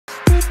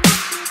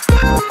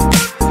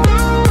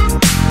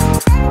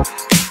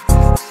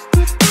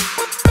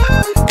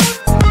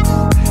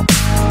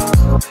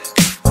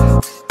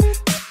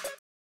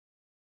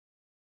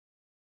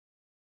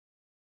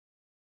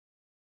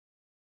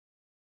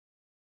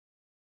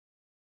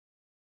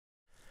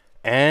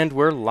And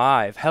we're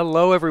live.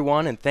 Hello,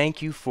 everyone, and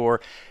thank you for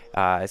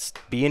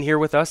being here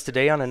with us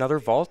today on another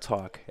Vault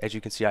Talk. As you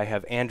can see, I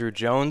have Andrew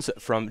Jones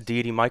from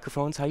Deity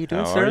Microphones. How you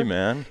doing, sir? How are you,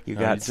 man? You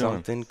got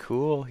something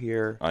cool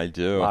here. I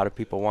do. A lot of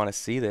people want to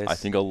see this. I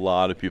think a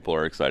lot of people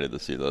are excited to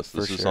see this.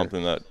 This is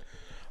something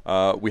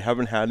that we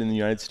haven't had in the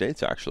United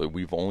States, actually.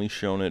 We've only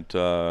shown it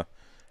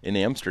in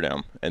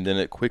Amsterdam, and then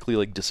it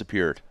quickly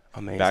disappeared.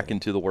 Amazing. Back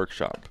into the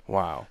workshop.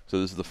 Wow. So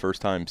this is the first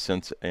time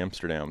since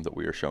Amsterdam that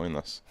we are showing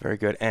this. Very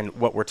good. And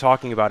what we're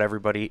talking about,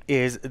 everybody,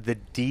 is the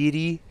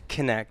Deity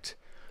Connect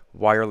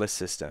wireless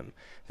system.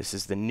 This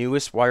is the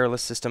newest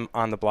wireless system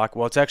on the block.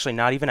 Well, it's actually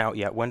not even out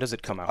yet. When does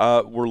it come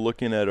out? We're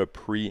looking at a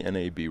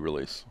pre-NAB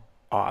release.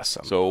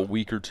 Awesome. So a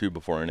week or two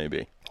before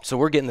NAB. So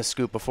we're getting the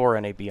scoop before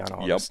NAB on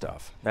all this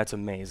stuff. That's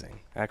amazing.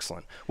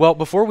 Excellent. Well,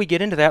 before we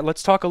get into that,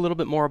 let's talk a little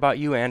bit more about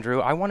you,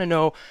 Andrew. I want to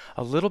know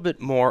a little bit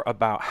more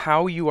about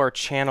how you are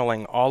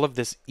channeling all of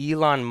this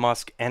Elon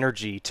Musk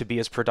energy to be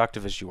as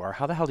productive as you are.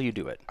 How the hell do you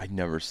do it? I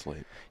never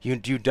sleep. You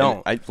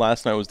don't?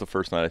 Last night was the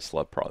first night I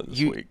slept probably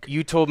this week.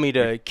 You told me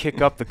to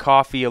kick up the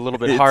coffee a little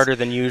bit harder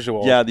than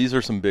usual. Yeah, these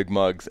are some big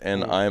mugs,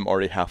 and I'm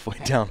already halfway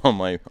down on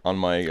my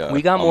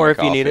we got more if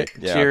you need it.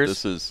 Yeah, cheers.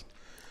 This is...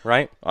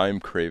 Right?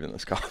 I'm craving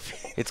this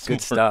coffee. It's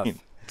good stuff.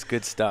 It's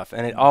good stuff.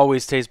 And it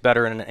always tastes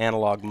better in an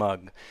analog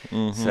mug.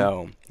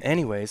 So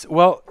anyways,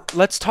 well,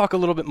 let's talk a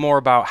little bit more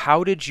about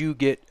how did you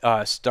get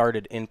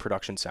started in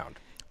production sound?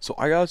 So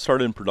I got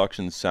started in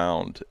production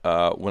sound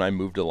when I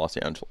moved to Los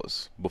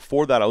Angeles.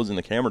 Before that, I was in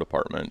the camera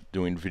department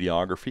doing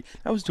videography.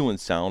 I was doing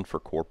sound for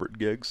corporate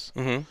gigs,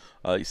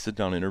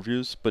 sit-down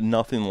interviews, but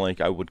nothing like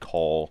I would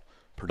call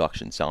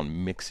production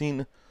sound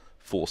mixing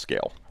full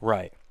scale.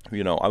 Right.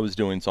 You know, I was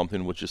doing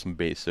something with just some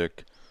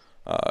basic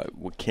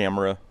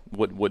camera,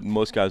 what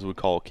most guys would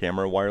call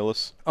camera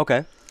wireless.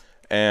 Okay.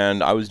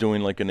 And I was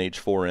doing like an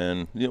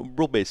H4n,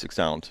 real basic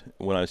sound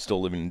when I was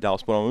still living in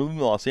Dallas. But when I moved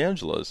to Los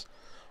Angeles,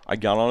 I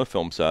got on a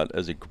film set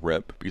as a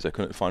grip because I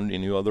couldn't find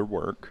any other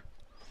work.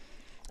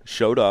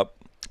 Showed up.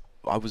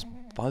 I was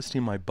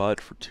busting my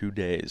butt for 2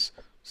 days,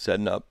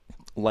 setting up,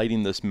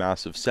 lighting this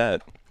massive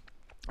set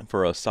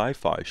for a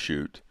sci-fi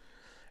shoot.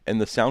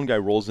 And the sound guy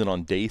rolls in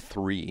on day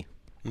 3.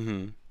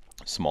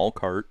 Small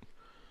cart,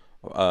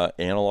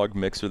 analog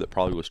mixer that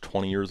probably was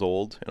 20 years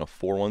old, and a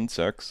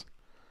 416.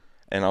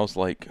 And I was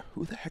like,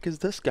 who the heck is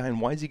this guy,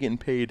 and why is he getting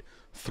paid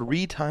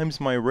 3 times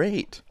my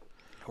rate?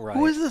 Right.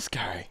 Who is this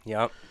guy?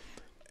 Yep.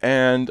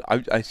 And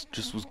I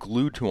just was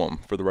glued to him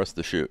for the rest of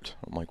the shoot.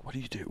 I'm like, what do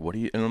you do? What do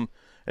you... And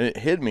it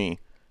hit me,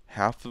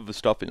 half of the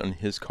stuff in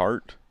his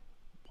cart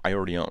I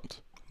already owned,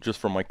 just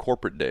from my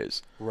corporate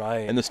days.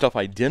 Right. And the stuff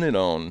I didn't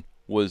own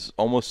was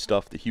almost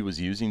stuff that he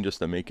was using just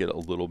to make it a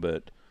little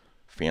bit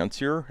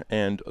fancier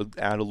and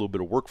add a little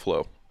bit of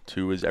workflow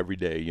to his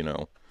everyday,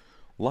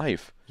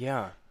 life.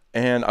 Yeah.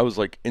 And I was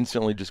like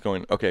instantly just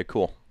going, okay,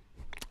 cool,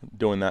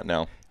 doing that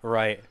now.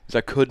 Right. Because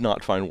I could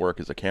not find work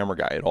as a camera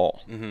guy at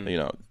all.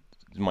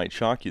 It might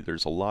shock you.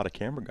 There's a lot of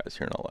camera guys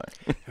here in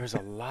LA. There's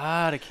a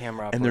lot of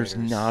camera operators.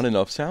 And there's not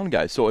enough sound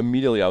guys. So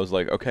immediately I was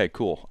like, okay,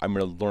 cool. I'm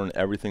going to learn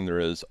everything there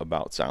is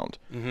about sound.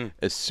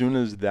 As soon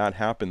as that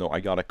happened, though, I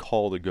got a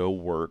call to go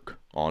work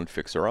on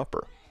Fixer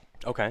Upper.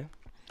 Okay.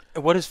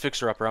 What is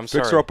Fixer Upper? I'm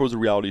sorry. Fixer Upper was a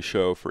reality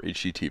show for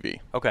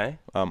HGTV. Okay.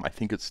 I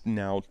think it's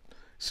now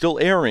still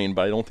airing,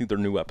 but I don't think they're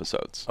new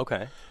episodes.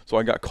 Okay. So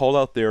I got called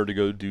out there to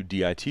go do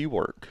DIT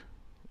work.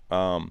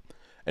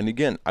 And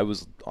again, I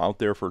was out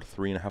there for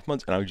 3.5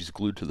 months, and I was just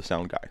glued to the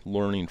sound guy,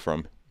 learning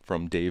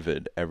from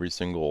David every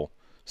single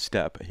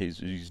step.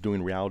 He's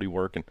doing reality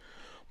work and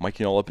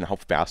miking all up, and how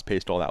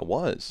fast-paced all that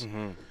was.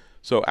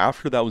 So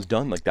after that was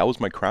done, that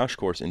was my crash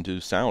course into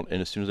sound. And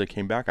as soon as I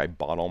came back, I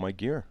bought all my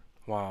gear.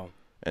 Wow.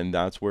 And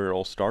that's where it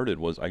all started.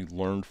 Was I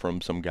learned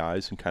from some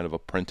guys and kind of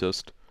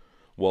apprenticed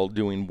while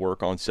doing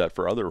work on set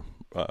for other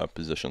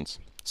positions.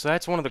 So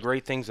that's one of the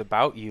great things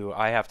about you,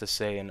 I have to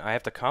say, and I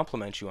have to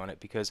compliment you on it,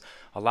 because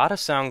a lot of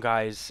sound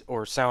guys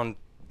or sound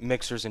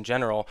mixers in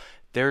general,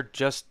 they're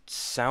just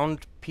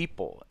sound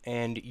people,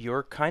 and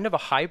you're kind of a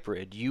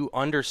hybrid. You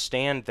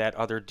understand that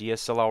other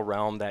DSLR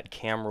realm, that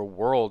camera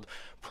world,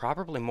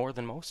 probably more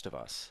than most of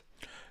us.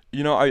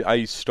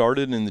 I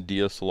started in the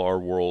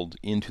DSLR world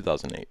in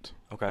 2008.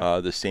 Okay.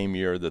 The same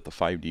year that the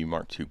 5D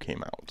Mark II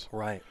came out.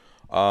 Right.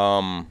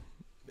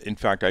 In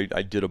fact,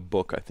 I did a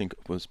book, I think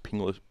it was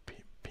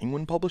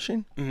Penguin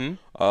Publishing,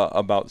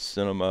 about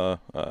cinema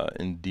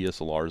and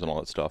DSLRs and all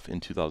that stuff in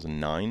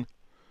 2009.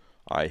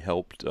 I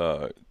helped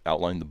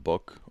outline the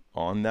book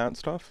on that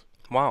stuff.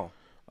 Wow.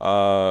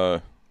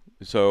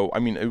 So, I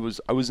mean,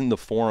 I was in the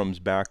forums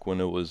back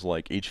when it was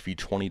like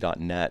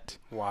HV20.net.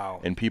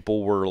 Wow. And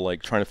people were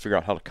like trying to figure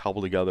out how to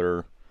cobble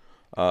together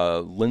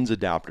lens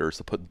adapters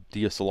to put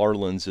DSLR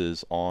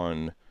lenses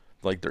on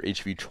like their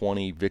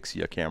HV20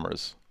 Vixia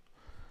cameras.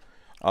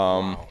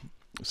 Wow.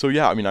 So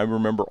yeah, I mean, I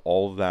remember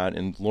all of that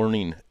and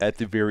learning at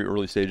the very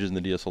early stages in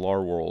the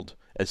DSLR world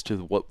as to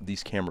what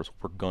these cameras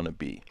were gonna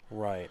be.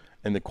 Right.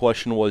 And the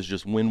question was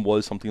just when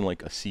was something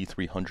like a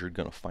C300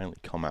 gonna finally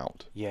come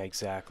out? Yeah,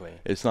 exactly.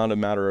 It's not a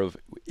matter of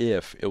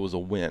if, it was a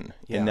when.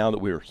 Yeah. And now that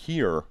we're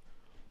here,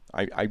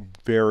 I'm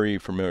very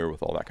familiar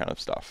with all that kind of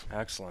stuff.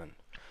 Excellent.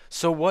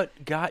 So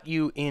what got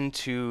you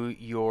into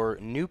your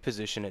new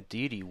position at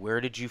Deity? Where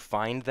did you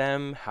find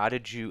them? How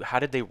did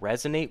they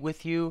resonate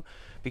with you?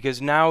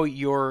 Because now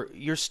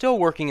you're still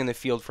working in the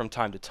field from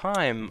time to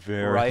time,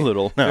 Very right?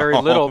 little now. Very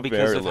little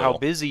because Very of how little.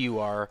 busy you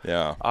are.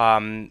 Yeah.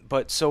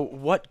 But so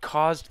what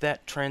caused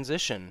that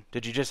transition?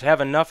 Did you just have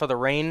enough of the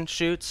rain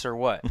shoots or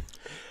what?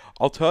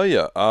 I'll tell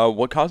you,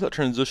 what caused that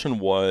transition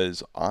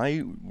was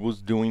I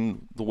was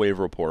doing the Wave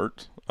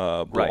Report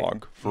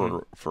blog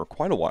for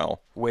quite a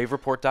while.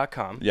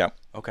 Wavereport.com. Yeah.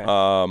 Okay.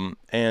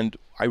 And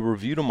I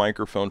reviewed a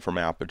microphone from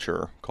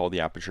Aperture called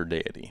the Aperture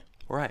Deity.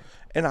 Right.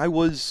 And I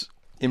was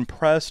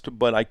impressed,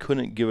 but I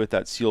couldn't give it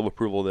that seal of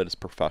approval that it's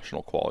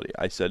professional quality.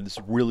 I said, it's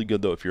really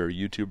good, though, if you're a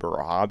YouTuber or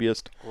a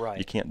hobbyist. Right.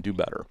 You can't do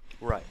better.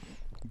 Right.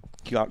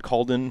 Got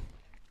called in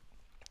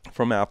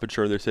from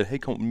Aperture. They said, hey,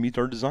 come meet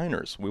our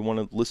designers. We want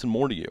to listen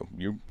more to you.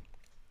 You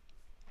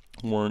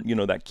weren't,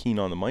 that keen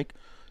on the mic.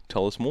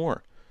 Tell us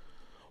more.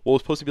 Well, it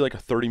was supposed to be like a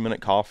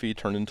 30-minute coffee,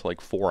 turned into like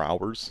 4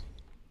 hours.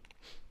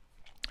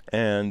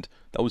 And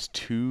that was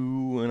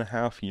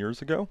 2.5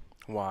 years ago.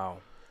 Wow.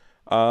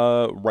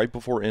 Right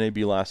before NAB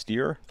last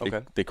year,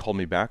 they called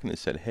me back and they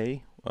said,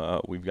 hey,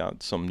 we've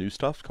got some new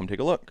stuff. Come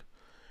take a look.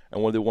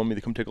 And what they wanted me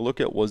to come take a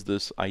look at was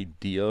this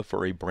idea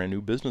for a brand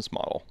new business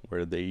model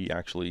where they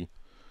actually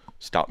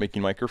stop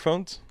making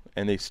microphones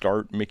and they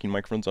start making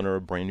microphones under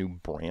a brand new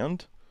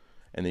brand.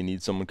 And they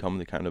need someone to come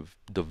to kind of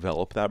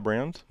develop that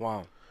brand.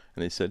 Wow.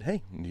 And they said,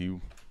 hey, do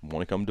you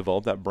want to come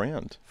develop that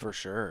brand? For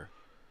sure.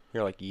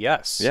 You're like,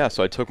 yes. Yeah,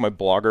 so I took my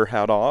blogger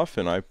hat off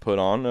and I put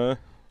on a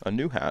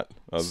new hat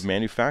of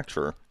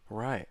manufacturer.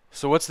 Right.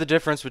 So what's the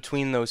difference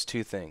between those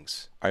two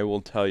things? I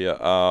will tell you,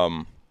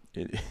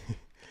 it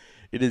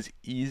is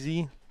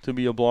easy to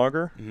be a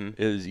blogger. Mm-hmm. It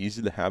is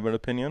easy to have an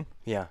opinion.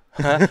 Yeah.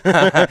 Yeah,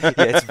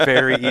 it's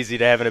very easy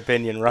to have an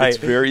opinion, right? It's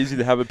very easy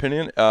to have an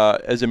opinion.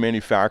 As a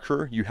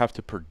manufacturer, you have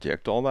to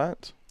predict all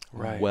that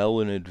well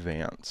in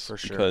advance. For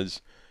sure.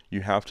 Because you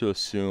have to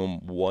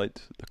assume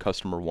what the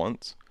customer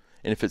wants.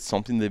 And if it's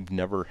something they've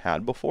never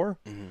had before,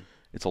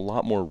 it's a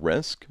lot more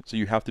risk. So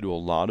you have to do a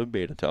lot of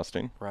beta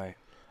testing. Right.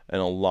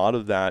 And a lot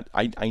of that,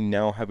 I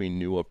now have a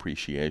new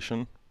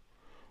appreciation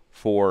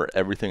for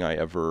everything I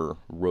ever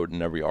wrote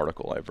in every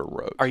article I ever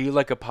wrote. Are you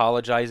like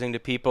apologizing to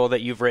people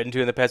that you've written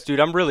to in the past? Dude,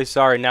 I'm really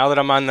sorry. Now that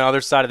I'm on the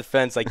other side of the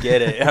fence, I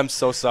get it. I'm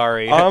so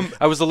sorry.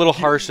 I was a little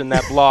harsh in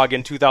that blog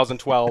in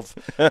 2012.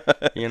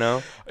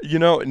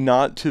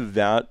 Not to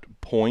that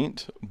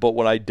point, but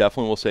what I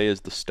definitely will say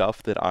is the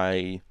stuff that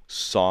I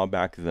saw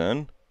back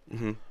then,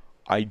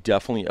 I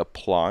definitely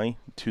apply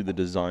to the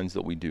designs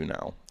that we do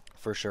now.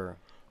 For sure.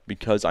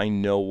 Because I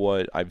know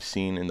what I've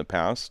seen in the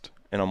past,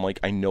 and I'm like,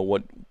 I know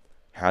what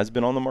has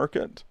been on the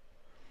market.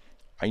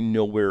 I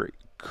know where it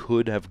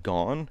could have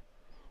gone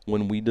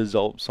when we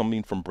develop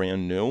something from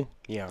brand new.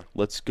 Yeah.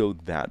 Let's go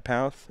that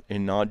path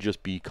and not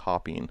just be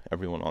copying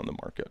everyone on the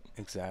market.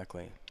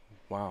 Exactly.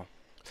 Wow.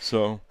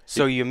 So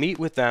you meet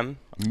with them.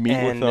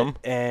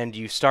 And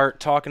you start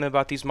talking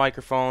about these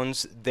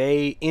microphones.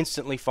 They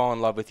instantly fall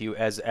in love with you,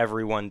 as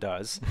everyone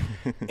does.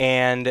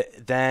 And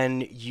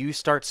then you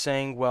start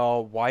saying,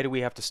 well, why do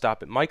we have to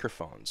stop at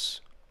microphones?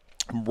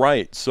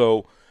 Right.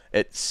 So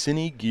at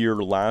Cine Gear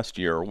last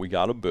year, we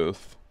got a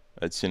booth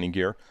at Cine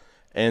Gear,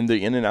 and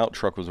the In-N-Out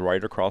truck was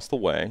right across the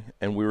way,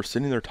 and we were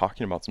sitting there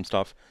talking about some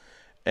stuff,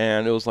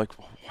 and it was like,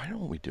 why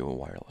don't we do a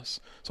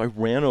wireless? So I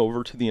ran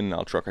over to the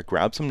In-N-Out truck. I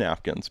grabbed some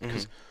napkins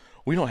because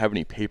we don't have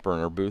any paper in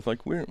our booth.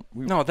 Like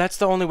No, that's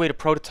the only way to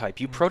prototype.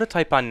 You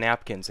prototype on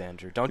napkins,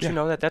 Andrew. Don't you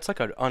know that? That's like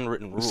an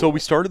unwritten rule. So we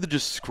started to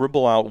just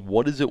scribble out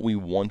what is it we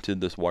wanted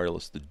this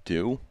wireless to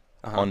do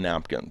on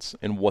napkins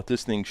and what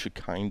this thing should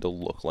kind of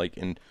look like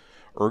and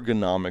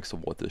ergonomics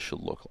of what this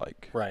should look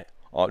like. Right.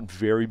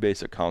 Very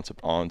basic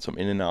concept on some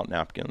In-N-Out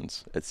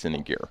napkins at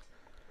Cine Gear.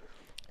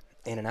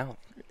 In-N-Out.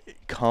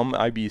 Come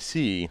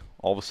IBC,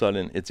 all of a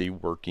sudden it's a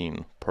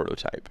working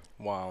prototype.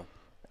 Wow.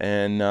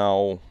 And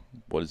now,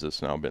 what has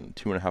this now been?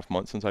 2.5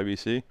 months since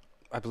IBC?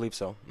 I believe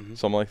so.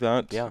 Something like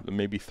that? Yeah.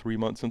 Maybe 3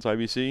 months since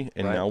IBC.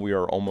 And now we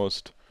are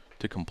almost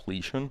to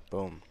completion.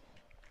 Boom.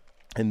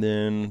 And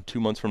then 2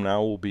 months from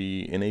now will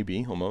be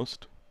NAB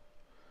almost.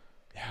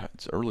 Yeah,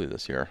 it's early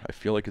this year. I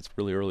feel like it's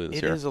really early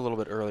this year. It is a little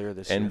bit earlier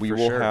this year. And we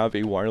will have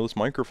a wireless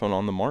microphone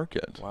on the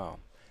market. Wow.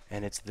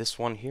 And it's this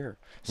one here.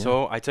 Yeah.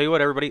 So I tell you what,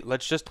 everybody,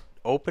 let's just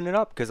open it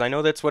up because I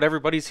know that's what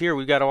everybody's here.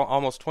 We've got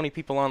almost 20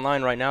 people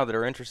online right now that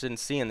are interested in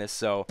seeing this.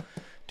 So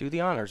do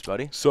the honors,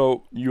 buddy.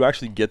 So you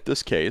actually get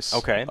this case.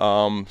 Okay.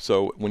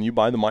 So when you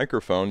buy the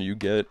microphone, you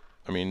get,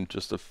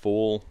 just a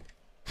full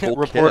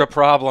report kit. A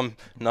problem.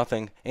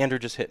 Nothing. Andrew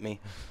just hit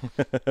me.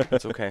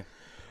 That's okay.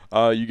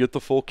 You get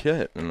the full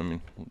kit,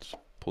 and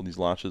pull these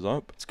latches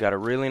up. It's got a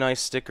really nice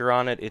sticker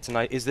on it. It's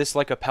nice. Is this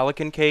like a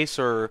Pelican case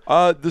or?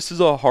 This is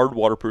a hard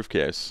waterproof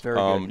case. Very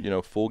good. You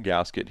know, full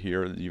gasket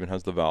here. It even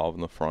has the valve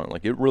in the front.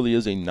 Like, it really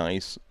is a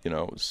nice, you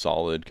know,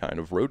 solid kind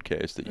of road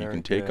case that you Very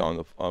can take good. on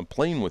the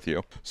plane with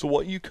you. So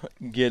what you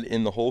get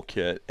in the whole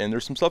kit, and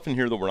there's some stuff in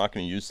here that we're not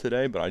going to use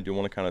today, but I do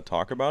want to kind of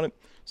talk about it.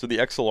 So the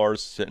XLR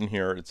is sitting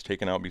here. It's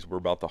taken out because we're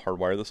about to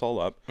hardwire this all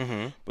up.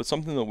 But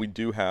something that we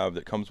do have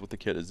that comes with the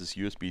kit is this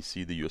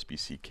USB-C, the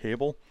USB-C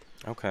cable.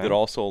 Okay. That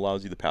also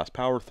allows you to pass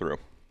power through.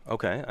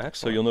 Okay, excellent.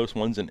 So you'll notice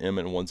one's an M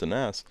and one's an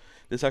S.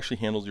 This actually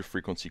handles your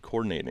frequency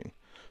coordinating.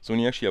 So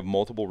when you actually have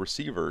multiple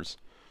receivers,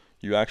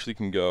 you actually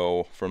can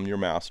go from your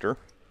master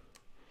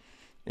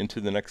into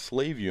the next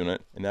slave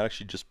unit, and that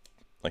actually just,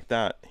 like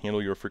that,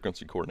 handle your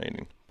frequency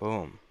coordinating.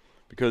 Boom.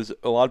 Because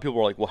a lot of people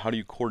are like, well, how do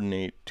you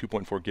coordinate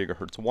 2.4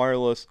 gigahertz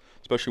wireless,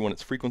 especially when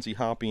it's frequency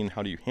hopping?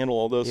 How do you handle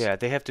all this? Yeah,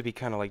 they have to be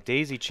kind of like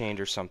daisy chained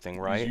or something,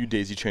 right? You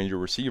daisy chain your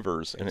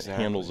receivers, and it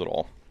handles it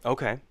all.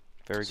 Okay,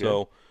 very good.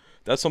 So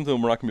that's something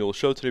we're not going to be able to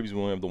show today because we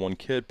only have the one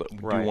kit, but we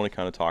do Right. want to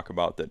kind of talk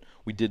about that.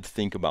 We did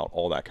think about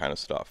all that kind of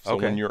stuff. So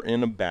Okay. when you're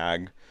in a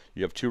bag,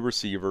 you have 2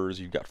 receivers,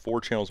 you've got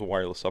 4 channels of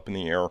wireless up in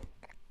the air,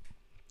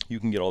 you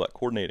can get all that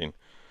coordinating.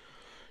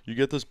 You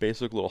get this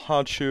basic little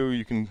hot shoe.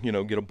 You can, you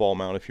know, get a ball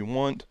mount if you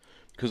want,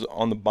 because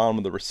on the bottom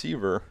of the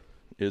receiver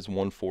is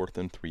 1/4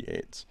 and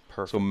 3/8.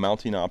 Perfect. So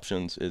mounting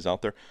options is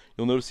out there.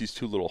 You'll notice these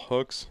 2 little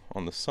hooks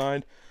on the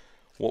side.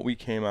 What we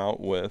came out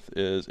with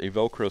is a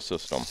Velcro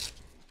system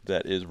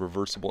that is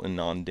reversible and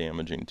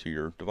non-damaging to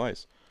your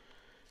device.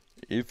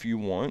 If you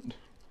want,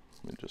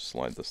 let me just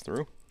slide this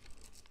through.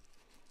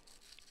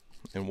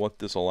 And what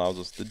this allows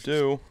us to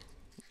do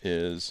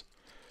is,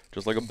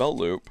 just like a belt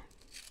loop,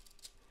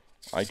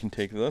 I can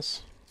take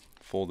this,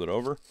 fold it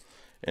over,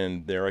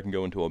 and there I can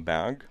go into a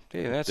bag.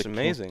 Dude, that's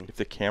amazing. If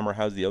the camera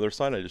has the other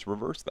side, I just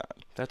reverse that.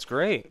 That's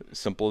great.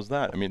 Simple as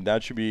that. I mean,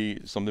 that should be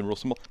something real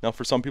simple. Now,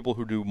 for some people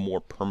who do more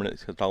permanent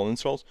style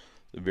installs,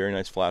 a very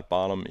nice flat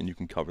bottom, and you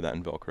can cover that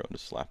in Velcro and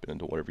just slap it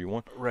into whatever you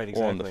want. Right,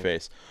 Or on the exactly.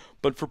 face.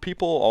 But for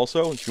people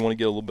also, if you want to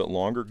get a little bit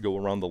longer, go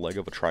around the leg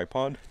of a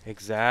tripod.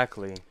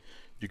 Exactly.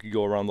 You could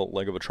go around the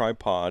leg of a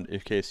tripod in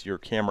case your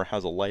camera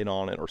has a light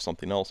on it or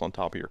something else on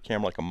top of your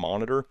camera, like a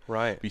monitor.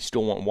 Right. If you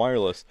still want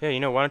wireless. Yeah, you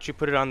know, why don't you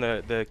put it on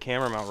the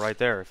camera mount right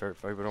there if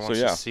everybody So wants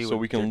yeah, to see so what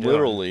we they're can doing.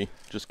 literally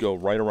just go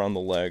right around the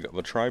leg of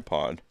a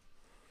tripod,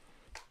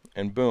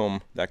 and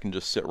boom, that can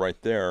just sit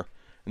right there.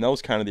 And that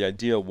was kind of the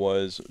idea,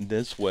 was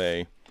this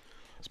way,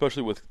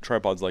 especially with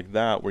tripods like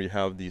that where you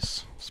have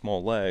these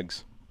small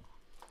legs.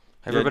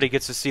 Everybody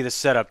gets to see the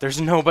setup.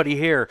 There's nobody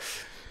here.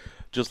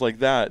 Just like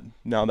that,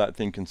 now that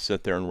thing can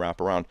sit there and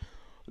wrap around.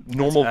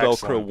 Normal That's Velcro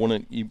excellent.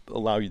 wouldn't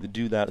allow you to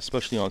do that,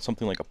 especially on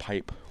something like a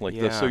pipe like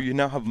this. So Yeah. you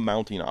now have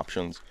mounting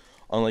options,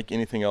 unlike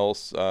anything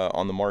else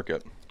on the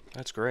market.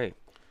 That's great.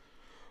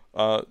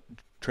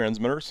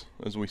 Transmitters,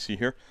 as we see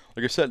here.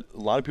 Like I said, a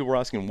lot of people were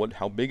asking,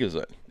 how big is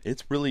it?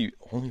 It's really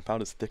only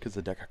about as thick as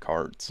a deck of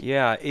cards.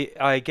 Yeah,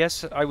 I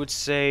guess I would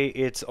say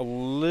it's a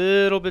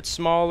little bit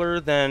smaller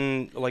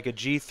than like a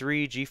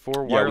G3,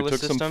 G4 wireless Yeah, we took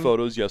system. some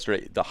photos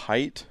yesterday. The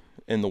height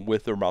and the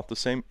width are about the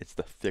same. It's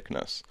the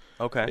thickness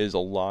Okay. is a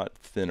lot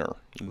thinner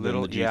than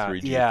the G3, yeah,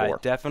 G4. yeah,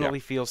 it definitely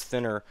feels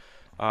thinner.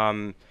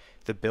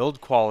 The build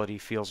quality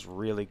feels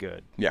really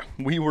good. Yeah,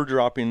 we were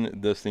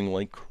dropping this thing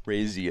like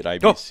crazy at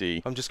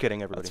IBC. I'm just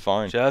kidding, everybody. That's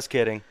fine. Just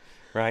kidding.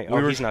 Right.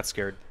 We were- He's not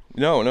scared.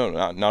 No,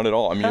 not at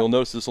all. I mean, you'll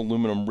notice this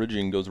aluminum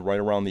ridging goes right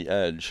around the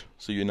edge,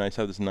 so you have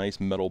this nice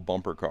metal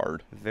bumper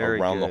card Very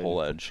around the good.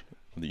 whole edge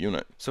of the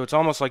unit. So it's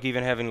almost like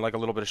even having like a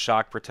little bit of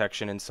shock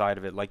protection inside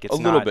of it. Like it's A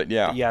little not- bit,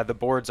 yeah. Yeah, the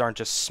boards aren't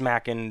just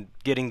smacking,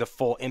 getting the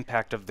full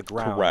impact of the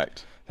ground.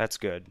 Correct. That's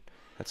good.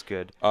 That's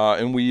good.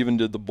 And we even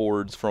did the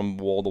boards from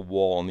wall to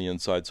wall on the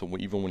inside, so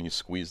even when you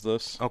squeeze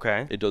this,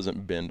 Okay. it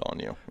doesn't bend on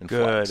you. And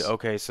Good. flex.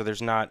 Okay, so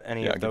there's not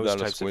any Yeah, of give those that a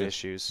types of squeeze.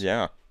 issues.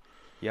 Yeah.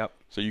 Yep.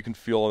 So you can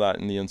feel that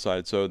in the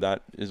inside. So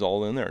that is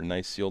all in there,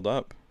 nice sealed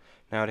up.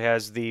 Now it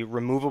has the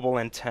removable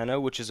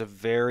antenna, which is a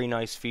very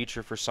nice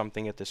feature for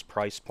something at this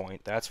price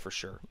point. That's for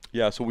sure.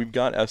 Yeah, so we've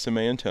got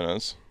SMA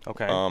antennas.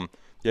 Okay.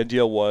 The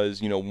idea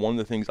was, one of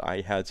the things I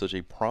had such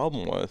a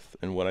problem with,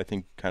 and what I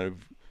think kind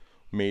of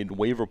made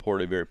Wave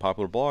Report a very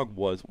popular blog,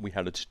 was we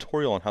had a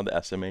tutorial on how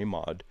to SMA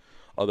mod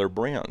other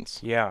brands.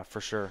 Yeah,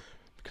 for sure.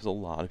 Because a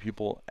lot of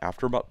people,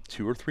 after about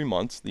 2 or 3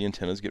 months, the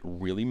antennas get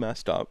really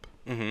messed up,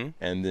 and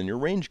then your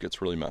range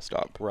gets really messed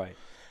up. Right.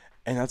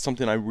 And that's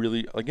something I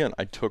really, again,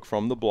 I took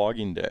from the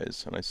blogging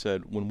days, and I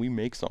said, when we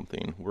make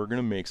something, we're going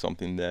to make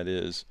something that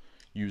is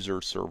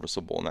user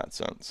serviceable in that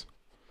sense.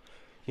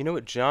 You know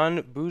what,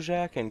 John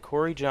Bujak and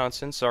Corey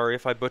Johnson, sorry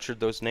if I butchered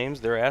those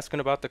names, they're asking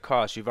about the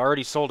cost. You've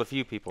already sold a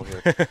few people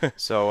here.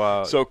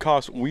 So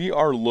cost, we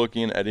are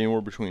looking at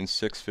anywhere between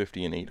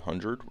 $650 and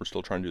 $800. We're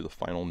still trying to do the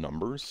final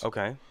numbers.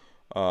 Okay.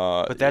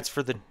 But that's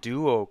for the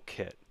Duo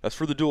kit. That's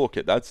for the dual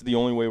kit. That's the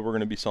only way we're going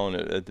to be selling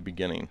it at the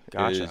beginning.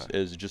 Gotcha.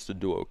 Is just a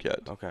duo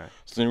kit. Okay.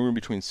 So anywhere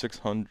between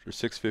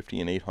 650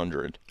 and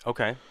 800.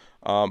 Okay.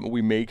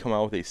 We may come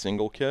out with a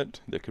single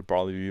kit that could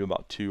probably be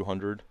about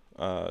 200,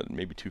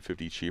 maybe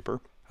 250 cheaper.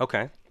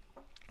 Okay.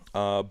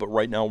 But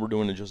right now we're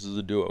doing it just as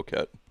a duo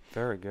kit.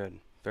 Very good.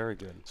 Very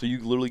good. So you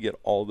literally get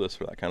all this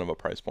for that kind of a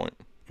price point.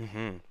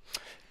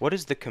 What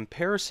is the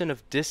comparison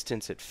of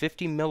distance at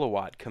 50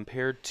 milliwatt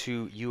compared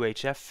to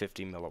UHF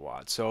 50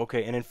 milliwatt? So,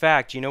 okay, and in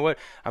fact, you know what?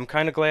 I'm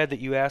kind of glad that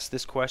you asked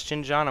this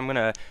question, John. I'm going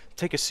to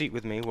take a seat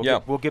with me.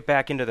 We'll get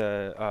back into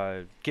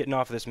the getting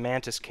off of this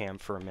Mantis cam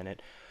for a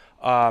minute.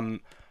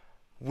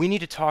 We need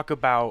to talk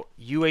about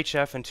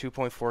UHF and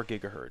 2.4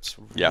 gigahertz.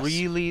 Yes.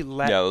 Really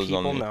let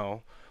people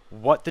know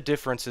what the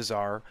differences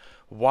are,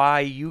 why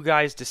you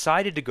guys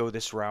decided to go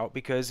this route,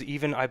 because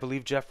even I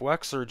believe Jeff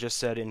Wexler just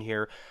said in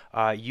here,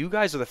 you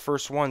guys are the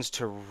first ones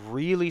to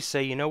really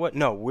say, you know what,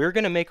 no, we're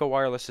going to make a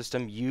wireless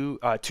system,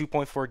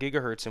 2.4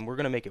 gigahertz, and we're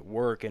going to make it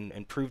work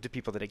and prove to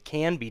people that it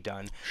can be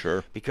done.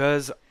 Sure.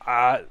 Because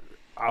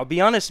I'll be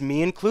honest,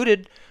 me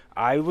included,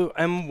 I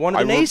am one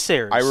of the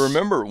naysayers. I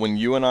remember when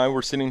you and I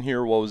were sitting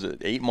here, what was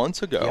it, 8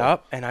 months ago?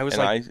 Yep, and I was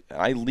like...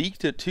 I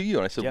leaked it to you,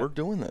 and I said, we're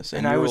doing this.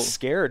 And I was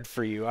scared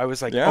for you. I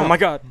was like, oh my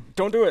God,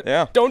 don't do it.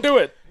 Yeah. Don't do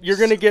it. You're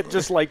going to get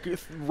just like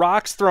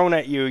rocks thrown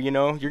at you, you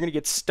know? You're going to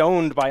get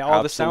stoned by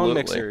all the sound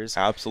mixers.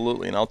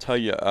 Absolutely. And I'll tell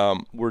you,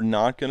 we're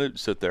not going to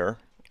sit there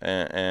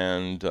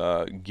and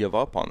give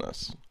up on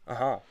this.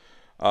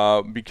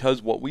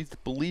 Because what we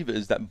believe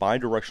is that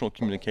bidirectional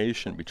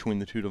communication between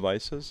the two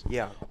devices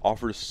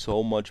offers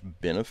so much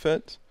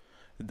benefit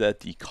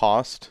that the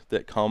cost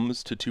that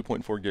comes to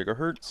 2.4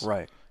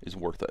 gigahertz is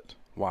worth it.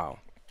 Wow.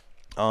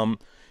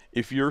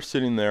 If you're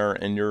sitting there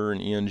and you're an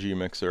ENG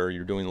mixer,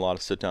 you're doing a lot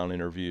of sit-down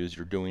interviews,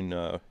 you're doing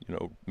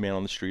man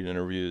on the street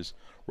interviews,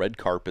 red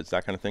carpets,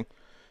 that kind of thing,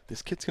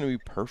 this kit's going to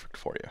be perfect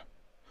for you.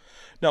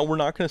 Now, we're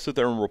not going to sit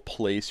there and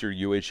replace your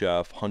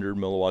UHF 100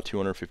 milliwatt,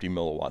 250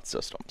 milliwatt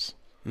systems.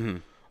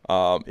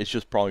 It's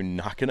just probably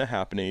not going to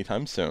happen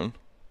anytime soon.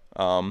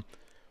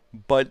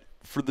 But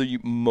for the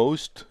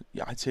most,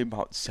 I'd say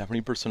about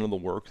 70% of the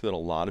work that a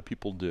lot of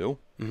people do,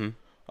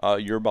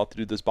 you're about to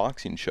do this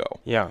boxing show.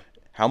 Yeah.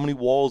 How many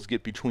walls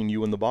get between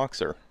you and the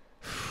boxer?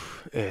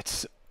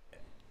 It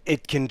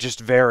can just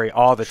vary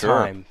all the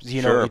time.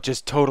 You know, it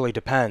just totally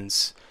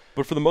depends.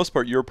 But for the most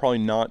part, you're probably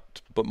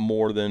not but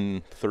more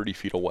than 30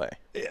 feet away.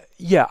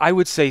 Yeah, I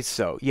would say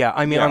so. Yeah,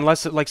 I mean,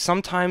 unless, like,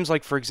 sometimes,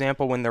 like, for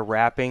example, when they're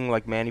wrapping,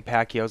 like, Manny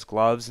Pacquiao's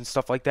gloves and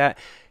stuff like that,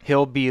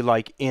 he'll be,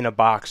 like, in a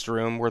boxed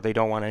room where they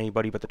don't want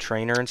anybody but the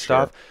trainer and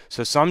stuff.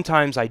 So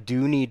sometimes I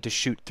do need to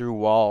shoot through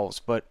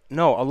walls. But,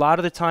 no, a lot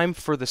of the time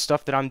for the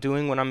stuff that I'm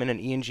doing when I'm in an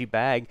ENG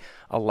bag,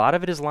 a lot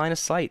of it is line of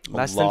sight.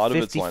 Less than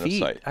 50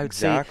 feet. I would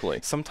say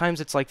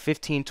sometimes it's like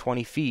 15,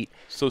 20 feet.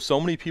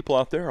 So many people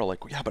out there are like,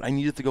 yeah, but I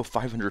needed to go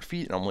 500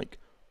 feet. And I'm like,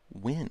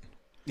 when?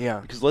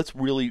 Yeah. Because let's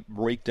really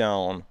break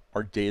down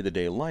our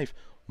day-to-day life.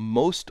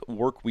 Most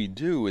work we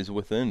do is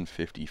within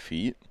 50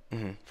 feet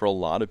for a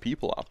lot of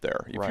people out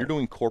there. If you're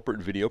doing corporate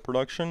video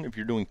production, if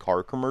you're doing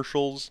car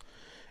commercials,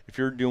 if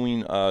you're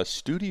doing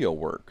studio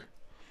work,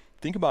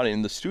 think about it.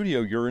 In the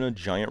studio, you're in a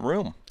giant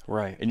room.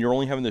 Right. And you're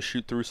only having to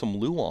shoot through some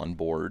Luon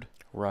board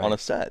on a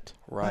set.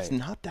 Right. That's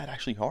not that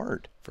actually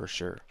hard. For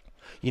sure.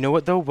 You know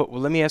what, though? But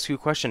let me ask you a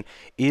question.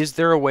 Is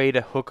there a way to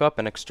hook up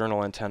an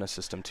external antenna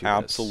system to this?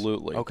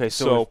 Absolutely. Okay,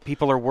 so if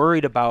people are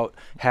worried about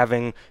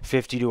having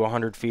 50 to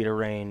 100 feet of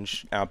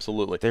range,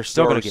 absolutely, they're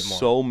still going to get more. There are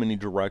so many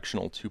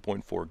directional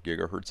 2.4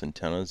 gigahertz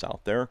antennas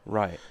out there.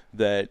 Right.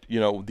 That,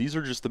 these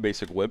are just the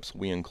basic whips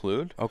we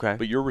include. Okay.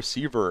 But your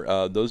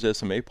receiver, those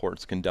SMA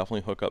ports can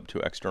definitely hook up to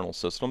external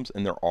systems,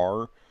 and there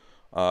are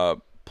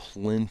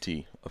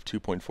plenty of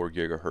 2.4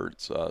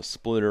 gigahertz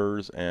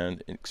splitters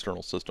and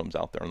external systems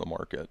out there in the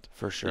market.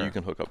 For sure. That you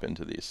can hook up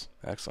into these.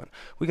 Excellent.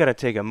 We got to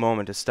take a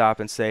moment to stop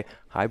and say,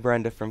 hi,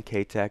 Brenda from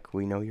K-Tech.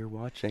 We know you're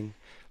watching.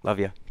 Love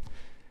you.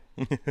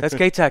 That's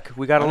K-Tech.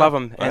 We got to love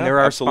them. And they're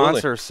our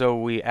sponsor, so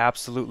we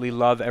absolutely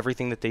love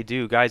everything that they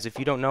do. Guys, if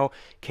you don't know,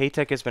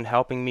 K-Tech has been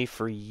helping me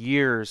for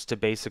years to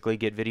basically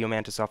get Video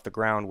Mantis off the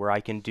ground, where I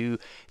can do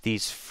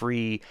these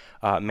free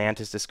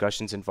Mantis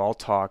discussions and Vault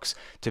Talks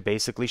to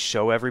basically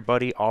show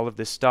everybody all of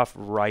this stuff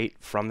right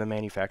from the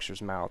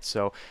manufacturer's mouth.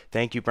 So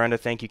thank you, Brenda.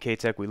 Thank you,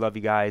 K-Tech. We love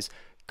you guys.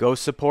 Go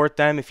support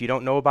them. If you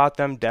don't know about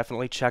them,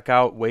 definitely check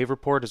out Wave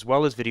Report as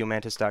well as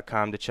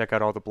videomantis.com to check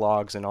out all the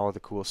blogs and all of the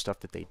cool stuff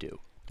that they do.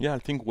 Yeah, I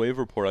think Wave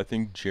Report, I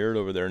think Jared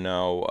over there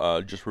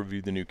now just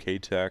reviewed the new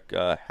K-Tech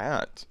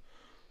hat.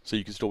 So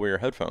you can still wear your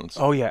headphones.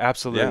 Oh, yeah,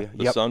 absolutely. Yeah,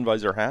 the sun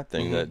visor hat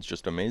thing, that's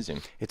just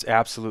amazing. It's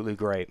absolutely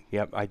great.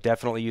 Yep, I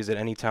definitely use it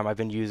anytime. I've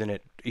been using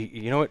it.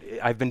 You know what?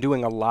 I've been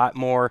doing a lot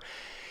more.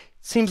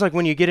 Seems like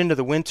when you get into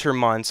the winter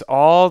months,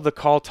 all the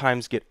call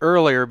times get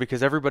earlier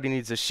because everybody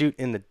needs to shoot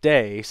in the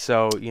day.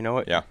 So, you know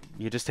what? Yeah.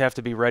 You just have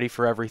to be ready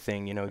for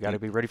everything. You got to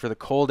be ready for the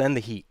cold and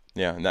the heat.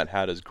 Yeah, and that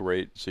hat is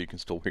great, so you can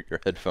still wear your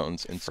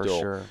headphones and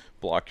still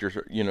block your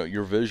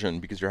your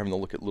vision, because you're having to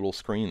look at little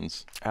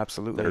screens.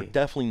 Absolutely. That are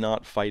definitely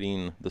not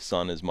fighting the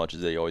sun as much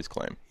as they always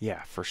claim.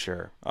 Yeah, for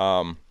sure.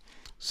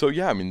 So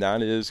yeah, I mean,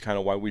 that is kind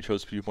of why we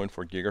chose 2.4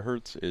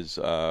 gigahertz. Is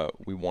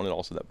we wanted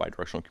also that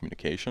bidirectional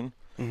communication.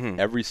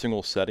 Every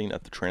single setting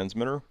at the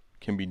transmitter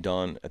can be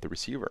done at the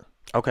receiver.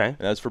 Okay. And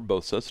that's for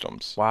both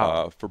systems,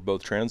 Wow. for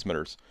both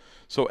transmitters.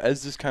 So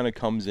as this kind of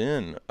comes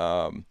in,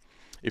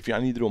 if I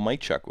need to do a mic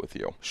check with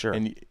you, Sure.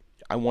 and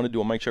I want to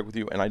do a mic check with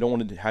you, and I don't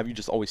want to have you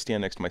just always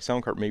stand next to my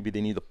sound card. Maybe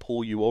they need to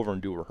pull you over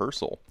and do a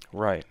rehearsal.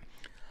 Right.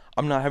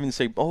 I'm not having to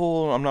say,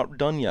 oh, I'm not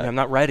done yet. Yeah, I'm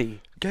not ready.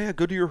 Yeah,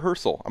 go to your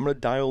rehearsal. I'm going to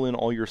dial in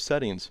all your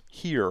settings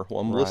here while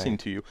I'm listening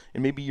to you,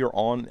 and maybe you're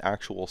on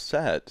actual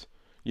set,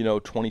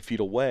 20 feet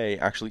away,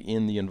 actually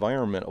in the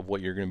environment of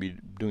what you're going to be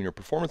doing your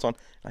performance on,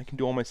 and I can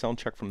do all my sound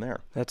check from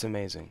there. That's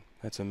amazing.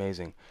 That's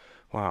amazing.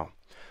 Wow.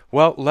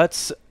 Well,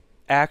 let's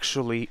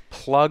actually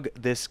plug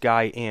this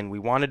guy in. We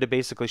wanted to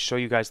basically show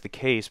you guys the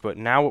case, but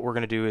now what we're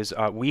going to do is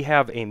we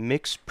have a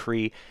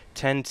MixPre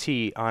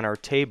 10T on our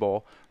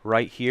table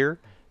right here,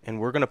 and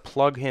we're going to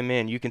plug him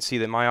in. You can see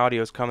that my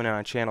audio is coming in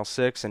on channel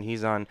 6 and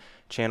he's on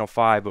channel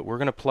 5, but we're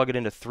going to plug it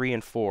into 3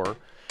 and 4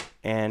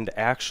 and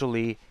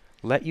actually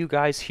let you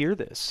guys hear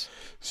this.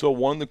 So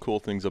one of the cool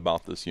things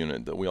about this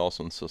unit that we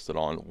also insisted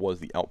on was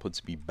the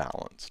outputs be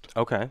balanced.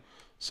 Okay.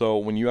 So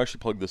when you actually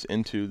plug this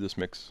into this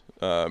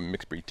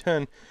MixPre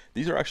 10,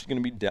 these are actually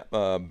going to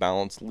be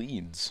balanced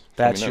leads.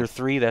 That's your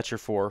 3, that's your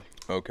 4.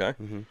 Okay.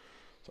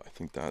 So I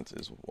think that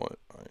is what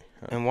I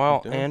have. And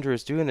while Andrew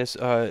is doing this,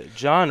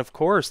 John, of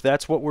course,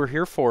 that's what we're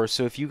here for.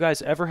 So if you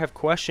guys ever have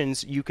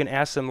questions, you can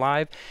ask them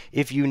live.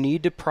 If you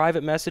need to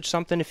private message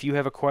something, if you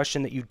have a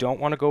question that you don't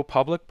want to go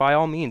public, by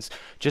all means,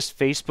 just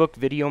Facebook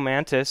Video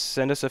Mantis,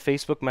 send us a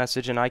Facebook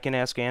message, and I can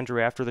ask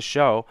Andrew after the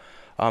show.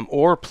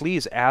 Or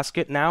please ask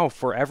it now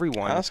for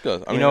everyone. Ask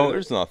us. I mean,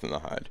 there's nothing to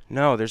hide.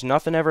 No, there's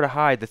nothing ever to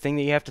hide. The thing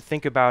that you have to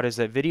think about is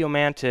that Video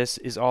Mantis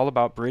is all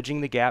about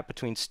bridging the gap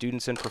between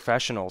students and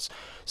professionals.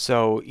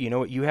 So,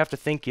 you have to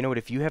think,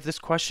 if you have this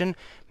question,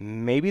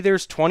 maybe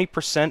there's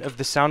 20% of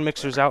the sound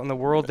mixers out in the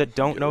world that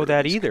don't know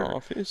that either.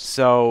 Coffees.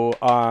 So,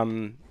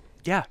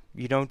 yeah,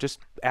 just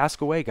ask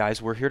away,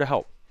 guys. We're here to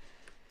help.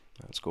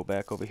 Let's go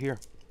back over here.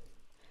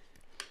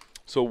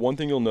 So one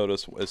thing you'll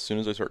notice as soon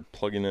as I start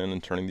plugging in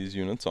and turning these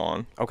units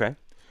on, okay,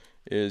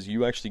 is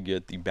you actually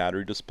get the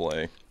battery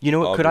display. You know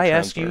what? Could I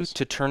ask you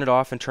to turn it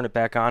off and turn it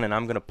back on, and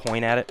I'm going to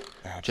point at it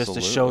just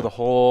to show the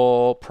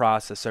whole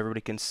process so everybody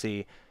can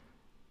see.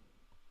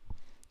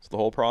 It's the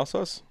whole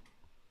process.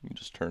 You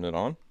just turn it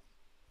on.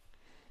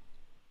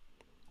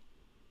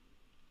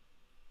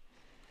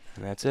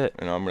 And that's it.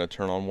 And I'm going to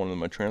turn on one of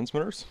my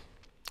transmitters.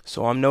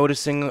 So I'm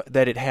noticing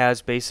that it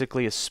has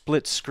basically a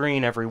split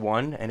screen,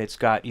 everyone, and it's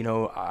got,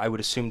 I would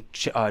assume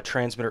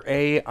transmitter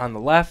A on the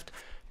left,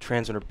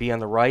 transmitter B on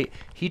the right.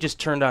 He just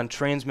turned on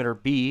transmitter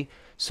B,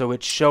 so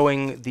it's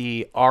showing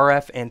the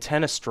RF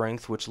antenna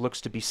strength, which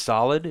looks to be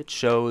solid. It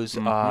shows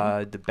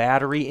the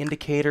battery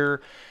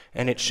indicator,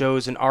 and it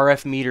shows an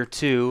RF meter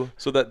too.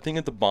 So that thing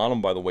at the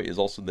bottom, by the way, is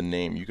also the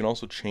name. You can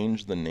also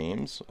change the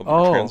names of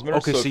your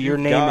transmitters. Okay, so your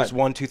name is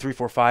 1, 2, 3,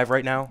 4, 5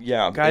 right now?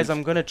 Yeah. Guys,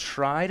 I'm going to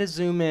try to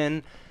zoom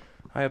in.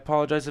 I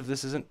apologize if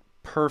this isn't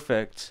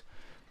perfect,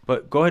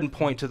 but go ahead and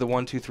point to the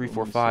 1, 2, 3,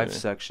 4, 5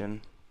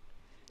 section.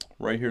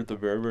 Right here at the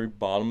very, very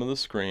bottom of the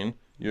screen,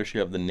 you actually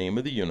have the name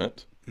of the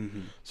unit.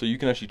 So you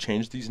can actually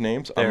change these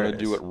names. I'm going to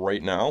do it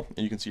right now,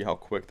 and you can see how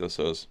quick this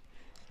is.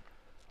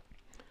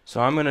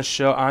 So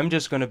I'm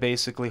just going to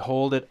basically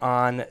hold it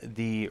on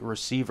the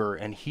receiver,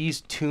 and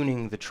he's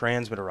tuning the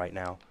transmitter right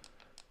now.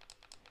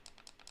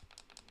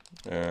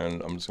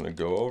 And I'm just going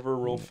to go over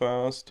real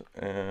fast,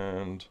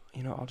 and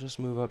I'll just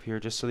move up here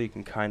just so that you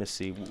can kind of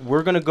see.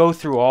 We're going to go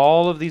through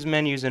all of these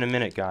menus in a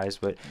minute, guys,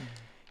 but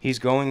he's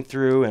going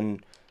through,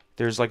 and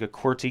there's like a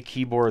QWERTY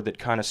keyboard that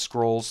kind of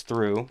scrolls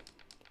through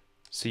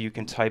so you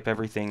can type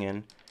everything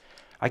in.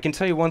 I can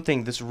tell you one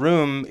thing, this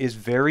room is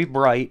very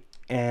bright,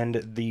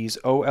 and these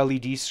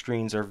OLED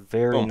screens are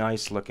very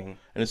nice looking.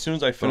 And as soon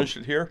as I finish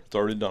it here, it's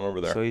already done over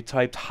there. So he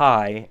typed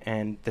high,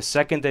 and the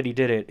second that he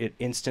did it, it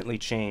instantly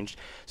changed.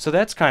 So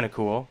that's kind of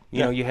cool. You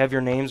know, you have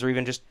your names, or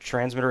even just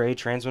transmitter A,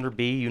 transmitter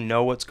B. You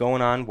know what's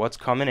going on, what's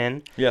coming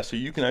in. Yeah, so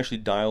you can actually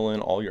dial in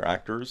all your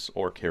actors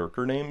or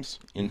character names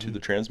into the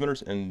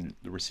transmitters, and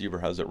the receiver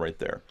has it right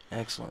there.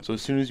 Excellent. So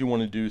as soon as you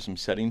want to do some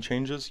setting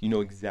changes, you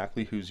know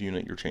exactly whose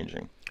unit you're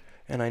changing.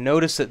 And I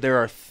noticed that there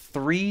are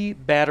 3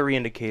 battery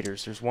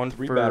indicators. There's one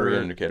for battery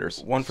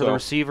indicators. One for the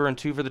receiver and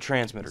 2 for the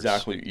transmitters.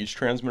 Exactly. Each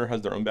transmitter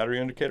has their own battery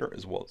indicator,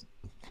 as well as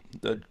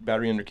the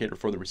battery indicator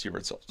for the receiver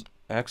itself.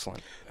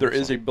 Excellent. There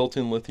is a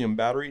built-in lithium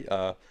battery.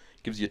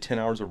 Gives you 10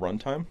 hours of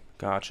runtime.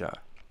 Gotcha.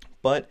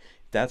 But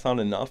that's not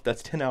enough.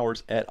 That's 10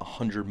 hours at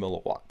 100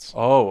 milliwatts.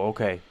 Oh,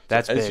 okay.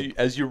 That's big.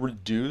 As you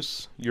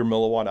reduce your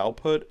milliwatt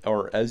output,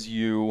 or as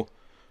you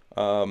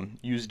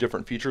use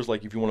different features,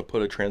 like if you want to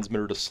put a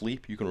transmitter to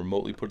sleep, you can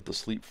remotely put it to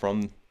sleep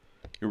from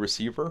your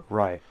receiver.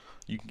 Right.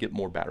 You can get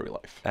more battery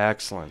life.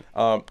 Excellent.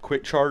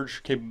 Quick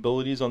charge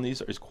capabilities on these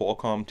is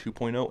Qualcomm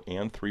 2.0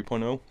 and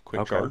 3.0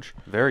 quick charge.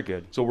 Very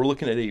good. So we're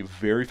looking at a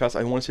very fast.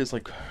 I want to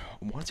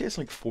say it's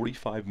like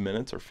 45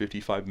 minutes or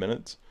 55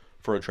 minutes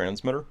for a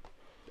transmitter.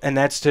 And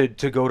that's to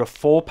go to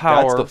full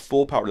power. That's the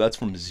full power. That's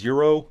from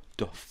 0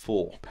 to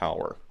full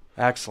power.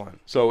 Excellent.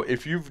 So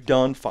if you've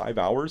done 5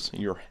 hours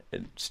and you're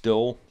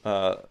still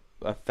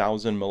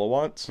 1,000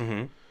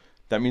 milliwatts,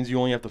 That means you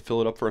only have to fill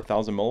it up for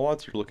 1,000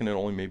 milliwatts. You're looking at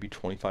only maybe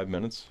 25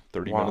 minutes,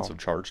 30 minutes Wow. of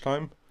charge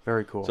time.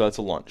 Very cool. So that's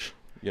a lunch,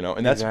 you know,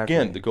 and that's Exactly.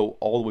 again to go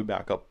all the way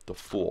back up to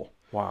full.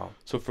 Wow.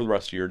 So for the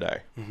rest of your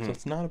day. Mm-hmm.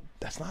 So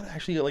that's not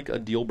actually like a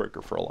deal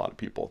breaker for a lot of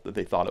people that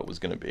they thought it was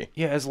going to be.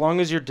 Yeah, as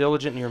long as you're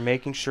diligent and you're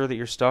making sure that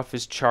your stuff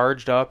is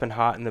charged up and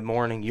hot in the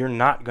morning, you're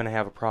not going to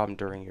have a problem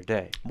during your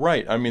day.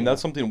 Right. I mean,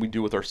 that's something we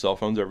do with our cell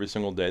phones every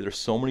single day. There's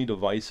so many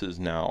devices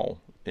now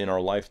in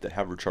our life that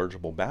have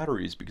rechargeable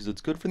batteries because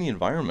it's good for the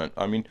environment.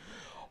 I mean,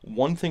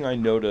 one thing I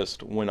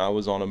noticed when I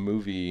was on a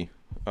movie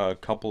a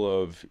couple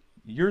of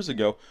years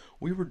ago,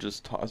 we were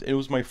just it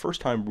was my first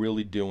time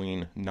really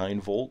doing 9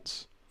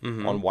 volts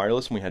on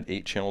wireless, and we had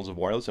 8 channels of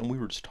wireless, and we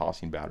were just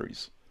tossing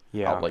batteries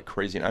out like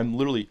crazy. And I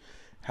literally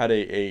had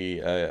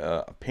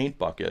a paint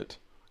bucket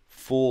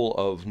full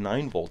of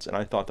 9 volts, and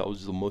I thought that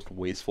was the most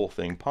wasteful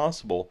thing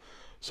possible.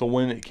 So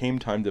when it came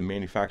time to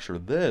manufacture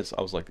this,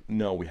 I was like,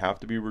 no, we have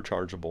to be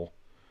rechargeable.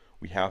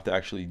 We have to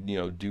actually, you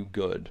know, do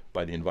good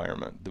by the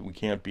environment. That we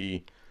can't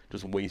be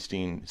just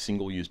wasting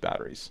single-use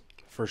batteries.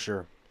 For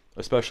sure.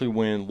 Especially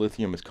when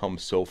lithium has come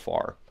so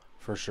far.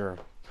 For sure.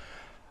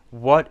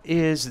 What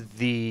is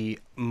the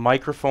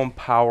microphone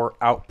power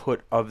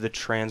output of the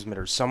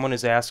transmitter? Someone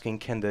is asking,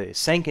 can the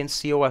Sanken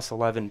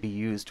COS11 be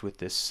used with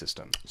this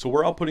system? So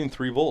we're outputting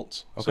 3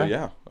 volts. Okay. So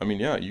yeah, I mean,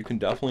 yeah, you can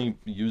definitely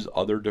use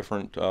other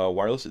different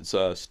wireless. It's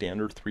a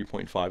standard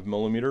 3.5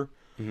 millimeter.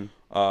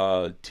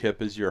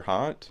 Tip is your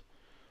hot,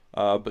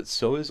 but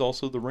so is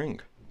also the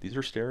ring. These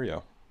are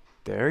stereo.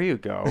 There you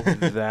go.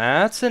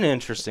 That's an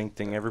interesting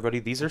thing, everybody.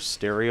 These are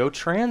stereo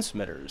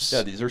transmitters.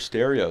 Yeah, these are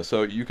stereo.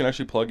 So you can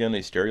actually plug in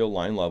a stereo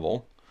line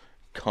level,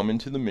 come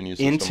into the menu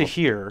system. Into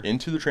here.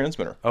 Into the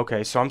transmitter.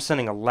 Okay, so I'm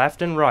sending a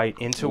left and right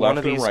into one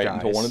of these guys. Left and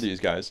right into one of these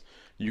guys.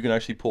 You can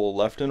actually pull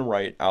left and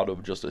right out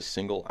of just a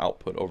single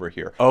output over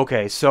here.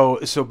 Okay, so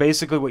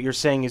basically what you're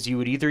saying is you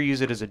would either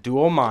use it as a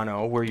dual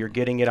mono where you're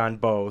getting it on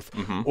both,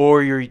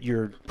 or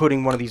you're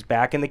putting one of these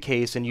back in the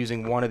case and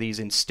using one of these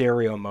in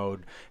stereo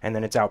mode, and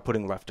then it's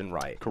outputting left and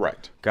right.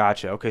 Correct.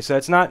 Gotcha. Okay, so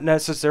it's not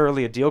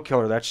necessarily a deal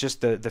killer. That's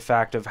just the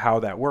fact of how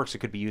that works. It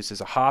could be used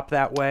as a hop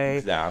that way,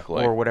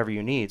 exactly, or whatever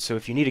you need. So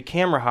if you need a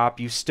camera hop,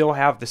 you still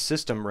have the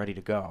system ready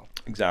to go.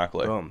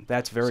 Exactly. Boom.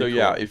 That's very cool. So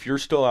yeah, if you're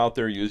still out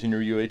there using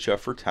your UHF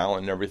for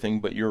talent and everything,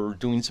 but you're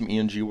doing some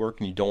ENG work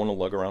and you don't want to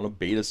lug around a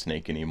beta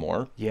snake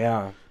anymore,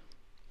 yeah,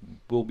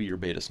 we'll be your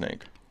beta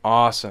snake.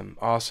 Awesome,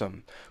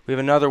 awesome. We have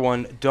another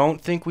one.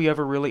 Don't think we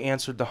ever really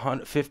answered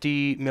the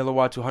 50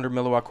 milliwatt to 100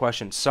 milliwatt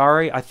question.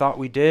 Sorry, I thought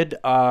we did.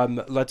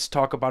 Let's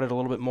talk about it a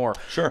little bit more.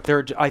 Sure.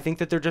 I think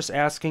that they're just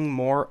asking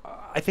more.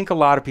 I think a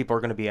lot of people are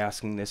going to be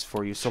asking this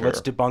for you, so Sure.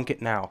 let's debunk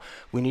it now.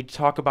 We need to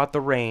talk about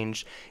the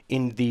range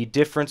in the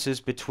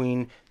differences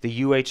between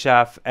the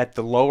UHF at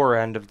the lower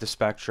end of the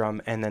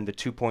spectrum and then the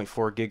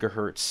 2.4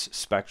 gigahertz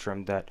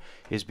spectrum that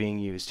is being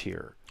used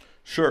here.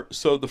 Sure.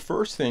 So the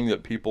first thing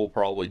that people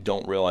probably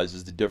don't realize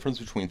is the difference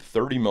between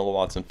 30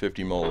 milliwatts and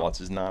 50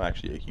 milliwatts is not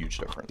actually a huge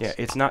difference. Yeah,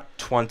 it's not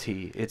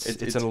 20. It's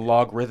a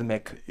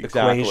logarithmic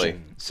exactly.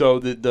 equation. So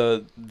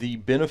the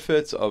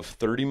benefits of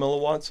 30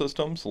 milliwatt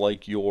systems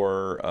like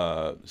your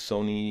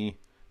Sony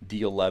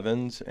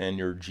D11s and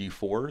your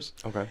G4s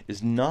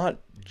is not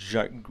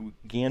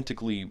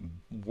gigantically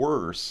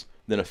worse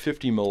than a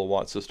 50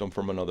 milliwatt system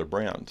from another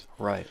brand.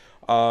 Right.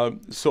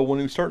 So when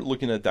we start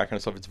looking at that kind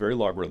of stuff, it's very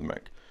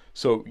logarithmic.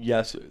 So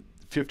yes,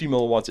 50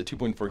 milliwatts at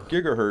 2.4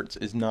 gigahertz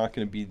is not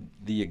going to be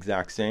the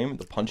exact same.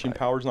 The punching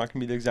power is not going to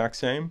be the exact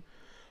same.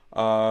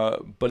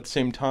 But at the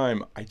same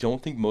time, I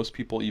don't think most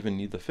people even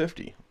need the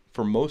 50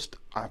 for most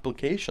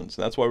applications.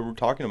 That's why we're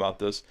talking about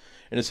this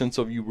in a sense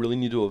of you really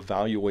need to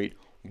evaluate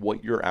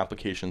what your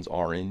applications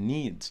are and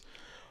needs.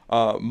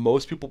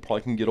 Most people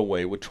probably can get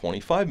away with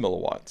 25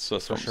 milliwatts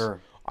systems. For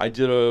sure. I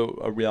did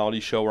a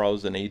reality show where I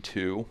was an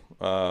A2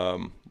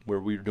 where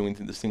we were doing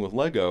this thing with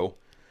Lego.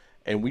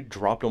 And we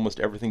dropped almost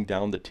everything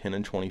down to 10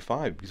 and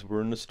 25 because we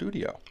were in the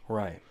studio.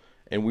 Right.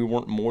 And we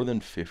weren't more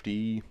than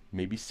 50,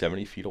 maybe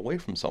 70 feet away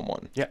from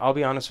someone. Yeah, I'll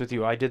be honest with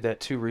you. I did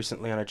that too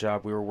recently on a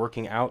job. We were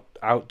working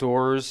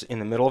outdoors in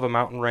the middle of a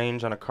mountain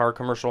range on a car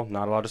commercial.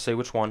 Not allowed to say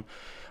which one.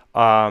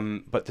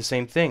 But the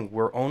same thing.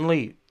 We're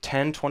only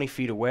 10, 20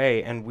 feet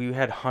away, and we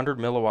had 100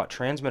 milliwatt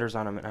transmitters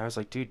on them. And I was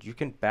like, dude, you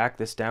can back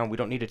this down. We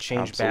don't need to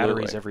change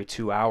batteries every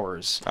 2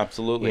 hours.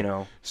 Absolutely. You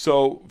know.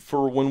 So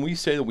for when we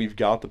say that we've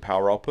got the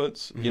power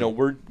outputs, you know,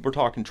 we're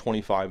talking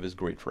 25 is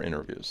great for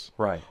interviews.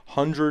 Right.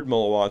 100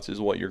 milliwatts is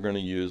what you're going to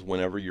use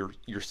whenever you're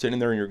sitting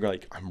there and you're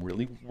like, I'm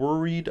really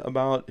worried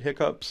about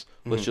hiccups.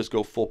 Let's just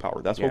go full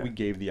power. That's why we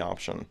gave the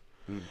option.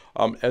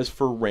 As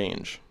for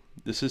range,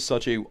 this is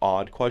such a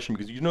odd question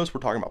because you notice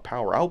we're talking about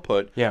power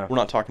output. Yeah. We're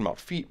not talking about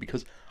feet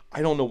because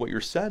I don't know what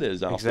your set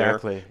is out there.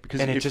 Exactly.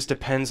 And it just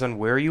depends on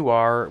where you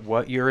are,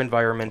 what your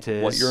environment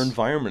is. What your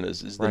environment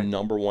is the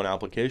number one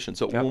application.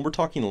 So when we're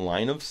talking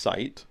line of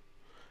sight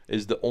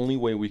is the only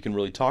way we can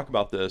really talk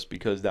about this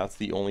because that's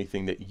the only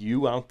thing that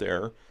you out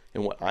there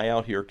and what I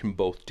out here can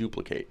both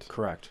duplicate.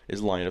 Correct.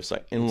 Is line of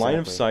sight. In line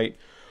of sight,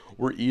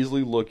 we're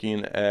easily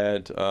looking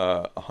at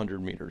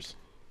 100 meters.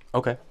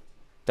 Okay.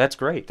 That's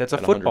great. That's a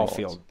at 100 football milliamps.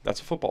 field. That's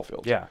a football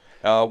field. Yeah.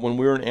 When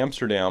we were in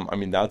Amsterdam, I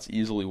mean, that's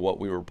easily what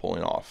we were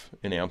pulling off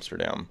in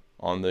Amsterdam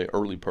on the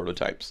early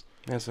prototypes.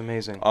 That's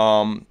amazing.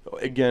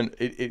 Again,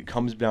 it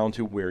comes down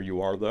to where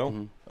you are,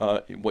 though.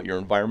 What your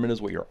environment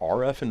is, what your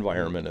RF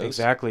environment is.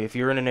 Exactly. If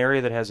you're in an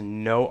area that has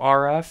no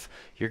RF,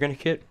 you're going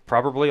to get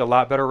probably a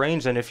lot better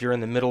range than if you're in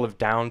the middle of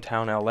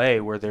downtown LA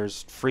where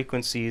there's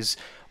frequencies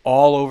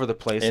all over the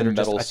place that And are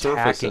just metal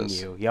attacking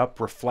surfaces. you. Yep,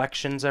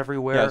 reflections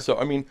everywhere. Yeah, so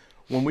I mean,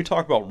 when we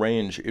talk about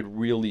range, it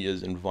really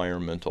is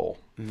environmental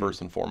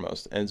first and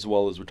foremost, as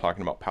well as we're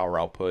talking about power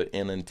output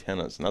and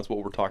antennas. And that's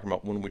what we're talking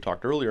about when we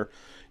talked earlier.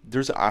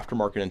 There's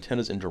aftermarket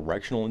antennas and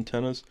directional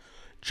antennas.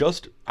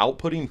 Just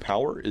outputting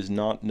power is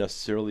not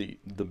necessarily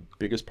the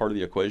biggest part of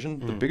the equation.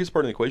 The biggest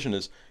part of the equation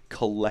is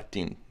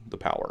collecting the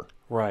power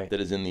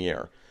that is in the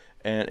air.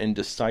 And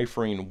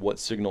deciphering what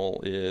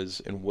signal is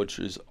and which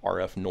is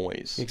RF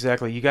noise.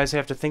 Exactly. You guys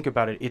have to think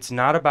about it. It's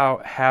not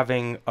about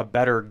having a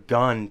better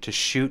gun to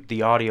shoot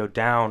the audio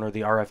down or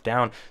the RF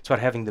down. It's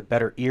about having the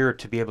better ear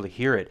to be able to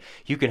hear it.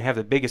 You can have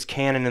the biggest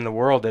cannon in the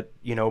world, but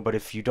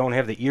if you don't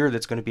have the ear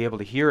that's going to be able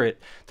to hear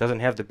it, doesn't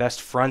have the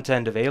best front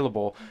end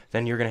available,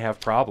 then you're going to have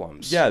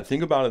problems. Yeah,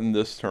 think about it in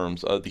this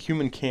terms. The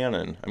human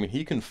cannon, I mean,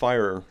 he can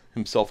fire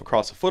himself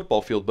across a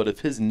football field, but if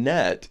his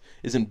net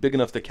isn't big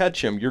enough to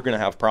catch him, you're going to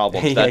have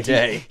problems that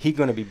day. He's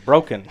going to be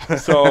broken.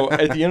 So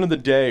at the end of the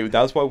day,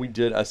 that's why we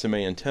did SMA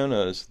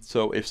antennas.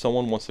 So if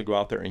someone wants to go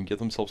out there and get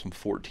themselves some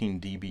 14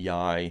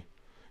 dBi,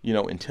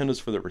 antennas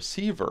for the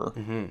receiver,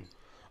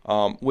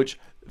 which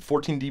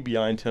 14 dBi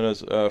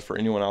antennas, for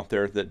anyone out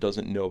there that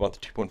doesn't know about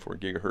the 2.4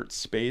 gigahertz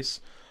space,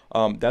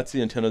 that's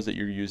the antennas that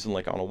you're using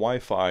like on a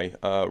Wi-Fi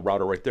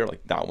router right there,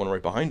 like that one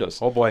right behind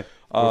us. Oh boy,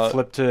 we'll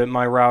flip to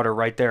my router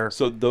right there.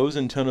 So those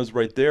antennas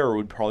right there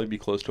would probably be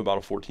close to about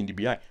a 14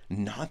 dBi.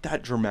 Not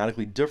that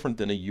dramatically different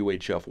than a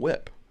UHF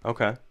whip.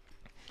 Okay.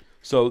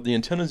 So the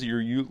antennas that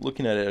you're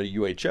looking at a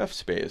UHF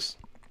space,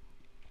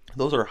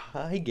 those are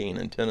high gain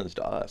antennas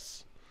to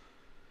us.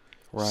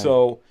 Right.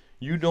 So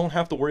you don't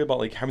have to worry about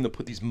like having to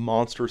put these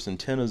monstrous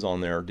antennas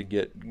on there to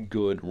get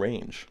good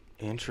range.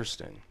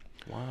 Interesting.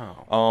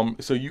 Wow.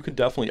 So you could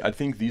definitely, I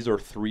think these are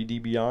 3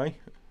 dBi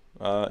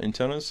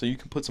antennas, so you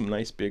can put some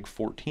nice big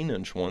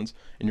 14-inch ones,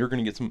 and you're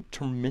going to get some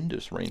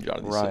tremendous range out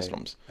of these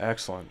systems.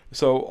 Excellent.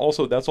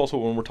 So that's also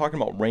when we're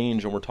talking about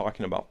range and we're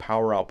talking about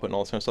power output and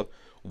all this kind of stuff,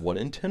 what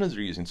antennas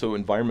are you using? So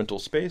environmental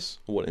space,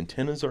 what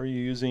antennas are you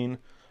using?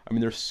 I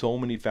mean, there's so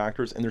many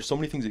factors, and there's so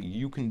many things that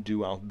you can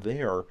do out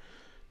there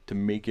to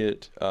make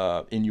it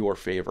in your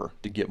favor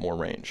to get more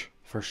range.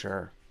 For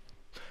sure.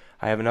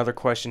 I have another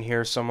question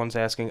here. Someone's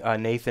asking,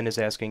 Nathan is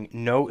asking,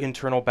 no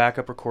internal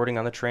backup recording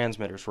on the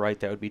transmitters, right?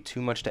 That would be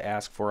too much to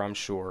ask for, I'm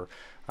sure.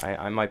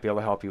 I might be able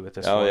to help you with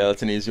this one. Oh, yeah,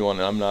 that's an easy one.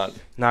 I'm not.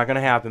 Not going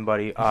to happen,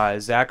 buddy.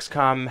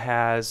 Zaxcom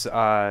has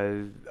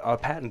a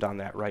patent on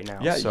that right now.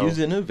 Yeah, so. Use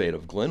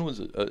innovative. Glenn was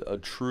a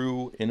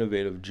true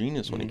innovative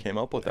genius when he came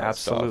up with that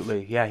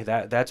Absolutely. stuff.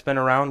 Yeah, that's been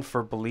around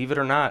for, believe it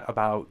or not,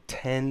 about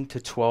 10 to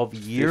 12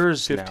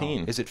 years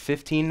 15. now. Is it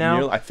 15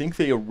 now? I think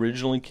they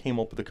originally came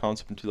up with the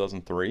concept in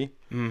 2003.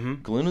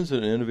 Glenn was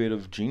an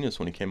innovative genius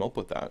when he came up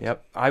with that.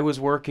 Yep. I was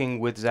working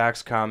with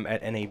Zaxcom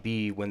at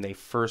NAB when they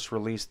first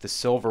released the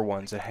silver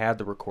ones that had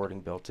the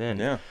recording built in.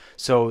 Yeah.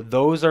 So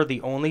those are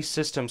the only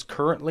systems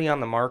currently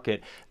on the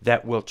market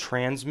that will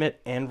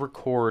transmit and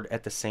record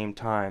at the same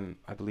time,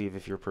 I believe,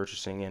 if you're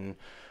purchasing in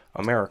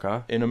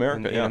America. In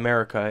America, in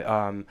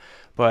America.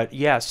 But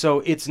yeah,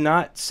 so it's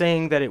not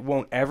saying that it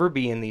won't ever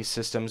be in these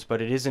systems,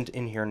 but it isn't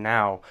in here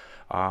now.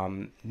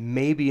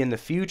 Maybe in the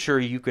future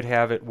you could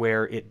have it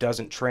where it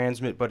doesn't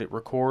transmit but it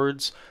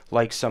records,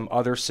 like some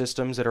other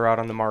systems that are out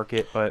on the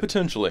market. But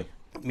potentially,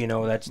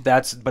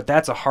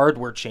 that's a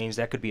hardware change.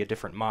 That could be a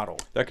different model.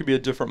 That could be a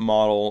different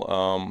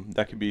model.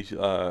 That could be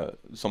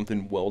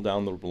something well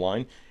down the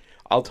line.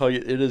 I'll tell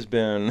you, it has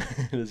been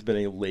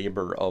a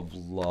labor of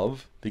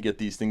love to get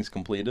these things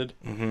completed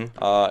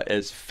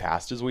as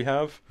fast as we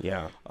have.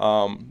 Yeah.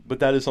 But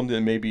that is something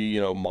that maybe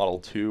Model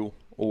 2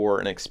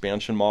 or an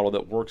expansion model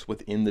that works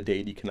within the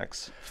Deity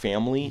Connect's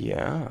family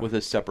with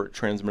a separate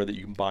transmitter that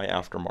you can buy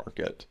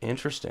aftermarket.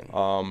 Interesting.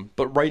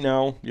 But right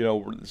now,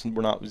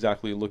 we're not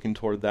exactly looking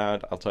toward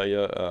that. I'll tell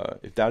you,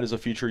 if that is a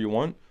feature you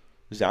want,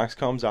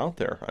 Zaxcom's out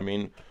there. I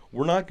mean,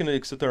 we're not going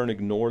to sit there and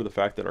ignore the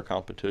fact that our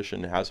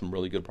competition has some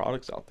really good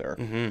products out there.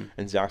 And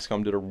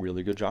Zaxcom did a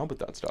really good job with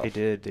that stuff. They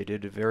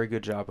did a very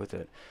good job with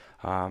it.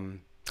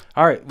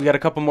 All right, we got a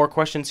couple more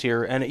questions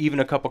here and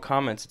even a couple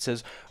comments. It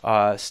says,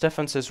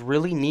 Stefan says,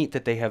 really neat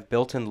that they have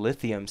built-in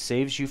lithium.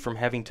 Saves you from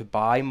having to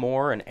buy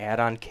more and add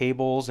on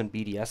cables and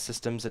BDS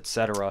systems,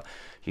 etc.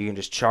 You can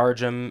just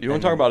charge them. You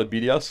want to talk about a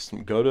BDS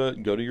system? Go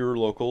to your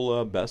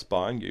local Best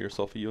Buy and get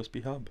yourself a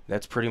USB hub.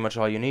 That's pretty much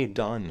all you need.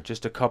 Done.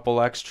 Just a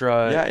couple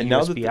extra and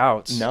USB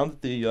outs. Now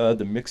that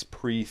the Mix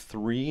Pre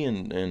 3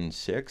 and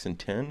 6 and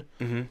 10,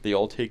 they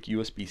all take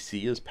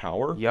USB-C as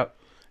power. Yep.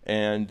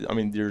 And I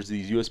mean, there's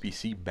these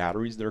USB-C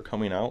batteries that are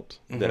coming out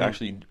that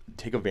actually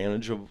take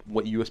advantage of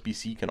what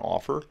USB-C can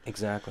offer.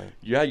 Exactly.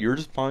 Yeah, you're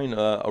just buying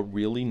a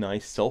really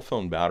nice cell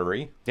phone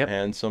battery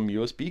and some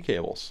USB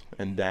cables,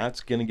 and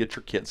that's going to get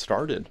your kit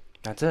started.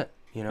 That's it.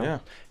 You know? Yeah.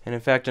 And in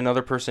fact,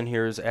 another person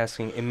here is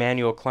asking,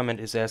 Emmanuel Clement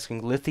is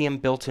asking, lithium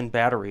built-in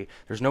battery.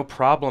 There's no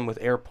problem with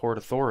airport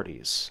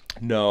authorities.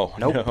 No,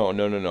 Nope.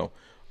 no.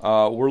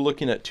 We're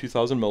looking at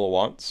 2,000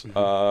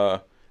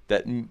 milliwatts.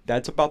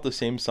 That's about the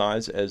same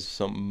size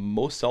as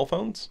most cell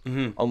phones,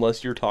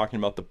 unless you're talking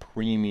about the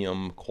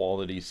premium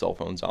quality cell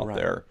phones out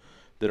there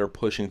that are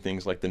pushing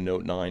things like the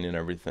Note 9 and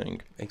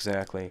everything.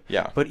 Exactly.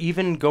 Yeah. But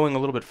even going a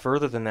little bit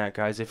further than that,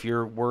 guys, if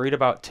you're worried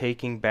about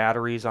taking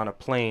batteries on a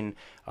plane,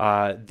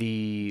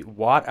 the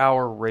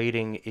watt-hour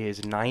rating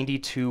is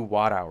 92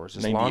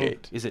 watt-hours.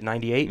 98. Is it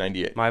 98?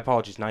 98. My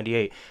apologies,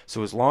 98.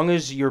 So as long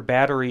as your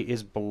battery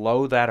is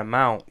below that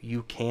amount,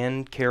 you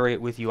can carry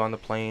it with you on the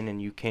plane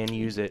and you can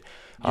use it.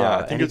 Yeah,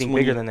 I think anything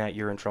bigger than that,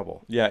 you're in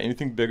trouble. Yeah,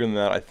 anything bigger than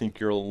that, I think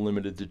you're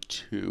limited to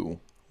 2.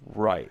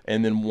 Right.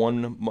 And then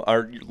one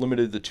are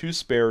limited to 2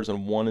 spares,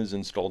 and 1 is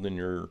installed in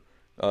your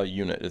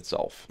unit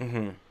itself.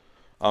 And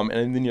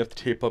then you have to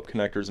tape up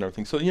connectors and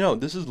everything. So, you know,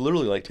 this is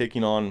literally like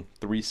taking on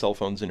 3 cell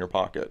phones in your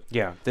pocket.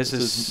 Yeah, this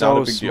is not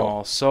so a big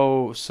small,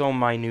 deal. so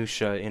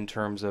minutia in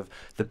terms of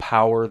the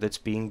power that's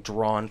being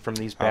drawn from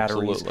these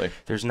batteries. Absolutely.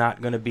 There's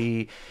not going to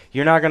be,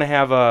 you're not going to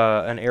have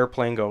an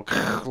airplane go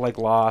like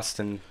Lost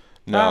and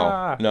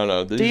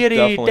No.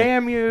 Deity,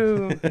 damn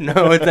you!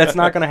 No, that's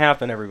not going to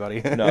happen,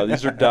 everybody. No,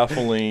 these are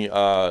definitely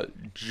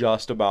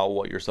just about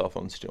what your cell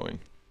phone's doing.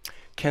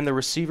 Can the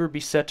receiver be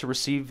set to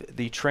receive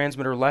the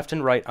transmitter left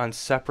and right on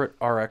separate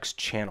RX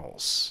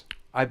channels?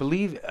 I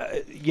believe,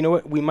 you know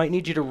what, we might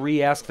need you to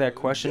re-ask that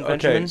question,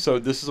 Benjamin. Okay, so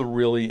this is a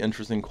really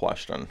interesting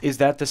question. Is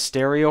that the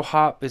stereo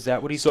hop? Is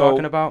that what he's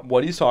talking about?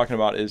 What he's talking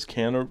about is,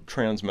 can a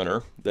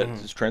transmitter that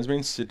is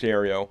transmitting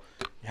stereo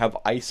have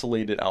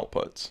isolated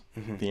outputs?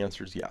 The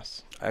answer is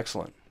yes.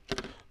 Excellent.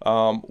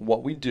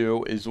 What we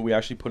do is we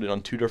actually put it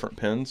on 2 different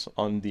pins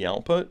on the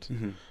output,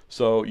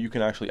 so you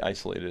can actually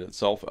isolate it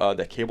itself.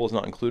 That cable is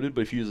not included,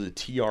 but if you use a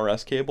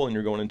TRS cable and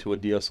you're going into a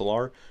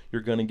DSLR,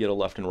 you're going to get a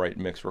left and right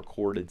mix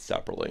recorded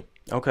separately.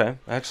 Okay,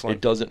 excellent.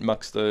 It doesn't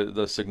mix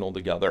the signal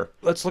together.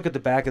 Let's look at the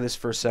back of this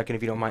for a second,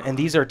 if you don't mind. And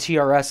these are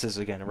TRSs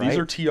again, right? These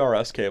are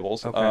TRS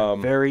cables.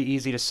 Okay. Very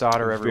easy to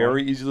solder, everyone.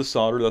 Very easy to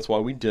solder. That's why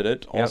we did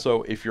it. Yep.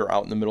 Also, if you're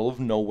out in the middle of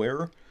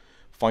nowhere,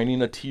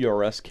 finding a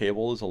TRS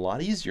cable is a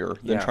lot easier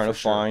than trying to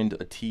find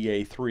a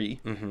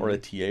TA3 or a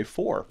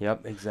TA4.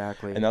 Yep,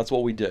 exactly. And that's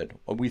what we did.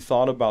 We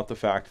thought about the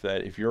fact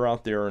that if you're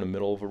out there in the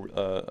middle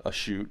of a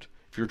shoot,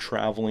 if you're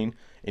traveling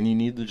and you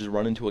need to just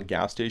run into a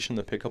gas station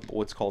to pick up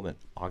what's called an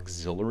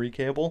auxiliary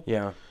cable,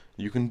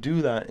 you can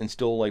do that and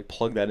still like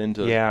plug that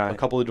into a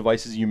couple of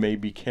devices you may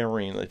be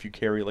carrying. If you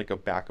carry like a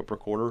backup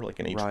recorder, like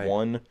an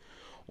H1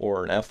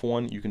 or an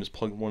F1, you can just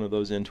plug one of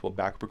those into a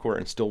backup recorder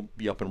and still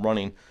be up and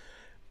running.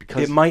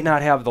 Because it might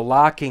not have the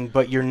locking,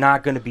 but you're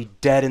not going to be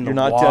dead in the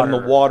water. You're not dead in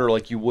the water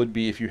like you would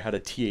be if you had a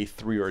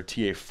TA3 or a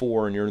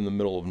TA4 and you're in the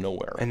middle of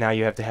nowhere. And now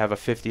you have to have a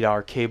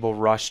 $50 cable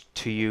rushed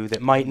to you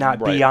that might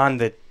not be on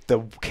the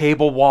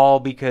cable wall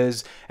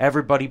because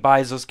everybody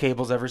buys those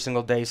cables every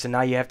single day. So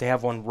now you have to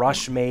have one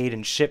rush made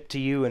and shipped to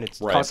you, and it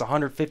costs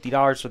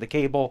 $150 for the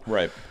cable.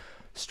 Right.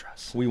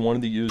 Stress. We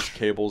wanted to use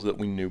cables that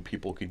we knew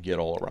people could get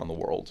all around the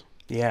world.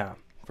 Yeah,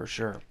 for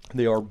sure.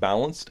 They are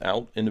balanced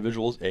out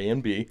individuals A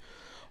and B.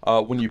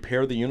 When you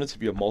pair the units,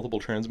 if you have multiple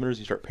transmitters,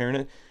 you start pairing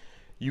it,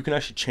 you can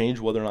actually change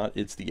whether or not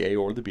it's the A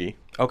or the B.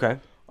 Okay.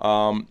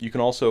 You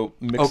can also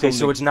mix Okay,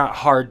 so it's not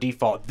hard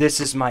default. This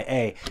is my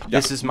A.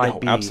 This is my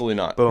B. Absolutely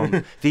not.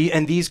 Boom.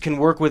 And these can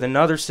work with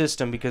another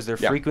system because they're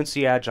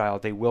frequency agile.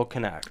 They will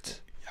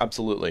connect.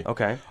 Absolutely.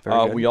 Okay.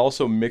 Very good. We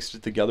also mixed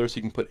it together so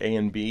you can put A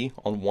and B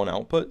on one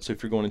output. So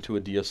if you're going into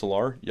a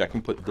DSLR, I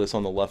can put this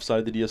on the left side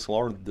of the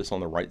DSLR, this on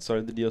the right side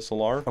of the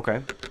DSLR.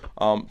 Okay.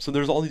 So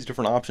there's all these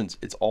different options.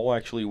 It's all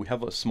actually, we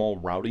have a small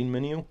routing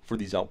menu for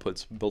these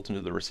outputs built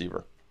into the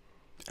receiver.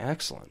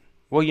 Excellent.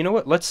 Well, you know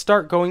what? Let's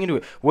start going into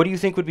it. What do you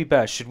think would be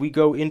best? Should we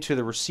go into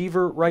the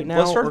receiver right now?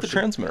 Let's start with the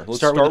transmitter. Let's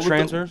start with the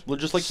transmitter?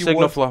 Just like you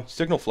Signal would. flow.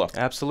 Signal flow.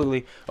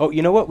 Absolutely. Oh,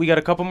 you know what? We got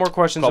a couple more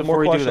questions before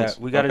we do that.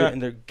 We got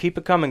to keep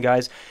it coming,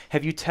 guys.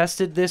 Have you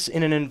tested this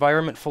in an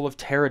environment full of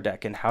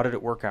Teradek, and how did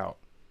it work out?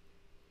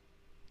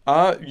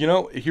 You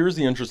know, here's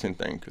the interesting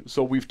thing.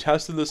 So we've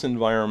tested this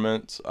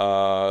environment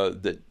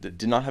that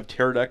did not have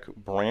Teradek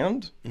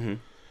brand.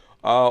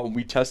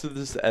 We tested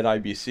this at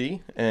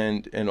IBC,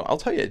 and I'll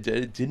tell you,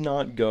 it did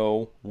not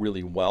go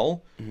really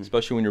well,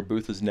 especially when your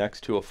booth is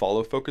next to a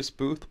follow focus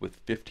booth with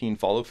 15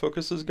 follow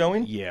focuses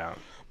going. Yeah.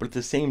 But at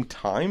the same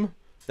time,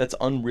 that's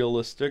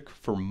unrealistic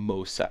for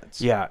most sets.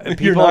 Yeah.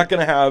 You're not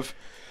going to have...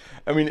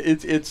 I mean,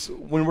 it's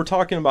when we're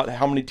talking about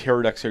how many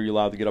Teradeks are you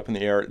allowed to get up in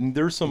the air, and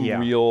there's some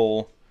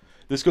real...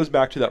 This goes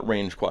back to that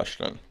range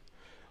question.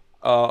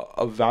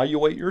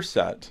 Evaluate your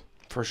set.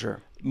 For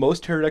sure.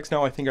 Most Teradeks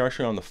now, I think, are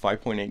actually on the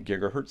 5.8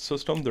 gigahertz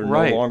system. They're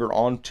no longer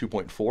on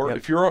 2.4. Yep.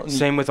 If you're on,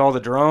 same with all the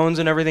drones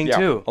and everything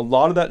too. A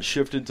lot of that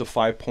shifted to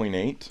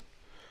 5.8.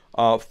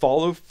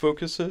 Follow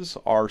focuses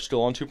are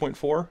still on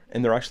 2.4,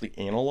 and they're actually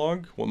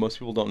analog. What most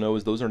people don't know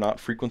is those are not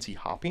frequency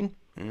hopping.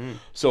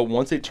 So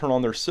once they turn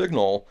on their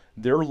signal,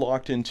 they're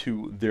locked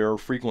into their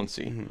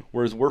frequency,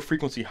 whereas we're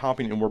frequency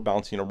hopping and we're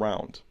bouncing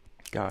around.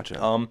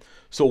 Gotcha.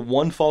 So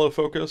one follow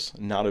focus,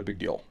 not a big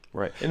deal.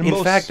 Right. And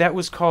In fact, that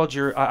was called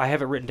your, I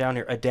have it written down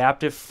here,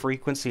 adaptive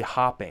frequency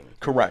hopping.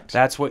 Correct.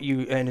 That's what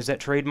you, and is that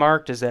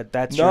trademarked? Is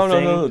that's No, your no,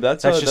 thing? no, no.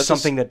 That's just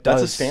something that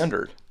does. That's a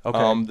standard.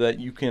 Okay. That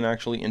you can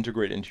actually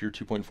integrate into your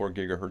 2.4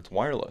 gigahertz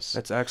wireless.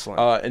 That's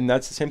excellent. And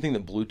that's the same thing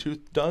that Bluetooth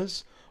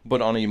does,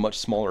 but on a much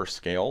smaller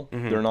scale.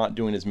 They're not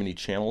doing as many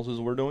channels as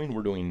we're doing.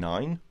 We're doing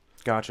 9.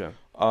 Gotcha.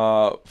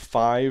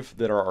 5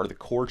 that are the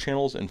core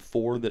channels and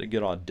 4 that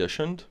get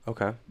auditioned.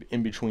 Okay.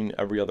 In between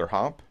every other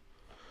hop.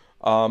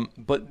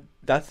 But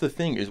that's the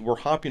thing, is we're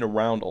hopping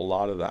around a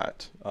lot of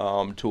that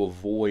to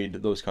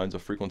avoid those kinds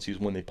of frequencies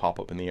when they pop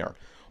up in the air.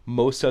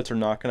 Most sets are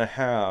not going to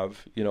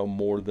have,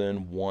 more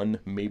than 1,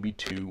 maybe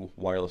 2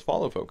 wireless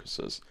follow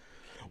focuses,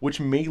 which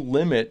may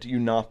limit you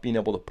not being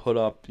able to put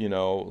up,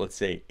 let's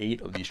say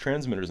 8 of these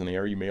transmitters in the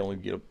air. You may only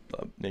get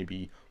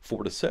maybe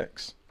 4 to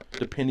 6,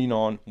 depending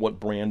on what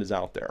brand is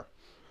out there.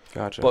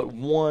 Gotcha. But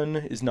 1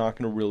 is not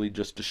going to really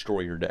just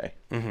destroy your day.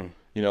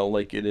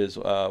 Like it is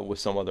with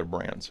some other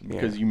brands,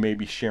 because you may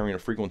be sharing a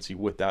frequency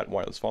with that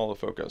wireless follow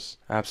focus.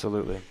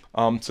 Absolutely.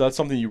 So that's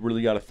something you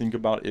really got to think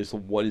about, is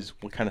what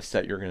kind of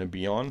set you're going to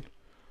be on,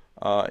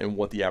 and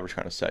what the average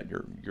kind of set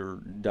you're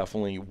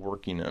definitely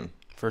working in.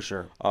 For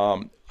sure.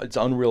 It's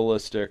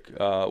unrealistic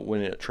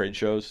when at trade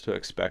shows to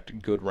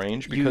expect good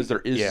range, because there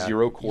is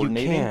zero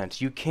coordinating.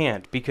 You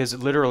can't, because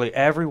literally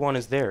everyone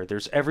is there.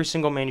 There's every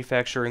single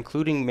manufacturer,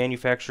 including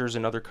manufacturers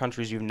in other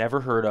countries you've never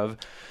heard of,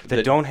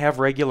 that don't have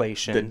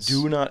regulations. That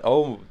do not.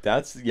 Oh,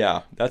 that's the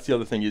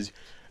other thing is,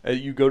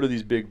 you go to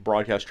these big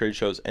broadcast trade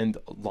shows, and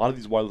a lot of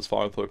these wireless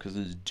follow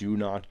focuses do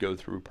not go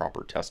through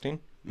proper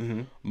testing.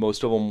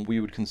 Most of them we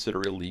would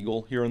consider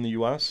illegal here in the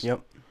U.S.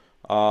 Yep.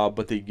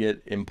 But they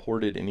get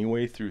imported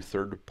anyway through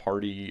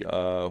third-party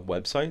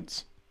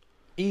websites.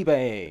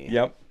 eBay.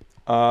 Yep.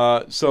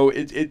 So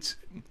it's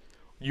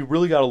you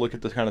really got to look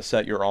at the kind of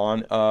set you're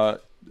on.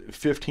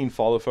 15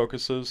 follow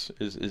focuses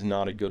is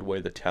not a good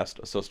way to test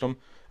a system.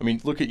 I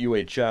mean, look at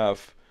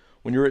UHF.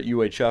 When you're at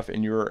UHF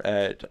and you're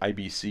at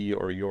IBC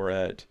or you're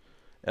at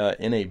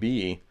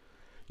NAB,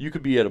 you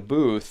could be at a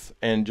booth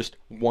and just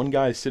one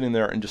guy sitting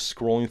there and just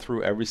scrolling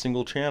through every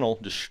single channel,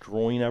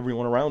 destroying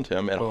everyone around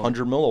him at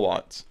 100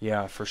 milliwatts.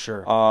 Yeah, for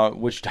sure.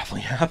 Which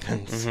definitely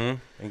happens.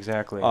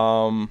 Exactly.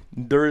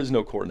 There is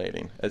no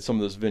coordinating at some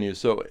of those venues.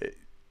 So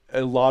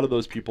a lot of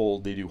those people,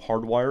 they do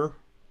hardwire,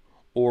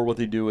 or what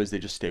they do is they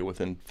just stay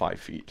within 5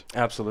 feet.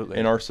 Absolutely.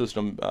 And our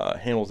system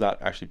handles that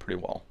actually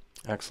pretty well.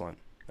 Excellent.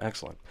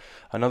 Excellent.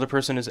 Another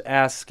person is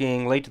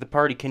asking, late to the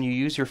party, can you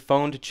use your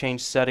phone to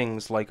change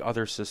settings like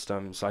other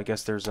systems? I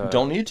guess there's a...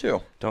 Don't need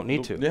to. Don't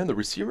need to. Yeah, the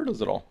receiver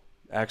does it all.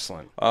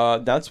 Excellent.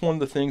 That's one of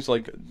the things,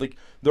 like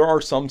there are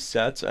some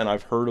sets, and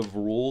I've heard of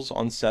rules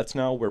on sets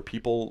now where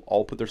people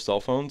all put their cell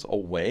phones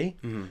away,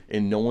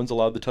 and no one's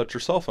allowed to touch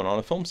their cell phone on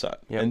a film set.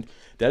 Yep. And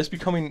that is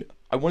becoming,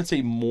 I wouldn't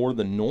say more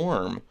the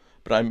norm,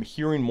 but I'm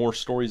hearing more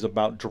stories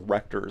about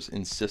directors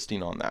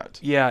insisting on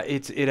that. Yeah,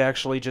 it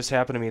actually just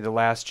happened to me. The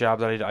last job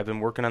that I've been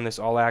working on this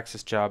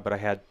all-access job, but I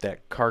had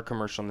that car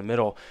commercial in the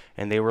middle,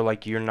 and they were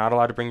like, you're not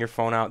allowed to bring your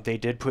phone out. They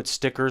did put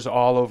stickers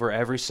all over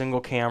every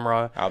single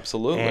camera.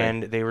 Absolutely.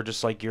 And they were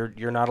just like,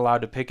 you're not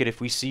allowed to pick it.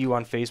 If we see you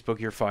on Facebook,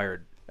 you're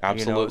fired.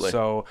 Absolutely.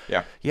 So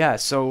yeah.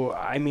 So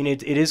I mean,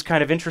 it is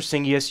kind of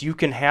interesting. Yes, you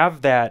can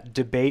have that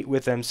debate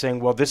with them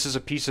saying, well, this is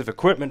a piece of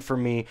equipment for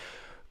me.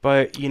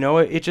 But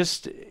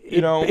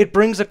it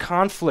brings a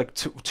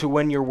conflict to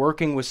when you're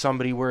working with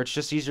somebody where it's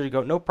just easier to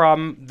go, no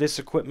problem, this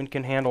equipment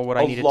can handle what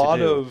I need it to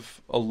do.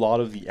 A lot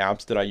of the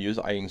apps that I use,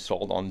 I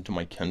installed onto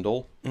my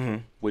Kindle,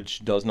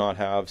 which does not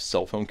have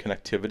cell phone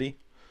connectivity,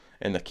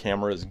 and the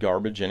camera is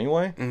garbage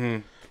anyway.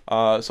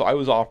 So I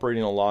was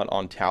operating a lot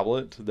on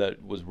tablet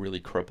that was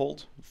really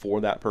crippled for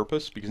that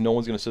purpose, because no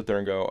one's going to sit there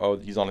and go, oh,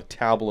 he's on a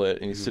tablet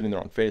and he's sitting there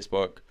on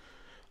Facebook.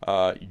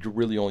 You're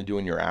really only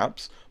doing your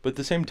apps. But at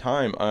the same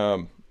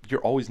time, you're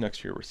always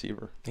next to your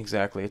receiver.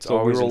 Exactly. It's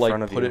always in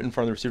front of you. Put it in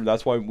front of the receiver.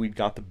 That's why we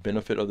got the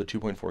benefit of the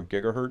 2.4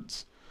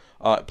 gigahertz.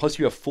 Plus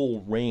you have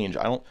full range.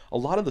 A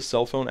lot of the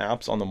cell phone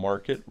apps on the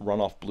market run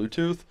off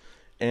Bluetooth,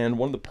 and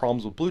one of the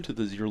problems with Bluetooth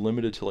is you're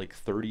limited to like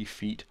 30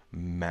 feet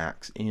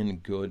max in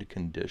good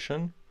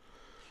condition.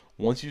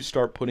 Once you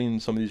start putting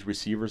some of these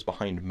receivers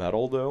behind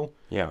metal, though,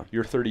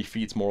 your 30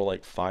 feet's more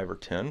like 5 or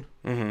 10.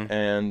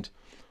 And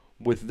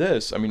with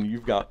this, I mean,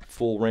 you've got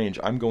full range.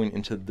 I'm going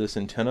into this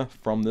antenna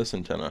from this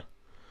antenna.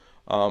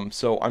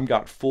 So I've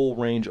got full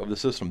range of the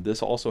system.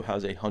 This also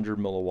has a 100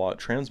 milliwatt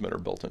transmitter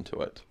built into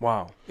it.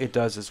 Wow, it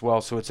does as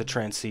well. So it's a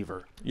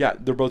transceiver. Yeah,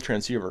 they're both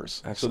transceivers.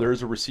 Excellent. So there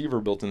is a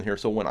receiver built in here.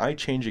 So when I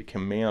change a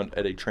command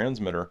at a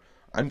transmitter,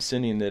 I'm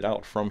sending it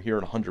out from here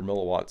at 100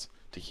 milliwatts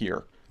to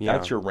here. Yeah.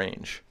 That's your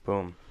range.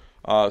 Boom.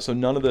 So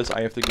none of this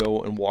I have to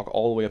go and walk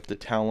all the way up to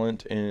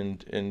Talent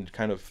and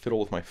kind of fiddle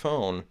with my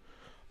phone.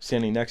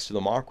 standing next to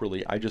the mock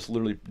relay, I just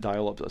literally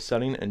dial up a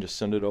setting and just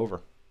send it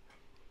over.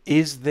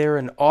 Is there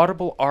an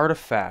audible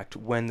artifact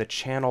when the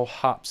channel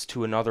hops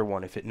to another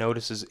one if it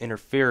notices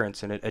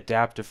interference and it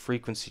adaptive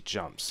frequency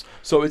jumps?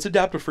 So it's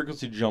adaptive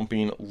frequency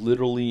jumping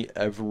literally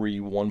every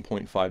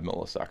 1.5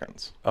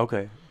 milliseconds.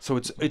 Okay, so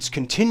it's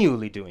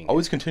continually doing Oh, it.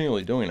 it's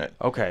continually doing it.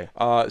 Okay.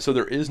 So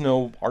there is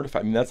no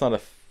artifact. I mean, that's not a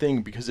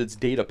thing because it's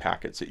data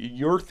packets.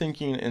 You're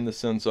thinking in the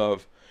sense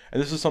of, and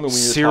this is something we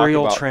need to talk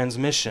Serial about.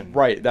 transmission.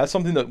 Right. That's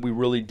something that we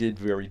really did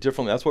very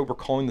differently. That's why we're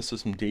calling the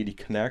system Deity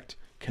Connect,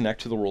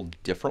 connect to the world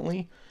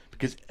differently,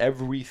 because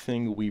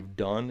everything we've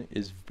done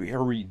is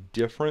very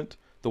different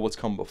than what's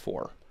come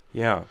before.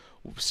 Yeah.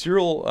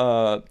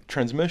 Serial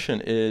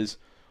transmission is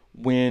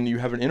when you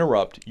have an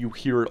interrupt, you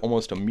hear it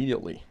almost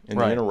immediately in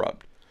the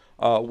interrupt.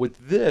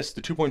 With this,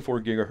 the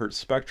 2.4 gigahertz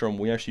spectrum,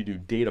 we actually do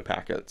data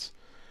packets.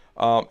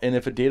 And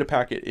if a data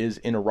packet is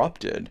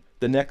interrupted,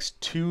 the next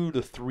 2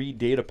 to 3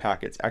 data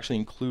packets actually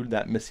include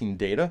that missing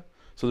data.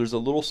 So there's a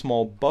little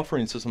small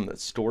buffering system that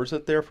stores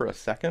it there for a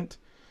second,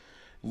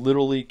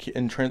 literally,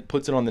 and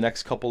puts it on the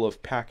next couple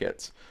of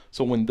packets.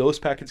 So when those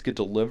packets get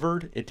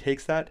delivered, it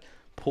takes that,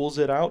 pulls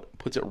it out,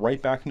 puts it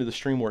right back into the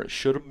stream where it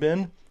should have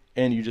been,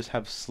 and you just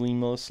have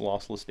seamless,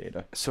 lossless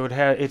data. So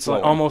it's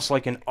like, almost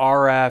like an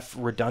RF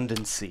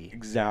redundancy.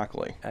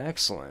 Exactly.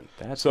 Excellent.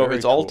 That's so very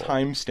it's all cool.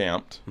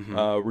 time-stamped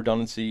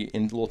redundancy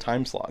in little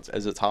time slots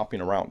as it's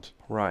hopping around.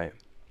 Right.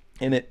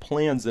 And it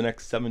plans the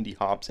next 70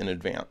 hops in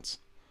advance.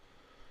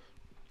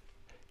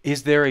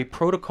 Is there a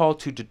protocol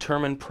to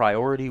determine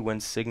priority when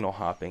signal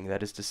hopping?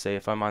 That is to say,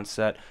 if I'm on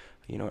set,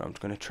 you know, I'm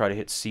going to try to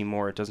hit see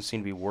more. It doesn't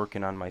seem to be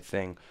working on my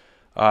thing.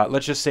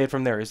 Let's just say it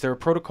from there. Is there a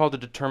protocol to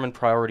determine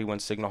priority when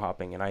signal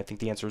hopping? And I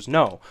think the answer is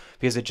no,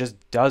 because it just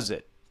does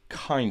it.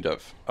 Kind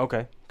of.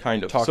 Okay.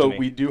 Kind of. Talk So to me.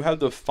 we do have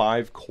the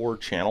 5 core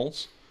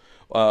channels.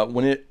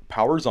 When it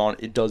powers on,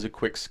 it does a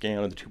quick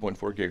scan of the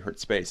 2.4 gigahertz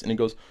space, and it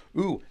goes,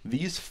 ooh,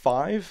 these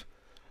 5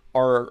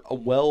 are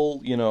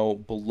well, you know,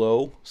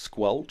 below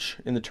squelch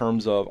in the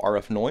terms of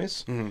RF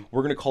noise.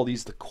 We're going to call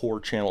these the core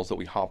channels that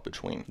we hop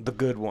between. The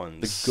good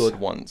ones. The good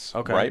ones,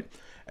 Okay. right?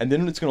 And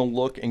then it's going to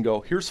look and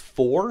go, here's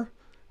 4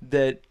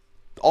 that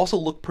also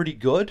look pretty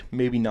good,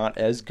 maybe not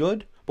as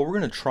good, but we're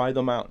going to try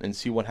them out and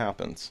see what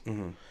happens.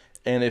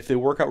 And if they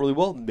work out really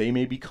well, they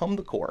may become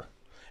the core.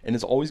 And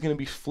it's always going to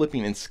be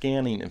flipping and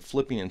scanning and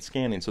flipping and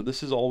scanning. So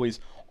this is always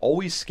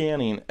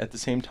scanning at the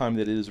same time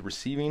that it is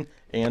receiving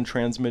and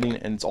transmitting,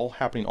 and it's all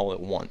happening all at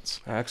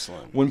once.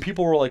 Excellent. When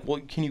people were like, well,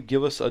 can you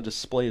give us a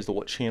display as to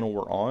what channel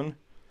we're on?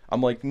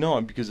 I'm like,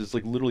 no, because it's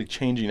like literally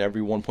changing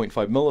every 1.5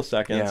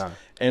 milliseconds, Yeah.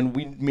 and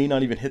we may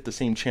not even hit the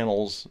same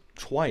channels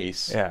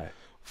twice Yeah.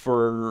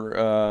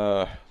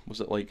 for,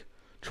 was it like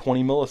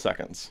 20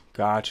 milliseconds?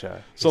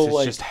 Gotcha. So, It's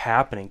like, just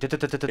happening.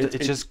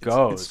 It just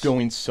goes. It's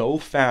going so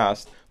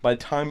fast. By the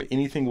time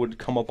anything would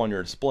come up on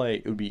your display,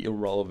 it would be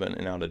irrelevant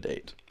and out of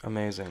date.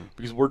 Amazing.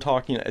 Because we're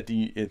talking at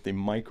the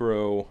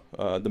micro,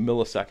 the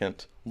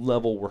millisecond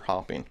level we're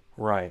hopping.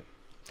 Right.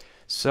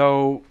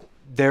 So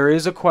there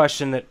is a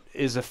question that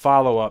is a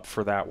follow-up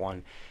for that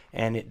one,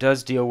 and it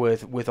does deal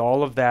with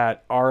all of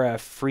that RF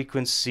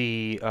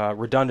frequency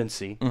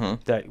redundancy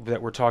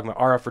that we're talking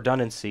about, RF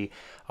redundancy.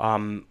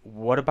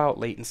 What about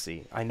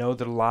latency? I know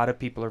that a lot of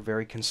people are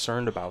very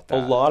concerned about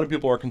that. A lot of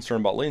people are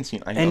concerned about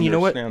latency. I And you know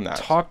what? understand that.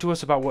 Talk to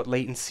us about what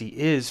latency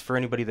is for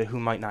anybody who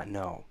might not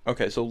know.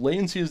 Okay, so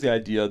latency is the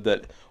idea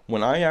that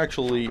when I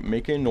actually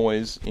make a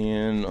noise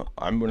in,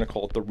 I'm going to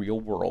call it the real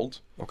world.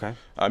 Okay.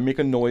 I make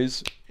a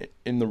noise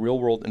in the real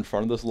world in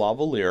front of this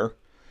lavalier.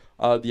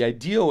 The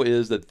ideal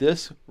is that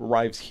this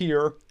arrives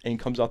here and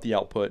comes out the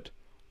output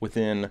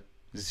within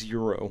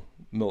 0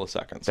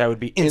 milliseconds. That would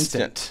be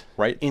instant.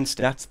 Right?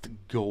 Instant. That's the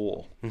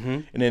goal.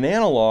 In an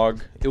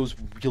analog, it was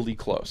really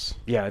close.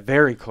 Yeah,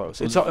 very close.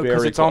 It's very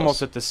because it's close.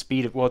 almost at the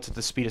speed of it's at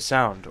the speed of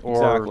sound or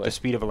Exactly. the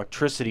speed of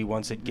electricity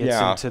once it gets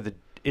Yeah.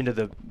 into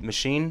the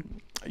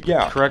machine.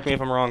 Yeah. Correct me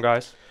if I'm wrong,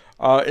 guys.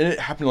 And it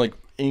happened like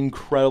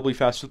incredibly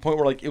fast to the point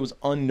where like it was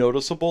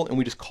unnoticeable, and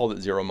we just called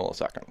it 0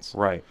 milliseconds.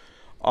 Right.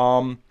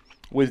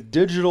 With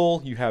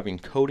digital, you have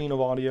encoding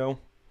of audio,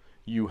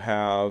 you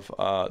have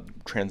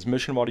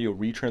transmission of audio,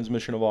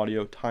 retransmission of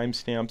audio,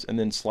 timestamps, and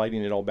then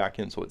sliding it all back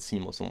in so it's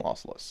seamless and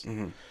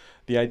lossless.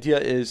 The idea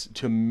is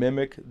to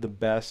mimic the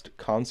best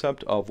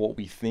concept of what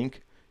we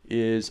think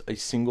is a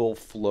single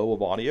flow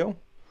of audio.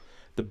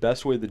 The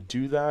best way to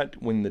do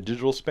that when in the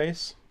digital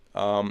space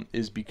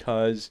is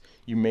because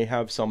you may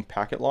have some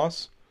packet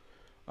loss.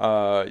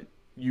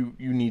 You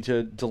need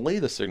to delay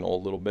the signal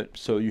a little bit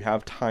so you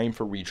have time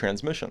for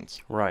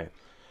retransmissions. Right.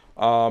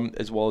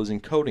 As well as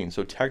encoding.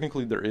 So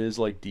technically there is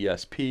like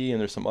DSP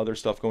and there's some other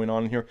stuff going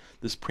on here.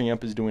 This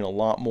preamp is doing a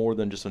lot more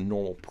than just a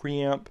normal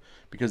preamp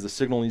because the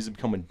signal needs to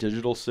become a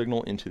digital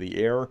signal into the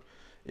air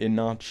and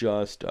not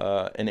just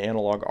an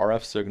analog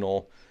RF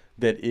signal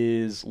that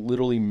is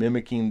literally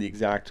mimicking the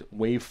exact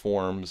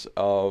waveforms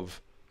of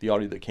the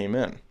audio that came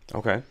in.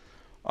 Okay.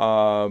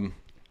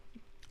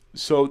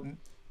 So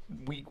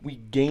we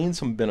gain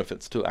some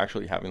benefits to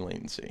actually having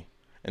latency.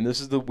 And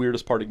this is the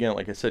weirdest part again.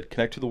 Like I said,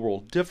 connect to the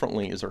world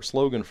differently is our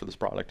slogan for this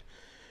product.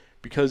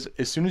 Because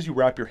as soon as you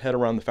wrap your head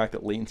around the fact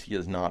that latency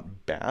is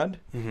not bad,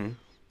 and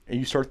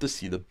you start to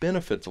see the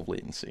benefits of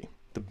latency.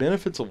 The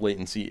benefits of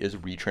latency is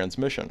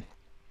retransmission.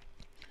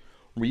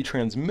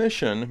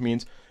 Retransmission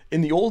means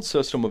in the old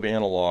system of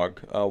analog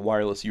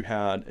wireless, you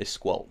had a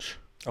squelch.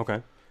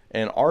 Okay.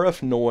 And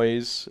RF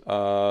noise,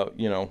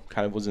 you know,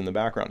 kind of was in the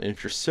background. And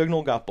if your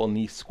signal got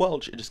beneath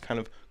squelch, it just kind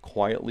of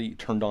quietly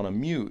turned on a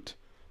mute,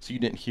 so you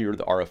didn't hear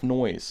the RF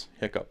noise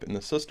hiccup in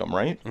the system,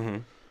 right?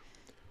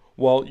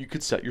 Well, you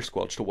could set your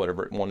squelch to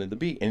whatever it wanted to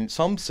be. And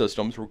some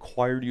systems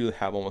required you to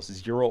have almost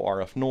zero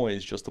RF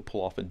noise just to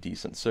pull off a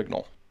decent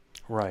signal.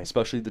 Right.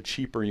 Especially the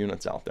cheaper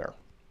units out there.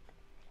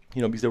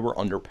 You know, because they were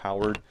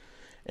underpowered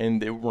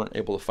and they weren't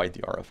able to fight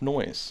the RF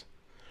noise.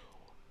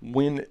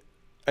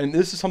 And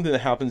this is something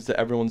that happens to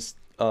everyone's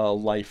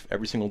life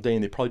every single day,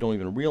 and they probably don't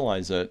even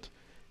realize it,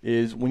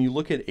 is when you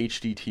look at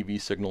HD TV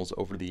signals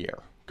over the air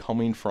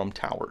coming from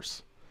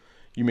towers.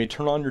 You may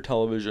turn on your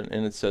television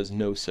and it says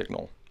no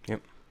signal.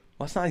 Yep.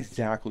 Well, that's not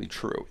exactly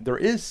true. There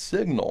is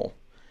signal.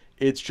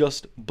 It's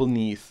just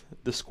beneath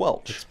the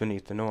squelch. It's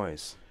beneath the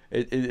noise.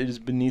 It is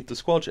beneath the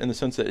squelch in the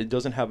sense that it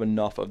doesn't have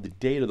enough of the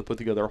data to put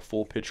together a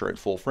full picture at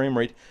full frame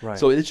rate. Right.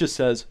 So it just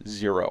says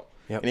 0.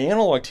 Yep. In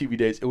analog TV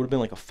days, it would have been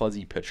like a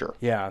fuzzy picture.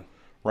 Yeah.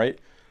 Right?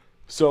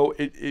 So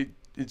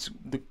it's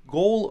the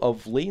goal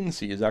of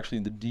latency is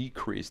actually to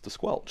decrease the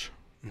squelch.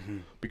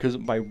 Because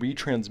by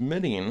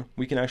retransmitting,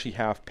 we can actually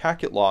have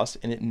packet loss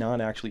and it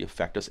not actually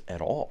affect us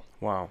at all.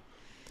 Wow.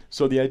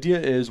 So the idea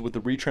is with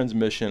the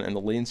retransmission and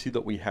the latency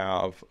that we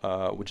have,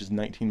 which is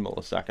 19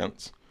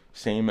 milliseconds,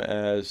 same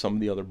as some of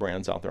the other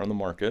brands out there on the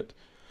market,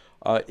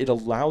 it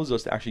allows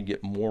us to actually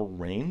get more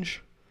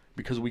range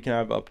because we can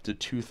have up to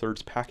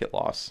 2/3 packet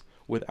loss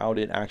without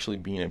it actually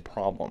being a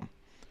problem.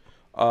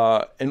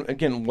 And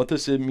again, what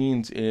this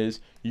means is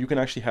you can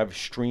actually have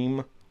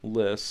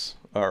streamless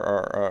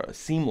or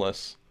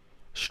seamless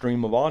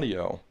stream of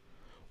audio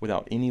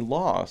without any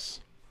loss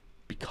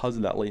because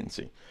of that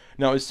latency.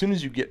 Now, as soon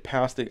as you get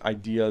past the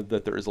idea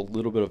that there is a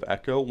little bit of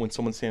echo when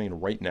someone's standing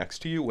right next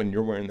to you when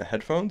you're wearing the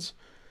headphones,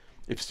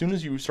 as soon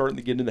as you start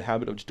to get into the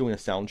habit of just doing a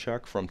sound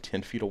check from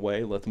 10 feet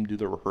away, let them do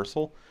their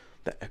rehearsal,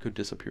 that echo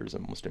disappears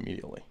almost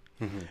immediately.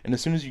 And as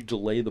soon as you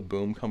delay the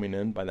boom coming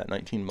in by that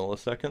 19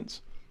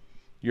 milliseconds,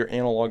 your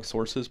analog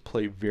sources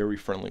play very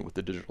friendly with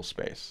the digital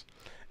space.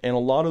 And a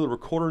lot of the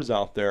recorders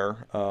out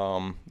there,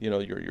 you know,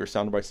 your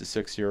Sound Devices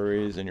 6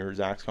 series and your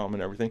Zaxcom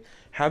and everything,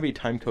 have a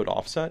timecode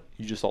offset.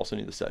 You just also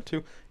need to set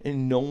to.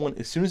 And no one,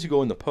 as soon as you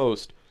go in the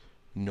post,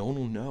 no one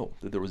will know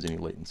that there was any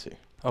latency.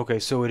 Okay,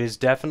 so it is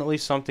definitely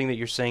something that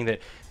you're saying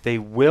that they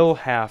will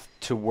have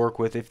to work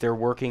with if they're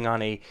working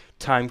on a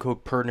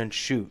timecode pertinent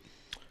shoot.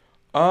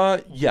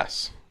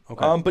 Yes.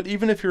 Okay. But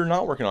even if you're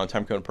not working on a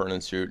timecode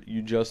pertinent shoot,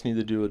 you just need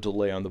to do a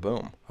delay on the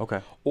boom.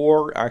 Okay.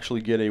 Or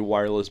actually get a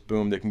wireless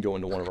boom that can go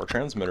into one of our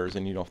transmitters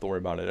and you don't have to worry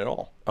about it at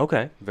all.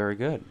 Okay, very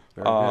good.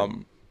 Very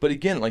good. But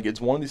again, like it's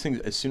one of these things,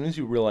 as soon as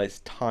you realize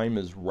time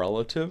is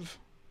relative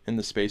in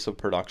the space of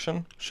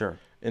production, Sure.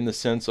 in the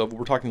sense of,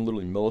 we're talking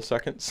literally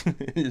milliseconds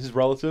is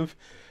relative,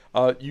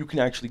 you can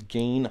actually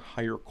gain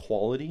higher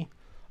quality,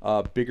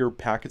 bigger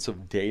packets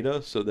of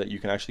data so that you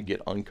can actually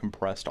get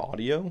uncompressed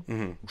audio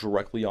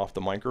directly off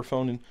the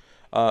microphone.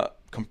 And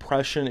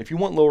compression, if you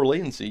want lower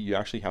latency, you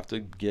actually have to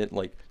get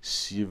like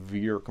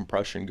severe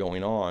compression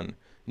going on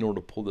in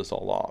order to pull this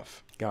all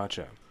off.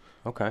 Gotcha.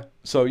 Okay.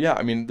 So yeah,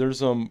 I mean, there's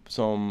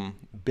some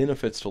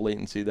benefits to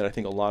latency that I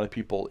think a lot of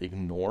people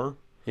ignore.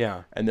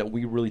 Yeah. And that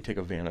we really take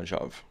advantage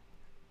of.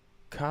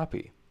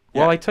 Copy.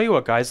 Yeah. Well, I tell you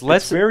what, guys,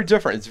 let's... It's very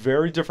different. It's a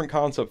very different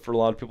concept for a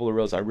lot of people to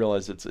realize. I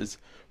realize it's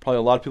probably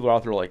a lot of people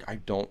out there like, I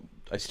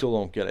still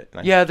don't get it.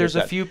 And yeah, there's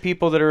a few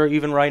people that are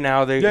even right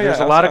now, there's a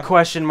yeah, lot of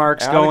question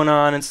marks going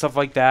on and stuff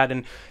like that.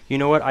 And you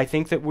know what? I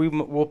think that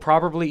we'll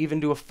probably even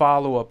do a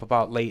follow-up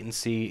about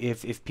latency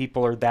if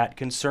people are that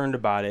concerned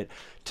about it,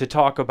 to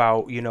talk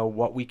about, you know,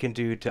 what we can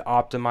do to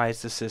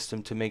optimize the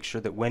system to make sure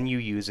that when you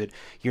use it,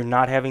 you're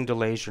not having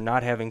delays, you're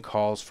not having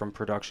calls from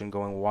production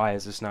going, why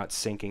is this not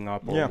syncing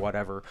up or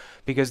whatever?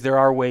 Because there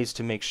are ways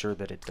to make sure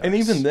that it does. And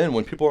even then,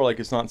 when people are like,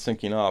 it's not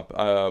syncing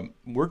up,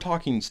 we're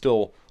talking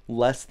still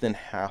less than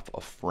half a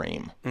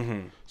frame.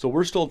 So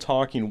we're still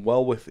talking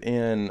well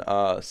within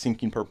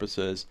syncing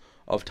purposes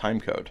of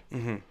timecode.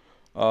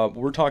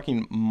 We're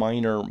talking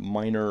minor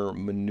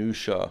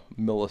minutia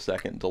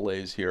millisecond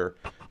delays here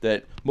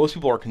that most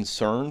people are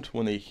concerned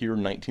when they hear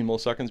 19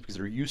 milliseconds because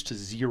they're used to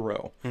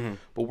 0.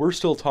 But we're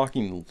still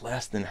talking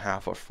less than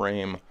half a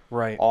frame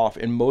off,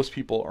 and most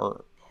people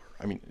are,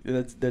 I mean,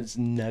 that's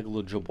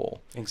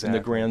negligible in the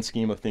grand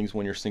scheme of things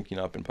when you're syncing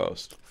up in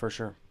post. For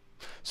sure.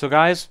 So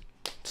guys,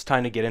 it's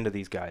time to get into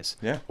these guys.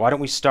 Yeah. Why don't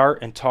we start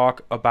and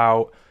talk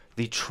about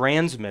the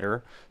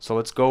transmitter? So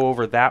let's go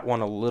over that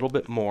one a little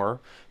bit more.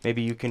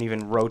 Maybe you can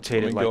even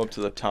rotate it. Let me go up to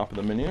the top of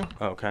the menu.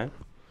 Okay.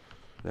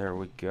 There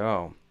we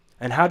go.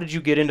 And how did you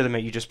get into the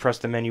menu? You just press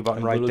the menu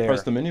button right there.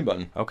 Press the menu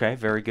button. Okay,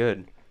 very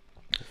good.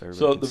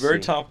 So the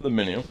very top of the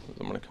menu,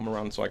 I'm going to come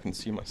around so I can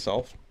see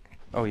myself.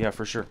 Oh yeah,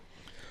 for sure.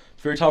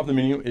 Very top of the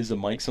menu is the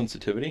mic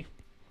sensitivity.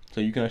 So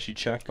you can actually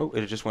check. Oh,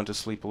 it just went to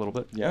sleep a little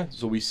bit. Yeah,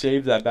 so we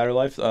saved that battery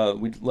life.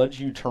 We let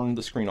you turn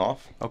the screen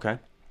off. Okay.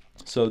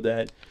 So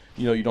that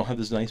you don't have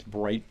this nice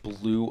bright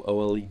blue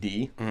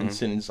OLED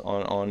incidence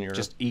on your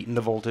Just eating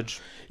the voltage.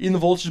 Eating the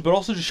voltage, but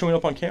also just showing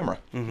up on camera.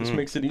 This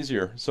makes it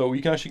easier. So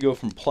you can actually go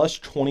from plus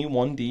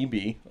 21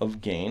 dB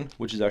of gain,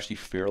 which is actually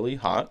fairly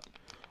hot,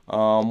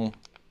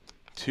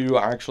 to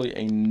actually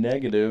a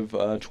negative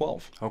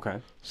 12. Okay.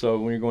 So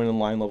when you're going in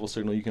line level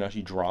signal, you can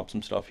actually drop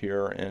some stuff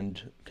here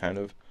and kind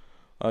of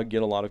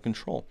get a lot of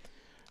control.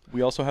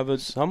 We also have a...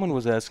 Someone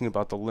was asking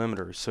about the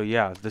limiter, so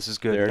yeah, this is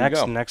good. There you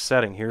go. Next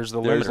setting, here's the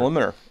There's the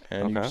limiter. limiter,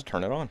 and you just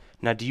turn it on.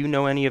 Now, do you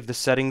know any of the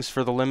settings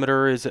for the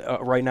limiter? Is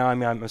right now? I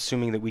mean, I'm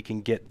assuming that we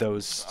can get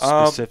those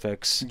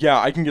specifics. Yeah,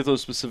 I can get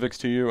those specifics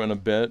to you in a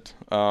bit.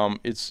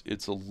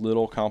 It's a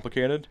little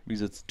complicated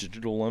because it's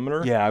digital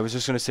limiter. Yeah, I was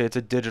just going to say it's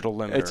a digital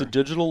limiter. It's a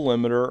digital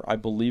limiter. I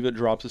believe it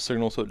drops a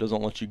signal so it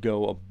doesn't let you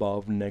go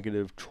above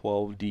negative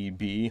 12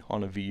 dB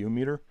on a VU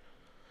meter.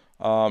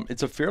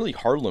 It's a fairly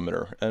hard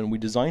limiter, and we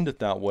designed it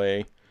that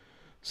way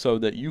so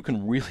that you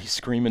can really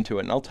scream into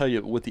it. And I'll tell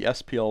you, with the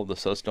SPL of the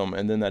system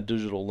and then that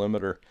digital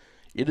limiter,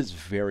 it is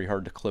very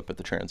hard to clip at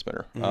the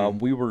transmitter.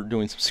 We were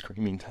doing some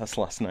screaming tests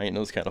last night, and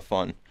it was kind of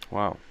fun.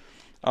 Wow.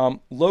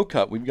 Low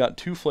cut, we've got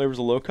two flavors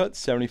of low cut,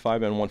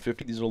 75 and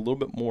 150. These are a little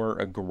bit more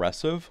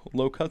aggressive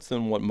low cuts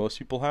than what most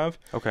people have.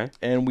 Okay.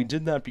 And we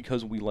did that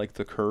because we like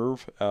the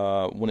curve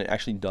when it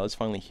actually does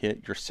finally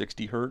hit your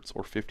 60 hertz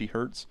or 50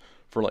 hertz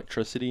for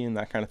electricity and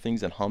that kind of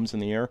things and hums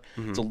in the air.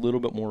 It's a little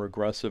bit more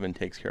aggressive and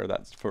takes care of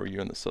that for you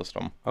in the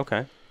system.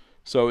 Okay.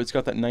 So it's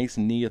got that nice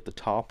knee at the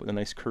top with a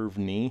nice curved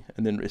knee,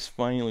 and then it's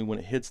finally when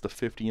it hits the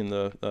 50 and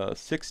the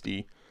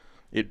 60,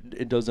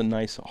 it does a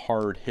nice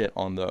hard hit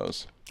on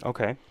those.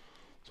 Okay.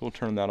 So we'll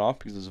turn that off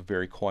because it's a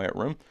very quiet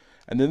room.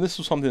 And then this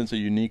was something that's a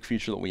unique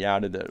feature that we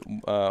added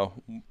that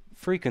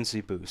Frequency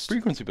boost.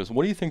 frequency boost.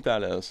 What do you think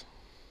that is?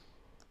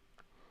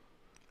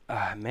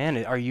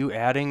 Man, are you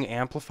adding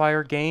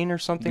amplifier gain or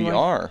something? We like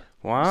are.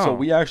 Wow. So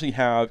we actually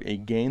have a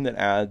gain that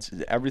adds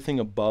everything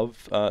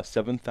above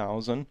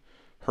 7,000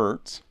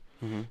 hertz.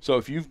 So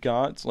if you've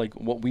got, like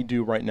what we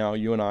do right now,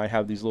 you and I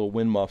have these little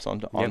wind muffs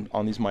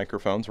on these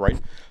microphones, right?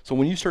 So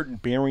when you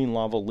start burying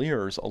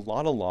lavaliers, a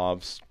lot of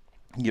lavs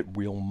get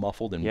real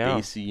muffled and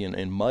bassy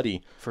and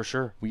muddy. For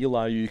sure. We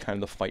allow you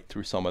kind of fight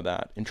through some of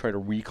that and try to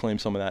reclaim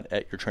some of that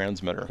at your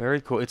transmitter. Very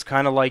cool. It's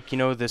kind of like, the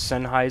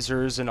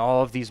Sennheisers and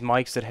all of these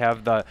mics that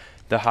have the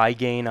high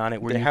gain on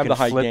it where you can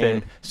flip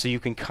it so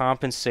you can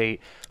compensate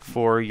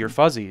for your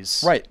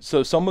fuzzies. Right.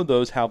 So some of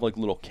those have like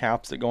little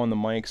caps that go on the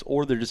mics,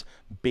 or they're just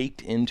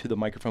baked into the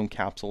microphone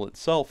capsule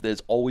itself.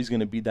 There's always going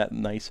to be that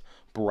nice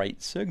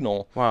bright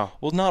signal. Wow.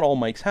 Well, not all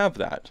mics have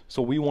that.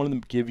 So we wanted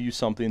to give you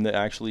something that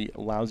actually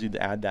allows you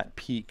to add that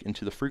peak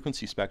into the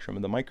frequency spectrum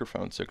of the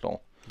microphone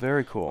signal.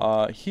 Very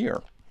cool.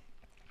 Here.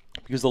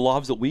 Because the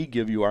lavs that we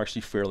give you are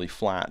actually fairly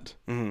flat.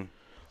 Then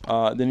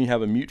you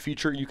have a mute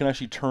feature. You can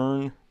actually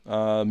turn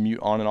mute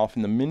on and off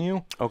in the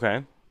menu.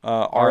 Okay.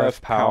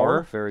 RF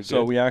power. Very good.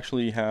 So we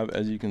actually have,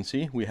 as you can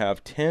see, we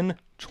have 10,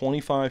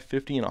 25,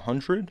 50, and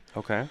 100.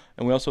 Okay.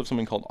 And we also have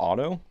something called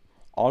auto.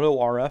 Auto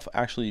RF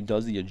actually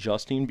does the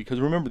adjusting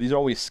because remember, these are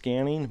always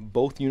scanning.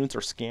 Both units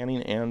are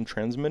scanning and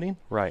transmitting.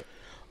 Right.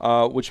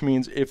 Which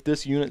means if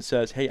this unit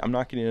says, hey, I'm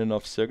not getting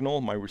enough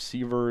signal, my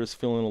receiver is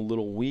feeling a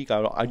little weak,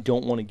 I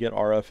don't want to get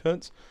RF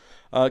hits,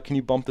 can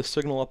you bump the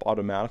signal up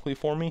automatically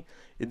for me?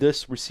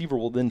 This receiver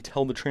will then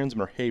tell the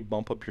transmitter, hey,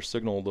 bump up your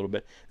signal a little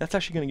bit. That's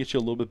actually going to get you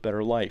a little bit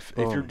better life.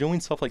 If you're doing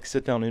stuff like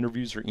sit-down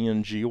interviews or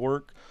ENG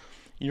work,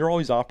 you're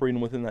always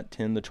operating within that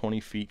 10 to 20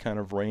 feet kind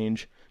of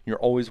range. You're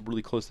always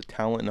really close to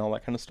talent and all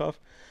that kind of stuff.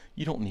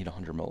 You don't need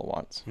 100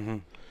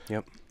 milliwatts.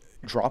 Yep.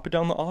 Drop it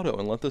down the auto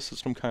and let the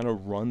system kind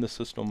of run the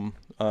system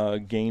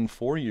gain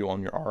for you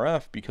on your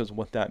RF, because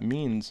what that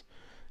means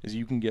is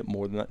you can get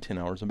more than that 10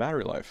 hours of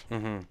battery life.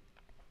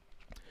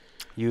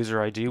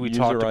 User ID. We User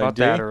talked about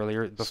ID. that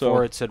earlier.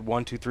 Before it said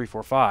 1, 2, 3,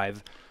 4,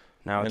 5.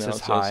 Now it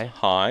says high.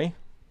 High.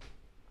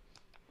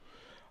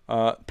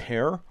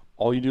 Pair.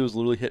 All you do is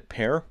literally hit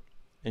pair,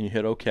 and you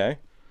hit OK.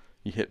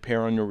 You hit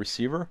pair on your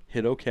receiver,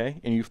 hit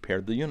OK, and you've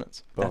paired the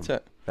units. Boom. That's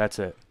it. That's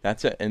it.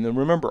 That's it. And then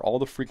remember, all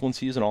the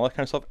frequencies and all that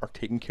kind of stuff are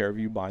taken care of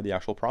you by the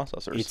actual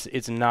processors.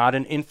 It's not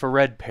an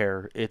infrared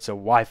pair. It's a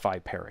Wi-Fi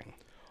pairing.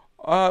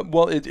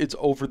 Well, it's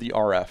over the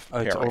RF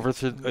pairing.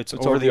 It's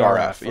over the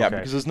RF. Yeah, okay.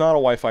 because it's not a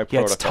Wi-Fi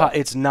protocol.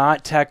 It's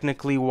not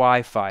technically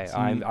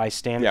Wi-Fi. I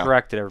stand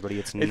corrected, everybody.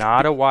 It's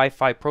not a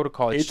Wi-Fi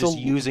protocol. It's just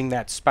using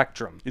that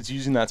spectrum. It's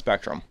using that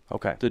spectrum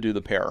to do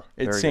the pair.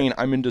 It's saying,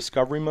 I'm in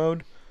discovery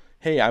mode.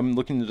 Hey, I'm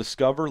looking to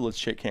discover. Let's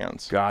shake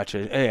hands.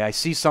 Gotcha. Hey, I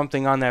see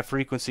something on that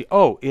frequency.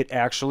 Oh, it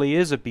actually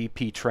is a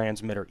BP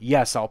transmitter.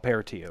 Yes, I'll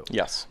pair to you.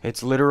 Yes.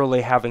 It's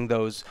literally having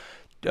those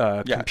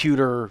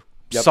computer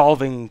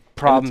solving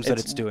problems that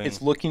it's doing.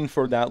 It's looking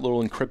for that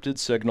little encrypted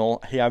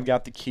signal. Hey, I've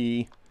got the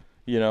key.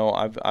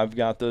 I've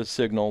got the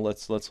signal.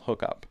 Let's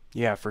hook up.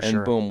 Yeah, for sure.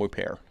 And boom, we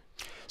pair.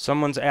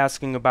 Someone's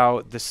asking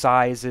about the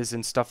sizes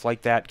and stuff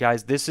like that,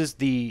 guys. This is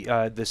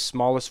the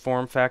smallest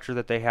form factor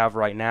that they have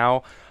right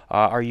now.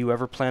 Are you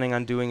ever planning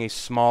on doing a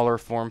smaller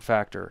form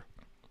factor?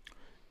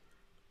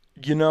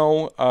 You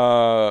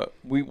know,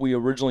 we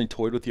originally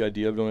toyed with the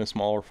idea of doing a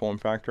smaller form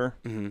factor.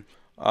 Mm-hmm.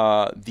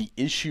 The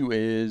issue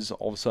is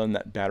all of a sudden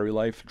that battery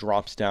life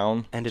drops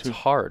down. And it's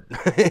hard.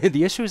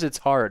 The issue is it's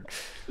hard.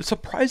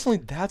 Surprisingly,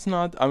 that's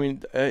not. I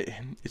mean,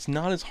 it's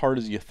not as hard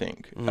as you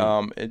think.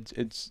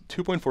 It's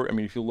 2.4. I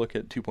mean, if you look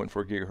at 2.4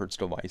 gigahertz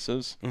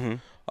devices,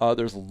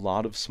 there's a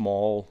lot of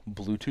small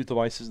Bluetooth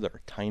devices that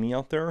are tiny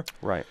out there.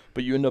 Right.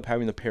 But you end up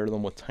having to pair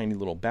them with tiny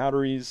little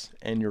batteries,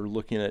 and you're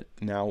looking at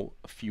now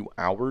a few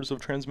hours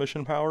of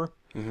transmission power.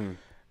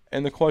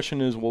 And the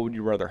question is, what would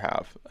you rather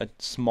have? A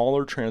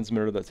smaller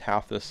transmitter that's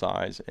half this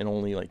size and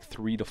only like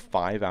 3 to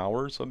 5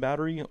 hours of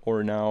battery?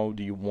 Or now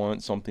do you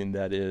want something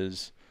that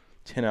is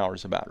 10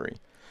 hours of battery?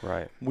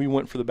 Right. We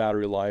went for the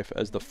battery life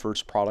as the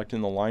first product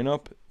in the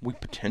lineup. We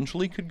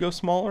potentially could go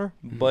smaller,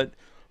 but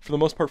for the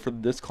most part, for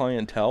this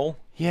clientele,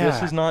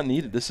 this is not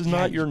needed. This is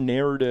not your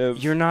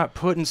narrative. You're not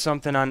putting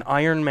something on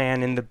Iron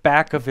Man in the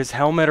back of his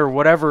helmet or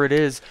whatever it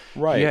is.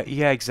 Right.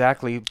 Yeah,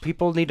 exactly.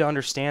 People need to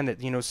understand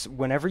that,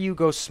 whenever you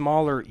go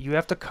smaller, you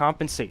have to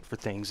compensate for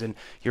things. And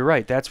you're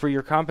right. That's where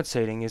you're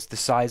compensating is the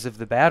size of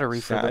the battery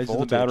for the voltage. Size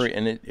of the battery,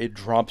 and it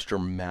drops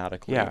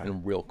dramatically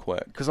and real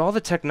quick. Because all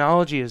the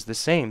technology is the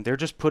same. They're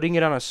just putting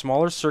it on a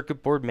smaller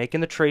circuit board, making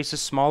the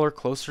traces smaller,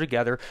 closer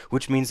together,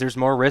 which means there's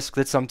more risk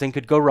that something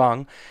could go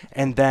wrong.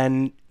 And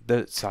then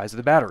the size of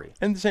the battery.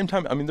 And at the same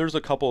time, I mean, there's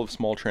a couple of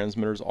small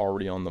transmitters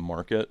already on the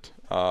market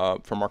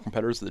from our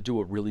competitors that do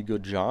a really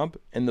good job.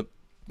 And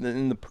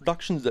the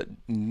productions that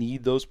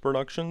need those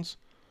productions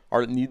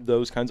or need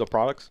those kinds of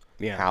products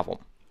have them.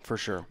 For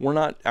sure. We're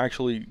not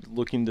actually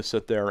looking to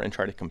sit there and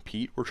try to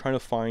compete. We're trying to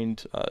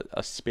find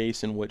a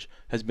space in which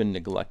has been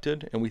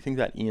neglected. And we think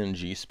that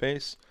ENG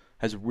space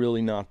has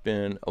really not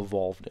been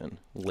evolved in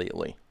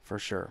lately. For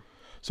sure.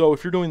 So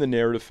if you're doing the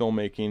narrative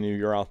filmmaking,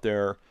 you're out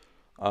there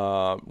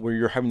where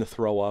you're having to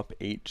throw up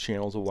 8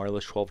 channels of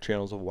wireless, 12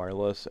 channels of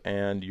wireless,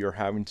 and you're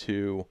having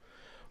to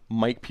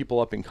mic people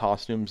up in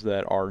costumes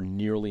that are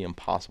nearly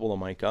impossible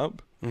to mic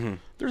up.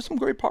 There's some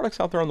great products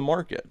out there on the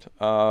market.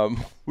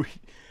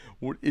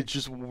 It's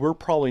just we're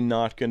probably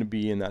not going to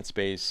be in that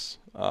space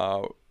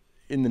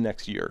in the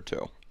next year or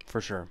two. For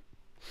sure.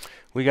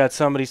 We got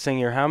somebody saying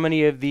here, how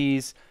many of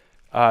these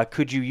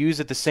could you use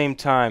at the same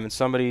time? And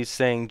somebody's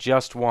saying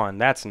just one.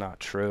 That's not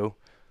true.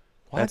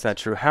 What? That's not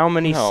true. How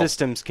many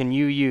systems can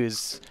you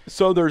use?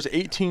 So there's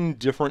 18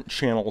 different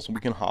channels we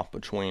can hop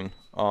between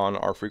on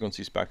our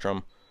frequency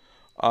spectrum.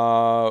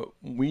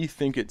 We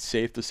think it's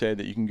safe to say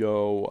that you can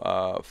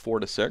go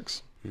 4 to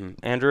 6.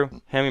 Andrew,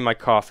 hand me my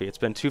coffee. It's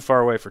been too far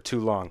away for too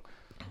long.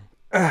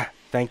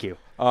 Thank you.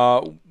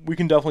 We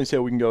can definitely say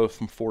we can go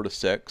from 4 to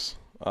 6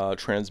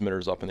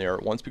 transmitters up in the air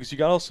at once, because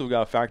you also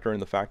got to factor in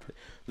the fact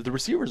that the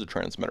receiver is a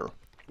transmitter.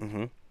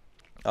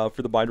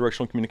 For the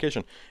bidirectional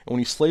communication. And when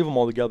you slave them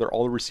all together,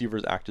 all the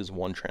receivers act as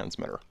one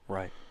transmitter.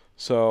 Right.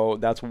 So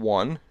that's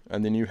one.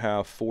 And then you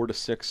have 4 to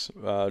 6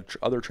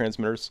 other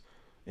transmitters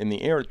in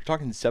the air. You're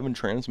talking 7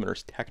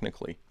 transmitters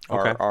technically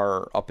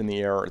are up in the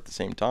air at the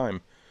same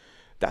time.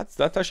 That's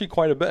actually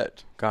quite a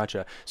bit.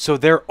 Gotcha. So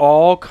they're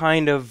all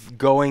kind of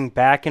going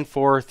back and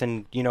forth,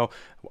 and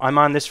I'm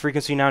on this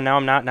frequency now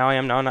I'm not, now I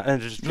am, now I'm not, and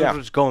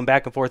just going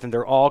back and forth, and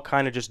they're all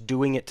kind of just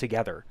doing it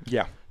together.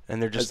 Yeah.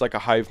 And they're just it's like a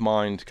hive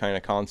mind kind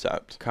of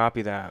concept.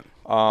 Copy that.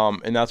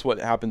 And that's what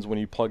happens when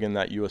you plug in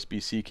that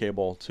USB-C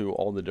cable to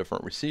all the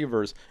different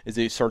receivers, is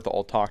they start to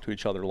all talk to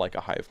each other like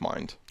a hive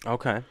mind.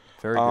 Okay.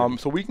 Very good.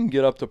 So we can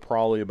get up to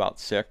probably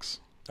about 6.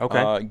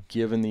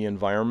 Given the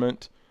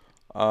environment.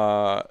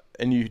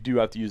 And you do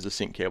have to use the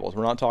sync cables.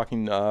 We're not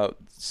talking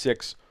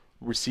 6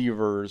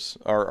 receivers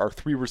or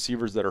 3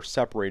 receivers that are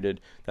separated.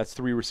 That's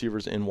 3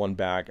 receivers in one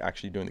bag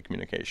actually doing the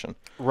communication.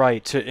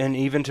 Right. And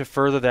even to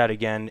further that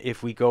again,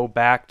 if we go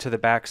back to the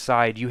back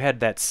side, you had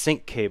that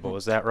sync cable.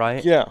 Is that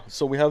right? Yeah.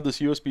 So we have this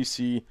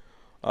USB-C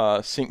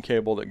sync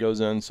cable that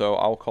goes in. So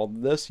I'll call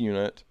this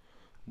unit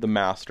the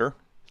master.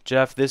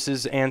 Jeff, this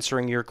is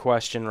answering your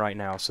question right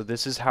now. So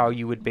this is how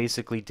you would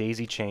basically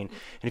daisy chain.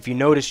 And if you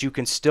notice, you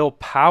can still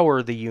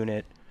power the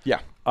unit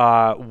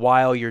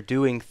while you're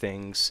doing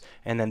things.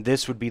 And then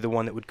this would be the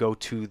one that would go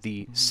to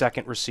the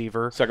second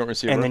receiver.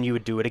 And then you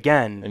would do it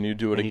again. And you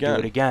do it again. You do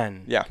it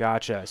again. Yeah.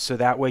 Gotcha. So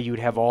that way you'd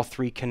have all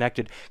 3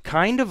 connected.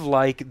 Kind of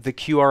like the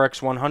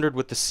QRX100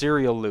 with the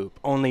serial loop.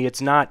 Only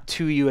it's not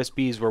 2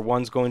 USBs where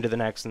one's going to the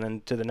next and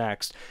then to the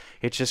next.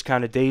 It's just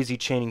kind of daisy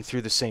chaining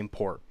through the same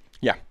port.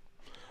 Yeah.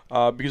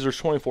 Because there's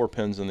 24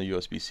 pins in the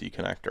USB-C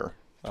connector.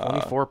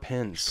 24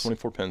 pins.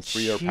 24 pins,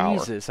 3-hour power.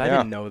 Jesus, I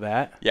didn't know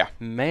that. Yeah.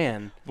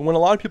 Man. When a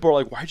lot of people are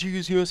like, why'd you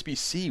use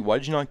USB-C?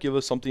 Why'd you not give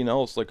us something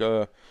else, like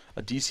a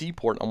DC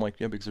port? I'm like,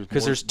 yeah, because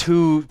there's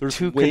two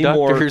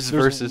conductors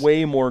there's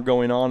way more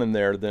going on in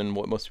there than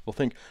what most people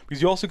think.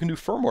 Because you also can do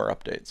firmware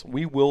updates.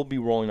 We will be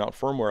rolling out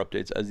firmware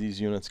updates as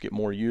these units get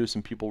more use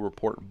and people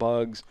report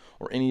bugs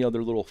or any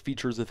other little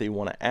features that they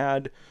want to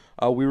add.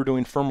 We were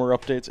doing firmware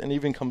updates, and it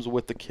even comes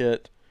with the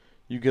kit.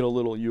 you get a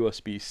little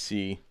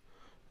USB-C,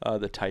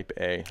 the Type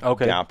A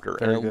adapter,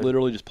 very and it good.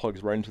 literally just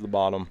plugs right into the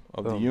bottom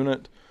of the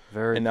unit.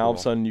 Very and now all of a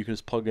sudden you can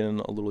just plug in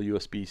a little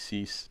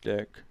USB-C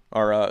stick,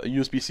 or a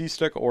USB-C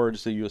stick, or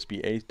just a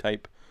USB-A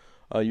type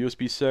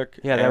USB stick.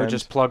 Yeah, that would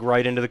just plug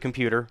right into the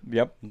computer.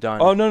 Yep. Done.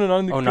 Oh, no, not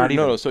in the computer. Not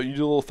even. No. So you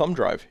do a little thumb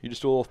drive. You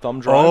just do a little thumb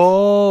drive.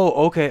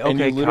 Oh, okay, And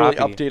you literally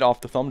copy. update off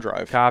the thumb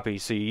drive. Copy.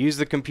 So you use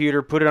the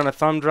computer, put it on a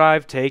thumb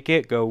drive, take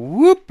it, go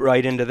whoop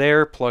right into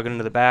there, plug it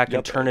into the back,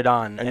 and turn it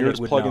on. And you're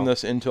just plugging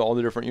this into all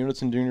the different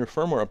units and doing your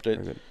firmware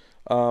update.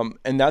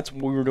 And that's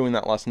we were doing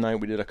that last night.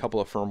 We did a couple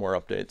of firmware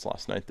updates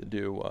last night to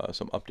do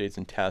some updates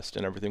and test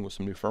and everything with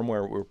some new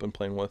firmware we've been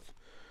playing with.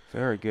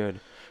 Very good.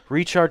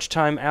 Recharge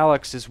time,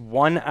 Alex, is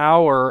 1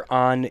 hour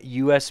on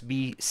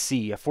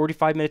USB-C.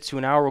 45 minutes to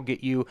an hour will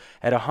get you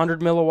at 100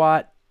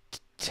 milliwatt,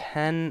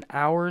 10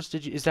 hours.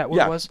 Is that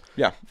what it was?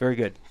 Yeah. Very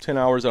good. 10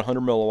 hours at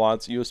 100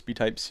 milliwatts, USB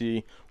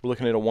Type-C. We're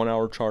looking at a 1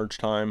 hour charge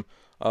time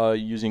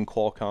using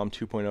Qualcomm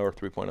 2.0 or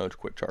 3.0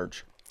 quick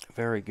charge.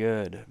 Very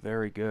good.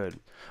 Very good.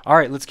 All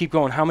right, let's keep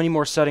going. How many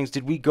more settings?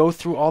 Did we go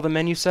through all the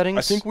menu settings?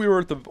 I think we were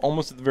at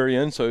almost at the very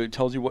end, so it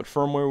tells you what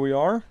firmware we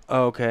are.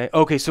 Okay.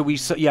 Okay, so we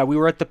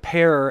were at the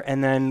pair,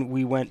 and then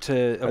we went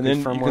to and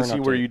then firmware you can see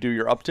and where you do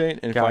your update.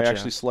 And if I Gotcha.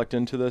 actually select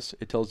into this,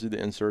 it tells you to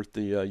insert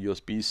the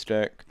USB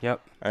stick.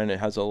 Yep. And it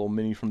has a little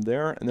menu from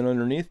there. And then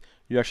underneath,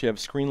 you actually have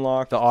screen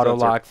lock. The auto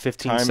lock,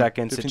 15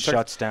 seconds, it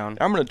shuts down.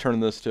 I'm going to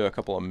turn this to a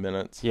couple of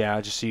minutes. Yeah,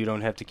 just so you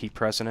don't have to keep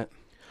pressing it.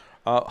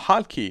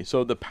 Hotkey.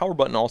 So the power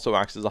button also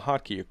acts as a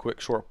hotkey. A quick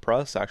short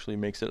press actually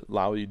makes it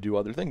allow you to do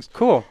other things.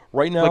 Cool.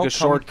 Right now, like a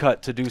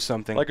shortcut to do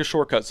something. Like a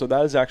shortcut. So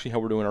that is actually how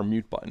we're doing our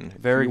mute button.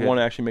 Very good. You want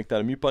to actually make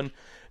that a mute button.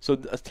 So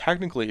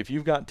technically, if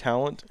you've got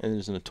talent and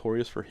is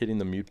notorious for hitting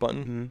the mute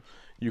button,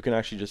 you can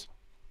actually just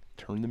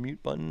turn the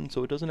mute button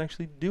so it doesn't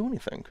actually do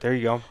anything. There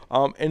you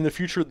go. In the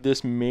future,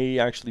 this may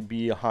actually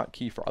be a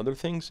hotkey for other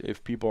things.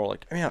 If people are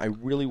like, man, I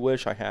really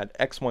wish I had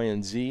X, Y,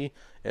 and Z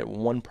at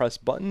one press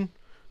button.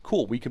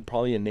 Cool, we could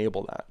probably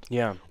enable that.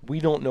 Yeah. We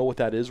don't know what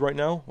that is right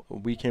now.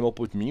 We came up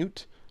with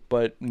mute,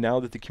 but now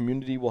that the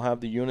community will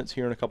have the units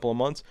here in a couple of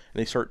months, and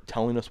they start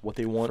telling us what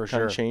they want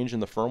to change in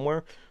the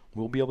firmware,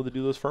 we'll be able to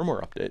do those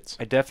firmware updates.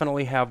 I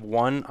definitely have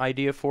one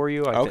idea for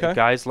you. Okay.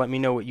 Guys, let me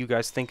know what you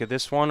guys think of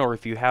this one, or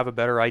if you have a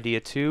better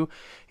idea too,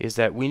 is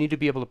that we need to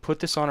be able to put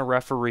this on a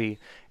referee,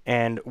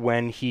 and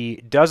when he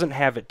doesn't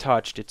have it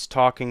touched, it's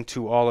talking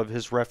to all of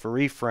his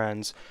referee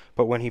friends,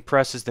 but when he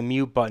presses the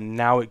mute button,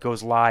 now it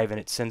goes live and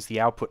it sends the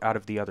output out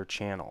of the other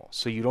channel.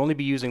 So you'd only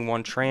be using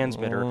one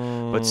transmitter,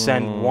 but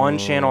send one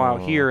channel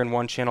out here and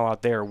one channel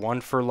out there,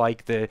 one for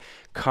like the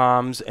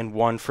comms and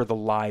one for the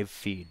live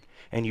feed.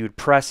 And you'd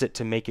press it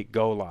to make it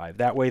go live.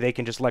 That way they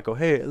can just go,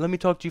 hey, let me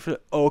talk to you for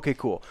oh, okay,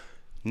 cool.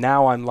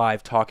 Now I'm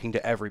live talking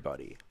to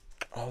everybody.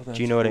 Oh, do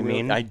you know what I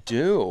mean? I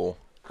do.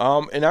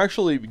 And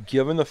actually,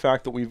 given the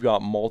fact that we've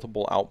got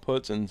multiple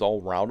outputs and it's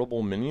all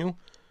routable menu,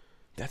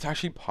 that's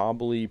actually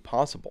probably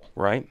possible.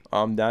 Right.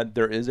 That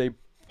there is a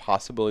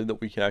possibility that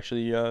we can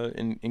actually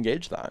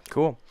engage that.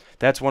 Cool.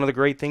 That's one of the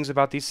great things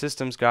about these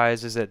systems,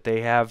 guys, is that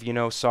they have,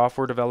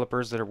 software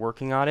developers that are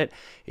working on it.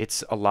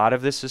 It's a lot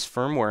of this is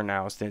firmware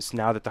now. It's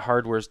now that the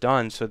hardware is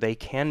done, so they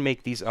can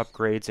make these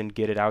upgrades and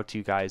get it out to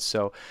you guys.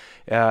 So,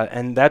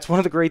 and that's one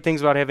of the great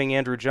things about having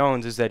Andrew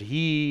Jones is that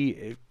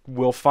he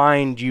will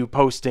find you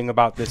posting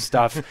about this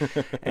stuff,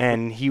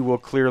 and he will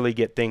clearly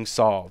get things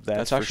solved.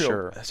 That's for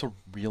sure. That's a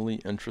really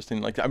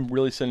interesting. Like I'm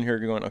really sitting here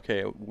going,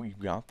 okay, we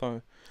got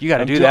the. You got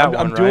to do that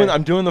one, right?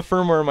 I'm doing the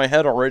firmware in my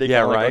head already.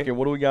 Yeah, right. Like, okay,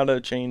 what do we got to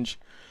change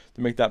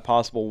to make that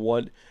possible?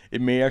 What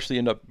it may actually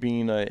end up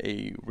being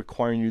a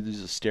requiring you to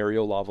use a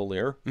stereo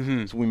lavalier.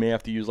 So we may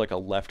have to use like a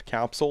left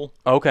capsule.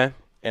 Okay.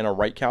 And a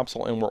right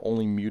capsule, and we're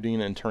only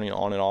muting and turning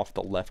on and off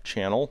the left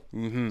channel.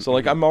 So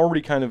like I'm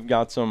already kind of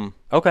got some.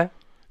 Okay.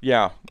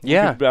 Yeah.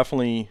 Yeah. We could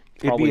definitely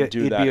probably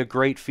do that. It'd be a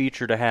great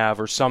feature to have,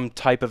 or some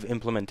type of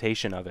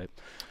implementation of it.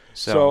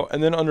 So,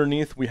 and then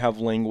underneath we have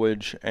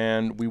language,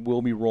 and we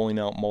will be rolling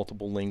out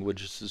multiple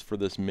languages for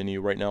this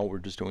menu. Right now we're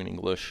just doing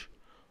English,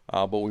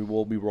 but we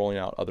will be rolling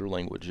out other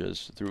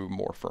languages through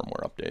more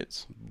firmware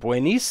updates.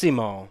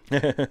 Buenissimo.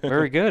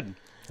 Very good.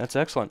 That's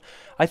excellent.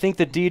 I think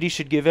that Deity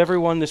should give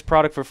everyone this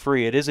product for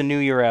free. It is a new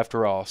year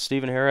after all.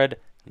 Stephen Herod,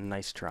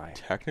 nice try.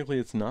 Technically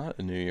it's not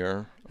a new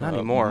year. Not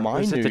anymore.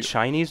 Is it the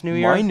Chinese New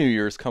Year? My New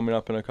Year is coming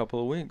up in a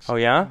couple of weeks. Oh,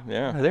 yeah?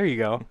 Yeah. Oh, there you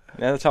go.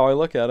 Yeah, that's how I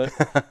look at it.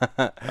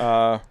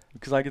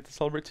 Because I get to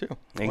celebrate too.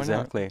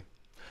 Exactly.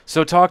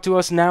 So talk to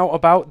us now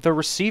about the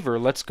receiver.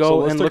 Let's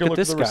go and look at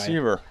this guy.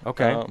 Receiver.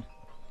 Okay.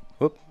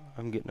 Whoop.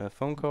 I'm getting a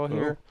phone call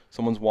here.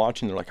 Someone's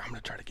watching. They're like, I'm going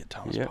to try to get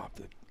Thomas Pop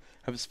to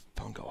have his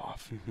phone go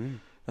off.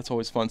 That's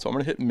always fun. So I'm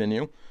going to hit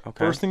menu.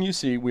 Okay. First thing you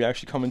see, we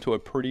actually come into a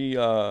pretty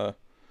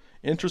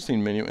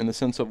interesting menu in the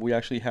sense of we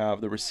actually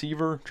have the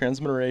receiver,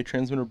 transmitter A,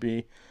 transmitter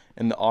B,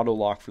 and the auto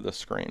lock for the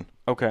screen.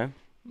 Okay.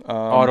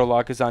 Auto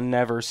lock is on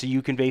never, so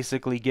you can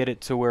basically get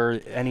it to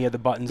where any of the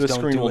buttons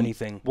don't do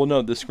anything. Well,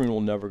 no, this screen will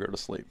never go to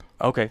sleep.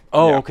 Okay.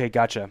 Oh, okay,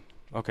 gotcha.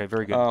 Okay,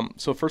 very good.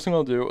 So first thing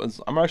I'll do is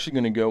I'm actually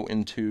going to go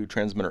into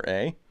transmitter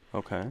A.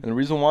 Okay. And the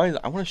reason why is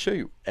I want to show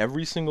you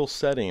every single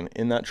setting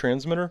in that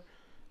transmitter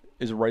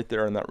is right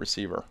there in that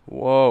receiver.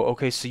 Whoa,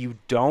 okay, so you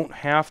don't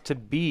have to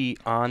be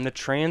on the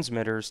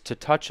transmitters to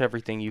touch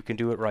everything. You can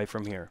do it right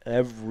from here.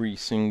 Every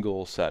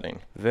single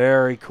setting.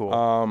 Very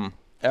cool.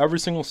 Every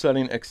single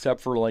setting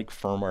except for like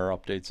firmware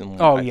updates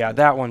and Oh yeah,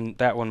 that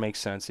one makes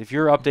sense. If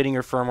you're updating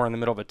your firmware in the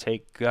middle of a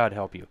take, God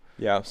help you.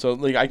 Yeah, so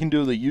like I can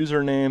do the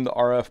username, the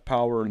RF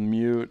power, and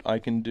mute. I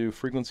can do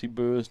frequency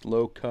boost,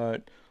 low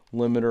cut,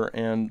 limiter,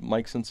 and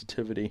mic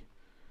sensitivity.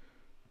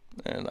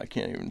 And I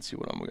can't even see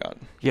what I'm got.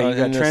 Yeah, you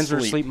got and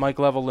transmitter, sleep, mic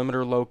level,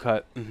 limiter, low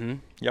cut.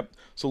 Yep.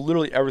 So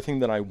literally everything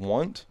that I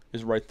want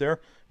is right there.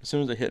 As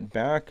soon as I hit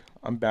back,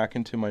 I'm back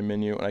into my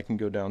menu, and I can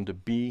go down to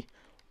B,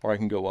 or I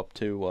can go up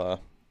to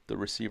the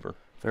receiver.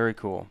 Very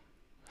cool.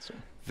 So.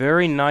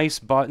 Very nice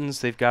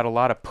buttons. They've got a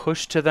lot of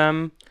push to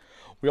them.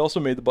 We also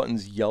made the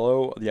buttons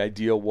yellow. The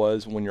idea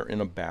was when you're in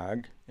a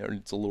bag and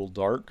it's a little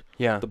dark,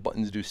 the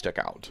buttons do stick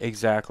out.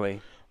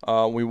 Exactly.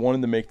 We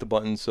wanted to make the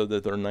buttons so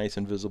that they're nice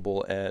and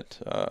visible at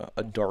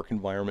a dark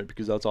environment,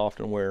 because that's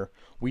often where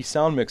we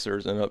sound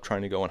mixers end up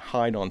trying to go and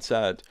hide on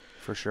set.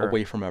 For sure.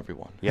 Away from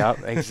everyone.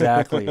 Yep,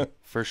 exactly.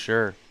 For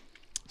sure.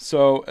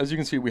 So as you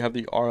can see, we have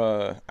the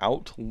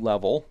out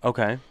level.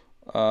 Okay.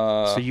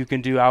 So you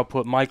can do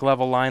output mic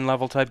level, line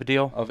level type of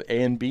deal? Of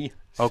A and B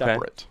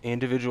separate. Okay.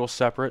 Individual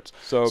separates.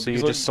 So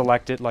you just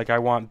select it, like I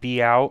want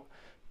B out,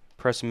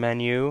 press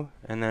menu,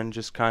 and then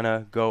just kind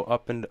of go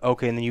up and,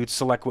 okay, and then you would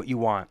select what you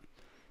want.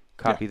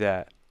 Copy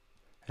that.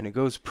 And it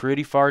goes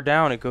pretty far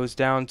down. It goes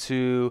down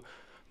to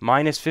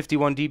minus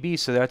 51 dB,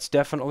 so that's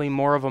definitely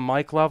more of a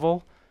mic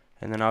level.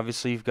 And then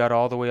obviously you've got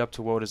all the way up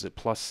to, what is it,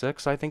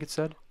 +6, I think it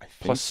said? I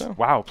think so.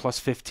 Wow,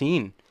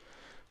 +15.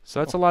 So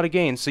that's a lot of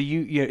gain. So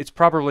it's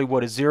probably,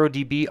 what, a 0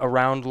 dB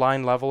around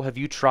line level. Have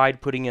you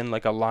tried putting in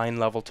like a line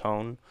level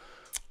tone?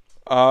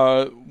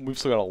 We've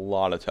still got a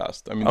lot of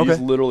tests. I mean, these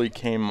literally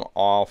came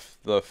off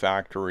the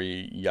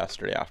factory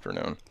yesterday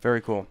afternoon. Very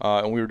cool.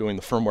 And we were doing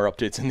the firmware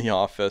updates in the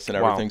office and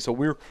everything. So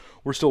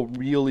we're still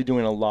really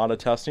doing a lot of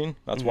testing.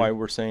 That's why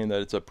we're saying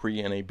that it's a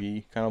pre-NAB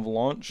kind of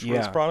launch for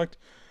this product.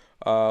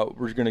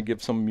 We're going to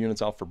give some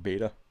units out for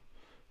beta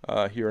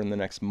here in the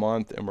next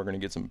month, and we're going to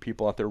get some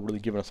people out there really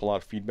giving us a lot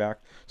of feedback.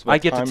 So I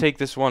get to take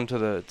this one to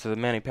the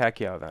Manny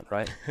Pacquiao event,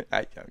 right?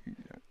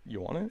 You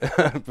want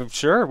it?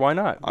 Sure, why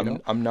not?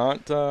 I'm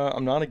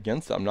not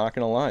against it. I'm not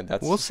going to lie.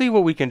 We'll see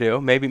what we can do.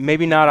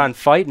 Maybe not on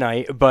fight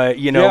night, but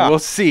we'll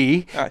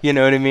see. You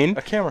know what I mean?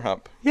 A camera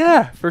hub.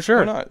 Yeah, for sure.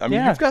 Why not? I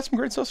mean, you've got some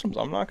great systems.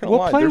 I'm not going to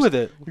lie. We'll play with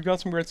it. We've got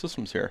some great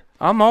systems here.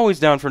 I'm always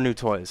down for new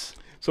toys.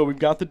 So we've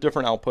got the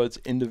different outputs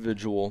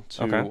individual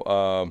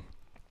to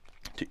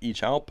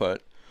each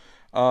output.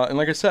 And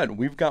like I said,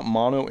 we've got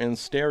mono and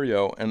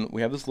stereo, and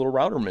we have this little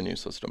router menu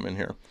system in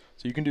here.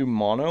 So you can do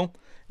mono,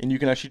 and you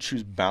can actually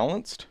choose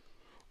balanced,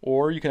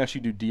 or you can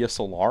actually do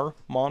DSLR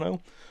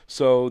mono,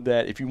 so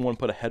that if you want to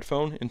put a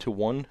headphone into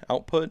one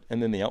output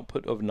and then the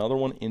output of another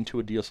one into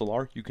a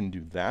DSLR, you can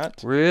do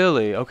that.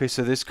 Really? Okay,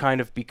 so this kind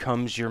of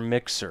becomes your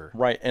mixer.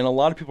 Right, and a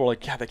lot of people are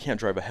like, yeah, they can't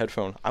drive a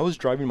headphone. I was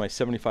driving my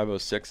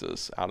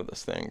 7506s out of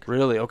this thing.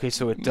 Really? Okay,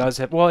 so it does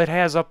have, well, it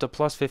has up to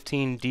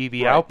 +15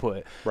 dB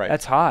output. Right.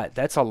 That's hot.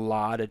 That's a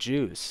lot of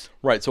juice.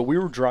 Right, so we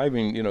were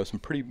driving, some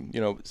pretty,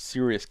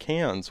 serious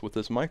cans with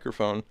this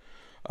microphone,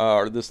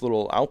 or this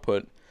little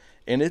output,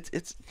 and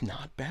it's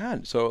not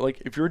bad. So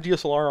like if you're a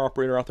DSLR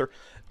operator out there,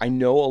 I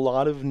know a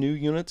lot of new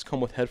units come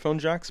with headphone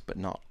jacks, but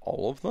not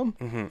all of them.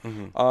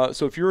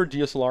 So if you're a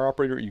DSLR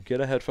operator, you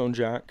get a headphone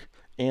jack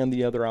and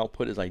the other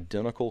output is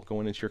identical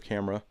going into your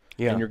camera.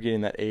 And you're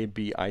getting that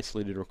A-B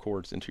isolated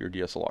records into your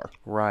DSLR.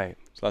 Right.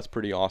 So that's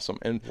pretty awesome.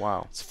 And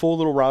wow, it's a full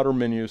little router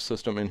menu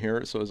system in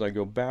here. So as I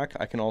go back,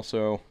 I can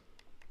also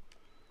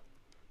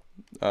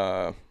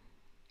do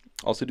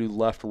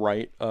left,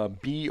 right,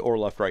 B, or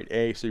left, right,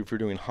 A. So if you're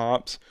doing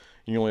hops,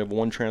 and you only have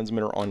one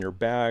transmitter on your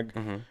bag,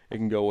 it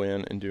can go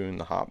in and doing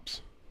the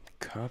hops.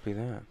 Copy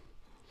that.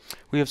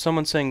 We have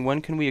someone saying,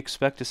 when can we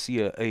expect to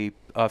see a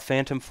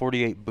Phantom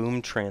 48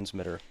 boom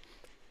transmitter?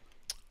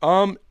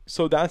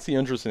 So that's the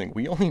interesting thing.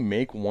 We only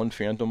make one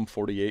Phantom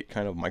 48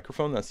 kind of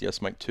microphone. That's the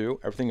S-Mic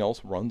 2. Everything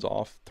else runs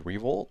off 3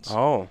 volts.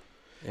 Oh,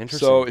 interesting.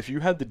 So if you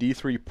had the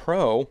D3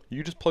 Pro,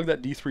 you just plug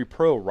that D3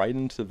 Pro right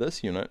into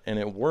this unit, and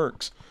it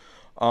works.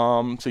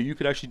 So you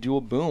could actually do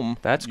a boom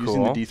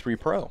using the D3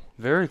 Pro.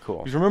 Very cool.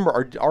 Because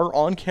remember, our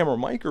on-camera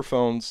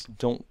microphones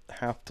don't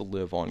have to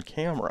live on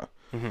camera.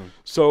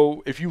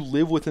 So if you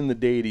live within the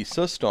Deity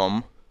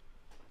system,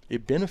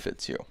 it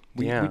benefits you.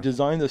 We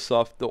designed this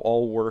stuff to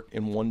all work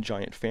in one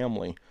giant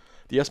family.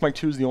 The S-Mic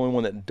 2 is the only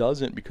one that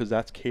doesn't, because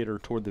that's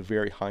catered toward the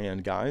very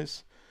high-end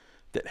guys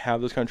that have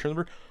this kind of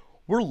transmitter.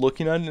 We're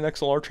looking at an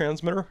XLR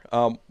transmitter.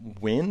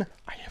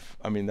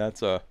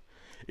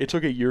 It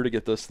took a year to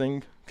get this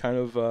thing kind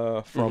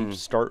of from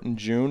start in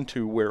June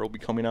to where it'll be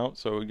coming out.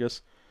 So I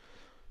guess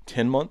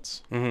 10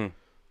 months. The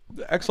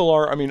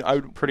XLR, I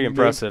would pretty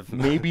impressive.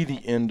 Maybe the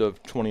end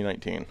of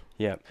 2019.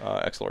 Yeah.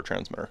 XLR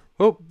transmitter.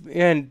 Oh,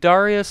 and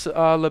Darius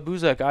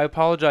Labuzek, I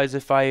apologize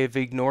if I have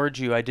ignored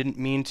you. I didn't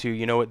mean to.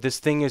 You know, this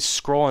thing is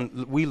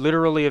scrolling. We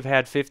literally have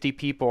had 50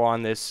 people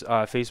on this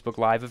Facebook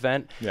Live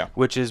event, Yeah.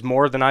 which is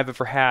more than I've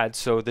ever had.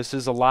 So this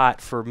is a lot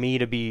for me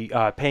to be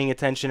paying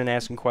attention and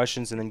asking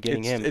questions and then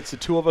getting him. It's the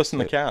two of us and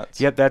the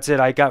cats. Yep, that's it.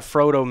 I got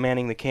Frodo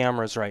manning the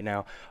cameras right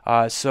now.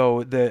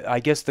 So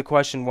I guess the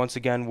question once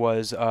again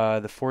was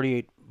the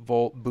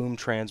 48-volt boom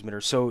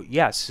transmitter. So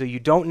yes, so you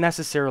don't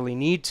necessarily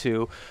need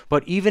to,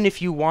 but even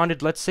if you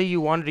wanted, let's say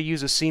you wanted to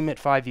use a CMIT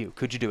 5U,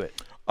 could you do it?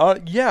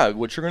 Yeah,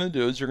 what you're going to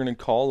do is you're going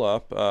to call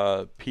up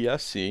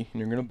PSC and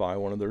you're going to buy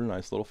one of their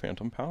nice little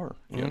phantom power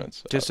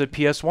units. Just a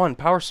PS1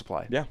 power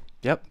supply. Yeah.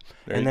 Yep.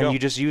 There and you then go. you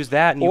just use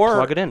that and you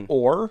plug it in.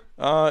 Or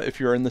if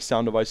you're in the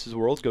sound devices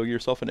world, go get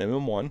yourself an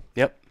MM1.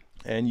 Yep.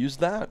 And use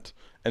that.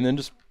 And then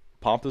just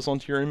pop this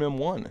onto your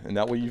MM1. And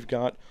that way you've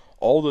got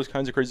all those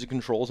kinds of crazy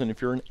controls. And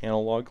if you're an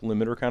analog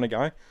limiter kind of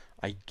guy,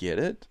 I get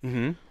it.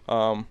 Mm-hmm.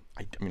 I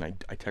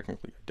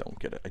technically don't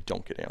get it. I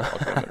don't get analog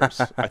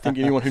limiters. I think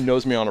anyone who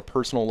knows me on a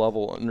personal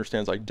level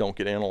understands I don't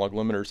get analog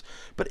limiters.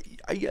 But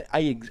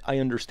I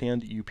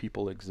understand you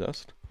people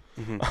exist.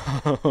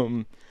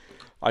 Mm-hmm.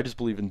 I just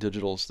believe in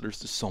digitals. There's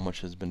just so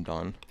much has been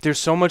done. There's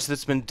so much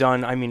that's been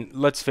done. I mean,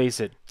 let's face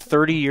it,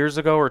 30 years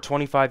ago or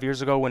 25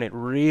 years ago when it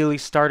really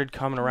started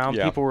coming around,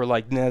 people were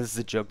like, nah, this is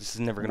a joke. This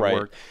is never going to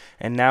work.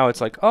 And now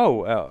it's like,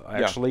 oh,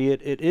 actually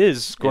it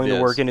is going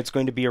to work and it's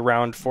going to be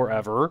around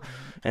forever.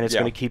 And it's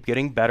going to keep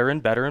getting better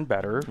and better and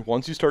better.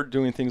 Once you start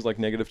doing things like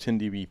negative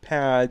 10 dB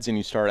pads and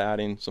you start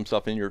adding some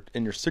stuff in your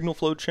signal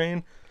flow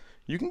chain,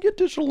 you can get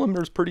digital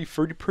limiters pretty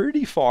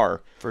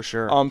far. For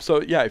sure.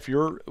 So yeah, if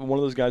you're one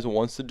of those guys that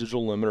wants the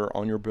digital limiter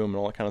on your boom and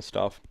all that kind of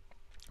stuff,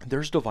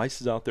 there's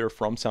devices out there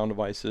from Sound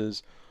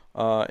Devices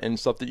and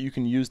stuff that you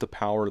can use to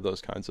power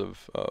those kinds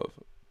of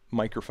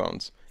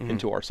microphones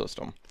into our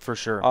system. For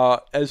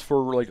sure. As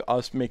for like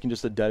us making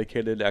just a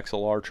dedicated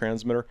XLR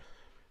transmitter,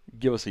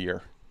 give us a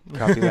year.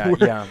 Copy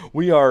that.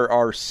 We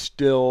are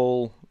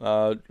still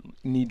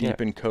knee deep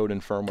in code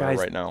and firmware. Guys,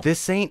 right now.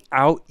 This ain't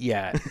out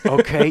yet.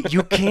 Okay,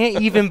 you can't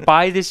even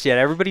buy this yet.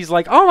 Everybody's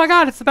like, "Oh my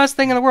God, it's the best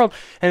thing in the world,"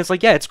 and it's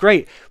like, "Yeah, it's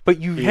great,"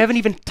 but you haven't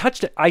even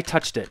touched it. I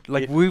touched it.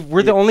 Like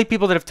we're the only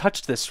people that have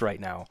touched this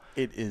right now.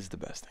 It is the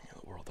best thing in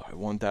the world. I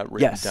want that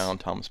written down.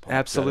 Thomas Paul.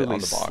 Absolutely.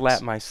 On the box.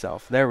 Slap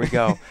myself. There we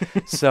go.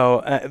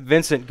 So,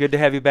 Vincent, good to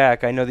have you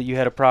back. I know that you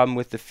had a problem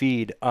with the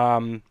feed.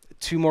 2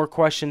 more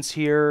questions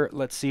here.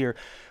 Let's see here.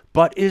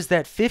 But is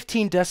that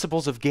 15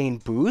 decibels of gain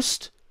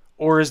boost,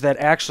 or is that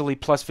actually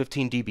plus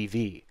 15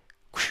 dBV?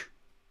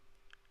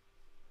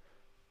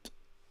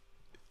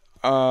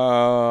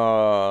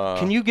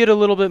 Can you get a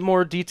little bit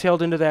more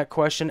detailed into that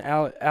question,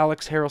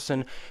 Alex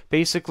Harrelson?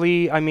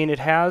 Basically, I mean, it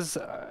has...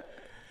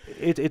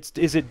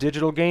 is it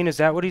digital gain? Is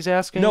that what he's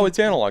asking? No, it's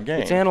analog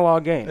gain. It's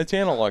analog gain. It's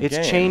analog gain.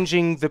 It's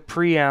changing the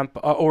preamp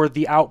or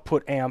the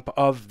output amp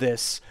of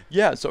this.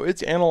 Yeah, so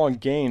it's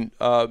analog gain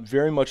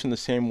very much in the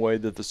same way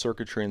that the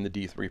circuitry in the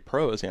D3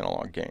 Pro is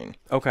analog gain.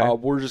 Okay.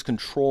 We're just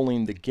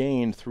controlling the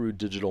gain through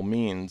digital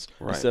means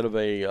instead of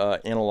a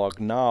analog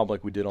knob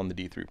like we did on the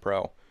D3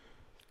 Pro.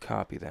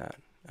 Copy that.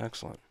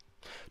 Excellent.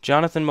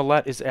 Jonathan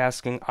Millette is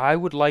asking, I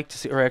would like to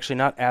see, or actually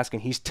not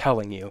asking, he's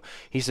telling you.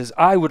 He says,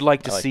 I would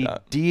like to see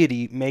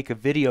Deity make a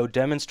video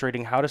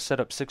demonstrating how to set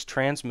up 6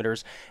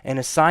 transmitters and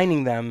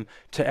assigning them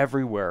to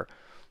everywhere.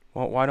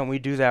 Well, why don't we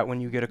do that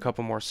when you get a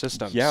couple more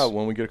systems? Yeah,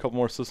 when we get a couple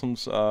more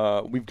systems.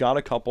 We've got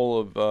a couple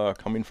of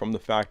coming from the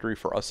factory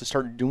for us to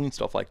start doing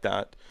stuff like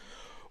that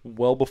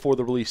well before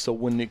the release. So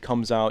when it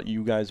comes out,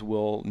 you guys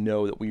will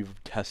know that we've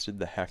tested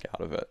the heck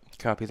out of it.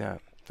 Copy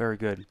that. Very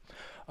good.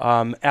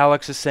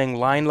 Alex is saying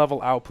line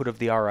level output of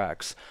the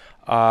RX.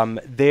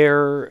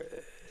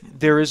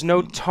 There is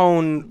no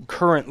tone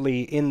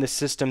currently in the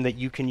system that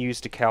you can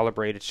use to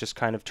calibrate. It's just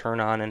kind of turn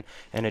on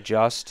and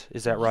adjust.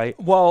 Is that right?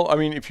 Well, I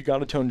mean, if you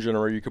got a tone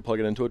generator, you could plug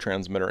it into a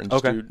transmitter and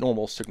just do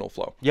normal signal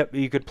flow. Yep,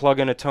 you could plug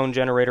in a tone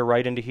generator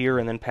right into here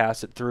and then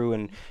pass it through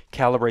and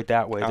calibrate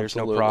that way.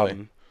 Absolutely. There's no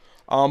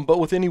problem. But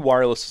with any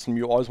wireless system,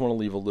 you always want to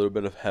leave a little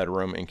bit of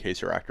headroom in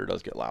case your actor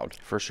does get loud.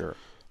 For sure.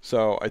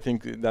 So I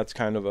think that's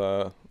kind of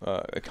a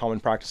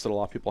common practice that a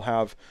lot of people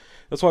have.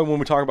 That's why when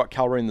we talk about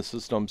calibrating the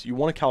systems, you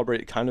want to calibrate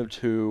it kind of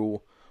to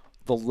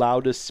the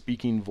loudest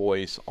speaking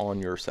voice on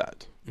your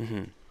set.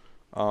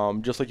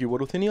 Just like you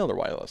would with any other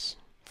wireless.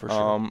 For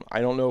sure.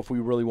 I don't know if we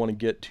really want to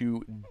get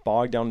too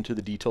bogged down into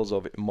the details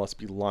of it must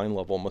be line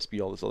level, it must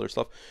be all this other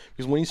stuff.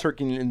 Because when you start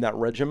getting in that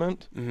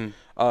regiment,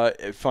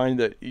 find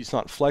that it's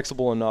not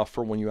flexible enough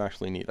for when you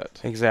actually need it.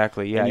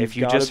 Exactly, yeah. If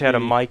you just had a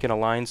mic and a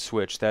line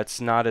switch,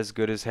 that's not as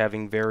good as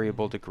having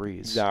variable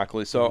degrees.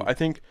 Exactly. So I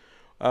think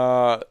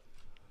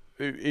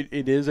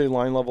it is a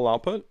line level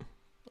output.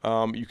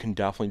 You can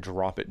definitely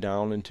drop it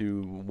down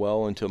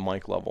into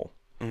mic level.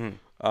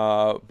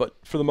 But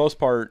for the most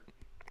part,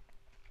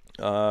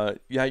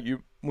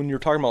 when you're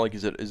talking about like,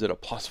 is it a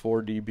plus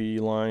 4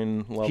 dB line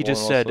level? He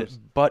just said,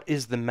 but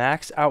is the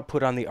max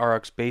output on the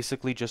RX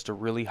basically just a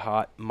really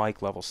hot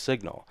mic level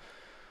signal?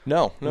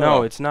 No, no, No,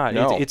 no, it's not.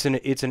 no. It's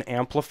an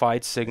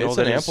amplified signal It's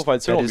an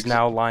amplified signal that is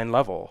now line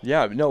level.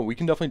 Yeah, no, we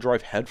can definitely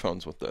drive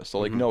headphones with this. So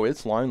like, no,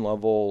 it's line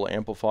level,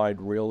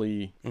 amplified,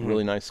 really,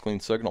 really nice, clean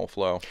signal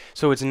flow.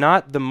 So it's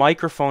not the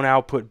microphone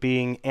output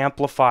being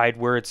amplified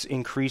where it's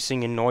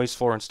increasing in noise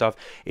floor and stuff.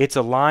 It's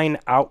a line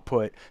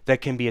output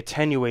that can be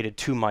attenuated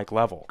to mic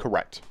level.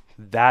 Correct.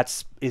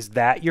 Is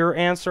that your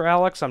answer,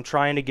 Alex? I'm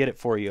trying to get it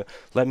for you.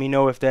 Let me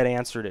know if that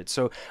answered it.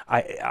 So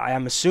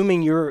I'm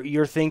assuming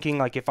you're thinking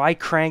like if I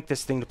crank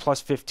this thing to plus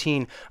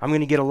 15, I'm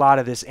going to get a lot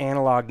of this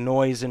analog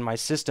noise in my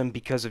system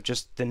because of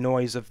just the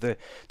noise of the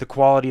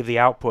quality of the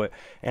output.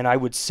 And I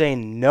would say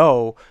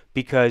no,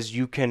 because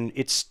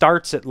it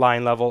starts at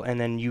line level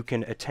and then you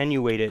can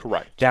attenuate it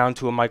down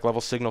to a mic level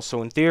signal.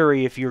 So in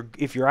theory, if you're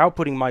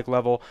outputting mic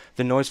level,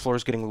 the noise floor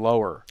is getting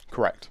lower.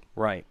 Correct.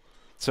 Right.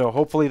 So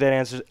hopefully that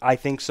answers. I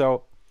think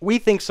so. We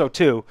think so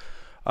too.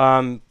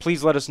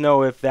 Please let us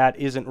know if that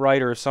isn't right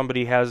or if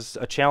somebody has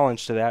a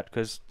challenge to that,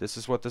 because this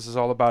is what this is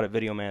all about at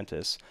Video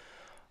Mantis.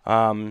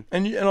 And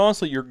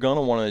honestly, you're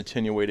gonna want to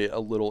attenuate it a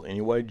little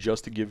anyway,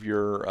 just to give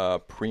your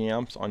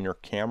preamps on your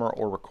camera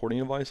or recording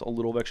device a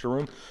little extra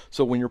room.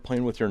 So when you're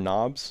playing with your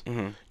knobs,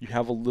 you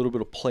have a little bit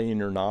of play in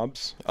your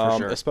knobs.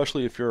 Sure.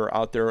 Especially if you're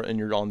out there and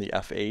you're on the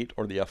F8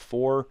 or the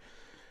F4.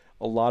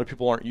 A lot of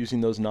people aren't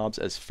using those knobs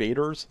as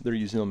faders. They're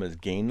using them as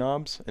gain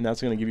knobs, and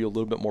that's going to give you a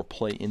little bit more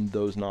play in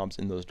those knobs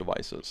in those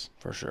devices.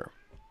 For sure.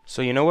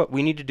 So you know what?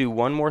 We need to do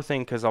one more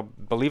thing, because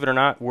believe it or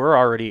not, we're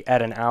already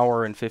at an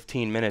hour and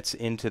 15 minutes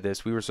into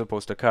this. We were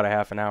supposed to cut a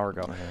half an hour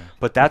ago.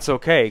 But that's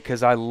okay,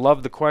 because I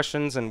love the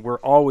questions, and we're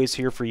always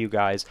here for you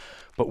guys.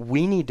 But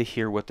we need to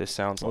hear what this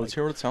sounds like. Let's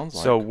hear what it sounds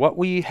like. So what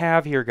we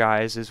have here,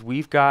 guys, is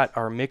we've got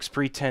our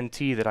MixPre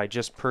 10T that I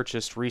just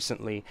purchased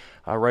recently,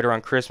 right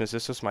around Christmas.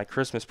 This was my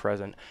Christmas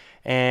present.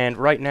 And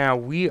right now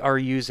we are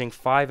using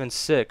 5 and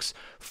 6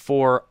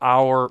 for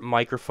our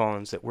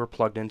microphones that we're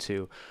plugged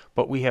into.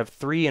 But we have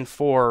 3 and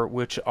 4,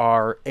 which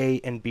are A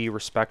and B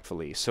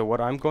respectively. So what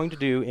I'm going to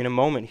do in a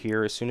moment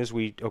here, as soon as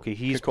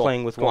he's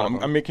playing with one of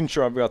them. I'm making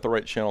sure I've got the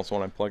right channel so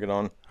when I plug it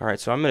on. All right,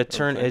 so I'm going to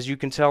turn, as you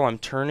can tell, I'm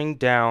turning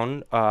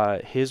down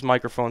his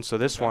microphone, so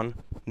this one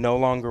no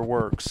longer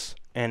works.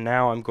 And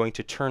now I'm going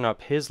to turn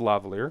up his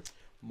lavalier.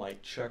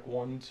 Mic check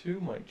 1 2,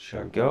 mic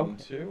check go. 1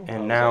 2.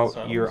 And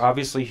now you're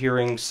obviously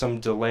hearing some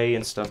delay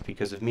and stuff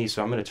because of me,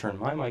 so I'm going to turn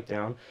my mic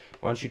down.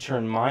 Why don't you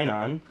turn mine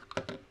on?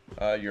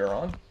 You're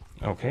on.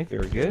 Okay,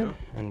 very good.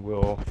 And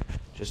we'll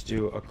just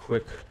do a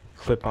quick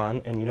clip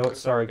on. And you know what?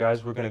 Sorry,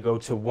 guys, we're going to go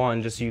to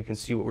 1 just so you can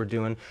see what we're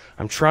doing.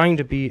 I'm trying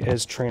to be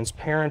as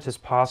transparent as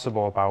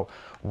possible about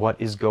what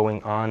is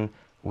going on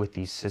with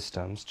these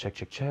systems. Check,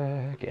 check,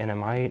 check. And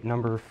am I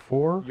number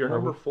 4? You're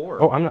number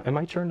 4. Oh, I'm not. Am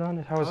I turned on?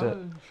 How is it?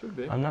 Should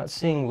be. I'm not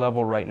seeing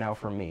level right now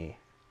for me.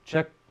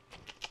 Check.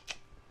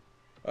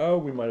 Oh,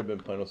 we might have been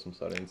playing with some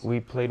settings. We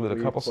played with a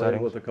couple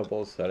settings. With a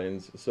couple of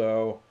settings.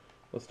 So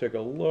let's take a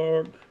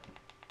look.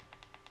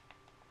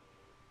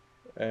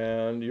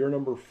 And you're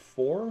number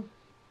 4.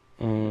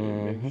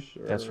 Mm-hmm.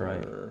 That's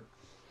right.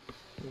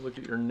 Look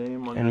at your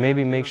name on. And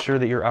maybe make sure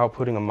that you're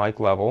outputting a mic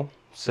level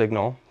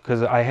signal,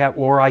 because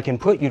I can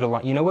put you to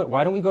line. You know what?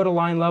 Why don't we go to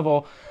line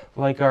level,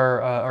 like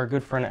our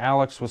good friend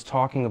Alex was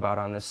talking about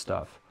on this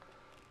stuff?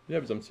 Yeah,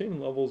 because I'm seeing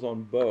levels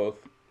on both.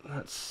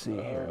 Let's see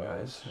here,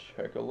 guys. Let's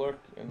check a look.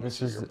 And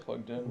this is you're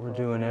plugged in. We're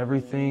doing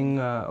everything.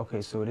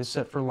 Okay, so it is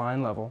set for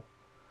line level.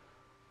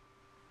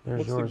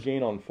 What's the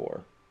gain on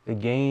 4? The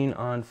gain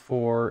on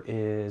 4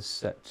 is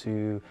set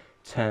to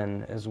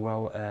 10, as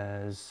well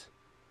as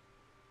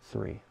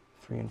 3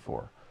 and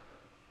 4.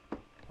 Bum,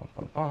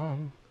 bum,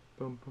 bum.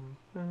 Bum, bum,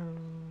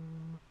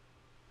 bum.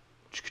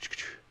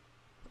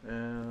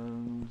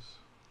 And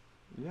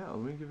yeah,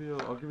 I'll give you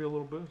a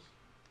little boost.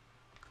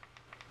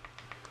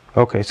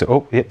 Okay,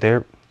 so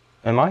there.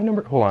 Am I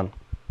number? Hold on.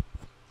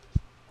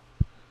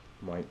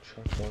 Might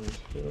check 1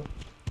 2.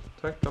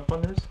 Checked up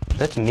on yours?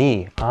 That's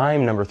me.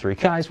 I'm number 3.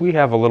 Guys, we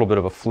have a little bit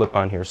of a flip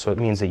on here, so it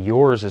means that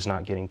yours is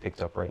not getting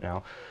picked up right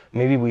now.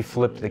 Maybe we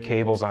flipped the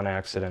cables on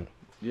accident.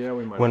 Yeah,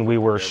 we might. When we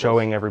were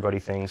showing everybody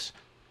things.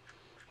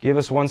 Give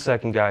us 1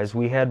 second, guys.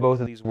 We had both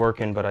of these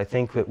working, but I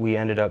think that we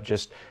ended up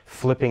just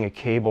flipping a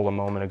cable a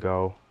moment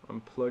ago.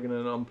 I'm plugging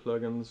and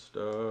unplugging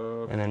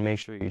stuff. And then make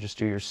sure you just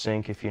do your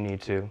sync if you need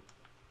to.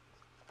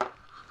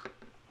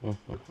 Let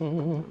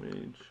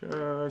me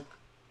check.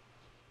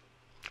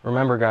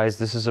 Remember, guys,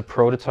 this is a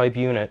prototype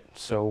unit,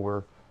 so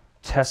we're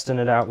testing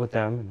it out with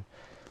them.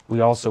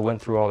 We also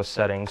went through all the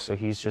settings, so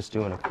he's just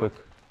doing a quick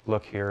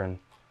look here and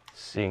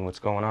seeing what's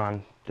going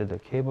on. Did the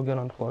cable get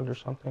unplugged or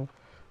something?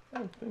 I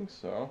don't think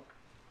so,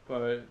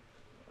 but...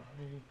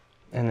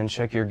 And then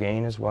check your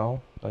gain as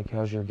well. Like,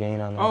 how's your gain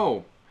on that?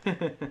 Oh!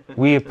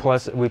 we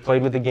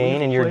played with the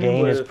gain, and your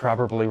gain is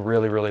probably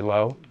really, really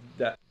low.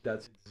 That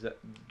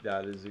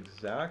is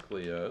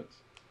exactly it.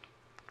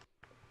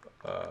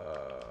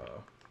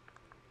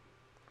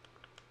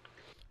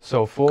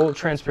 So full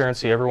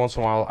transparency, every once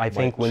in a while, I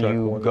think when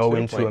you go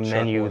into a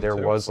menu, there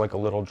was like a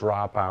little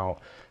dropout.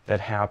 that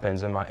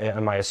happens? Am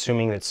I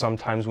assuming that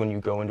sometimes when you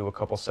go into a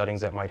couple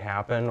settings that might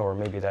happen, or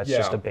maybe that's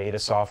just a beta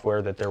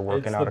software that they're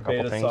working out a couple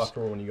things? It's the beta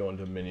software when you go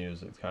into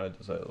menus. It's kind of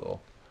just a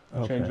little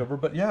changeover.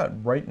 But yeah,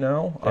 right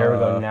now, there we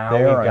go. Now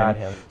we've got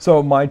him.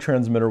 So my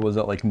transmitter was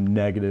at like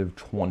negative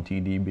 20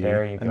 dB.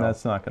 There you go. And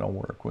that's not going to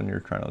work when you're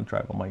trying to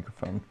drive a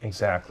microphone.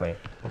 Exactly.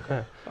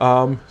 Okay.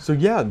 So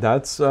yeah,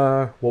 that's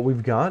what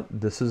we've got.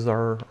 This is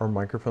our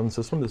microphone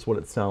system. This is what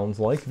it sounds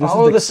like. This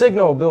Follow is the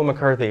signal, Bill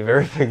McCarthy.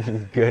 Very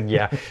good.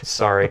 Yeah.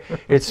 Sorry.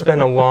 It's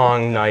been a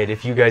long night.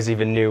 If you guys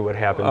even knew what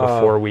happened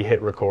before we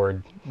hit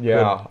record.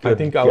 Yeah, good I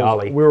think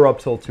we were up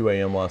till 2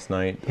 a.m. last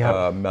night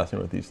messing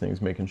with these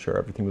things, making sure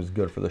everything was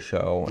good for the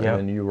show. And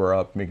then you were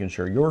up making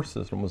sure your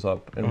system was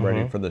up and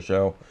ready for the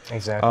show.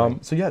 Exactly.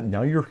 So yeah,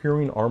 now you're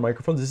hearing our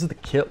microphones. This is the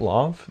kit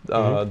lav,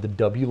 the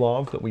W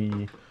lav that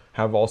we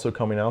have also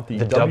coming out. The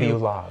W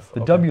lav.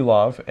 The W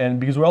lav. And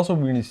because we're also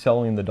going to be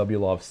selling the W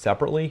lav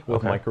separately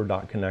with micro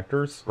dot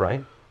connectors.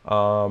 Right.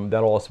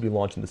 That'll also be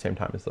launched at the same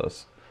time as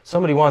this.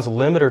 Somebody wants a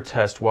limiter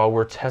test while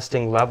we're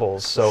testing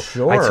levels. So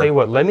I tell you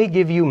what, let me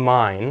give you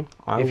mine,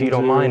 if you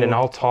don't mind, and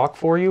I'll talk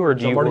for you, or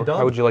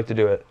how would you like to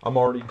do it? I'm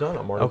already done.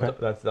 I'm already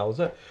done. That was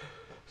it.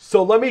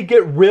 So let me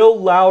get real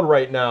loud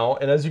right now.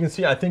 And as you can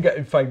see, I think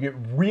if I get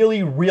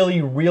really,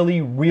 really,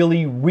 really,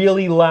 really,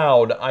 really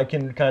loud, I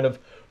can kind of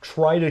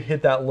try to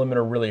hit that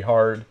limiter really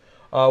hard.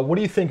 What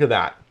do you think of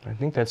that? I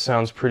think that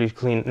sounds pretty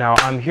clean. Now,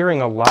 I'm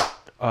hearing a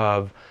lot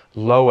of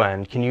low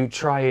end. Can you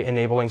try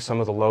enabling some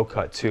of the low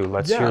cut too?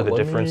 Let's hear the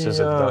differences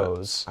of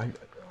those.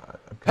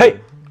 Hey,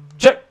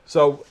 check.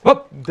 So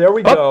there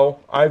we go.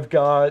 I've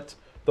got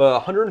the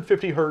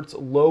 150 hertz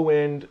low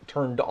end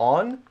turned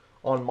on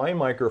my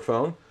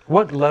microphone.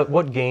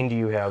 What gain do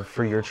you have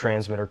for your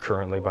transmitter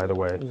currently, by the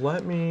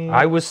way?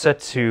 I was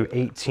set to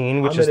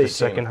 18, which is the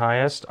second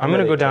highest. I'm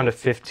going to go down to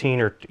 15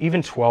 or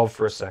even 12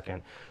 for a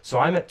second. So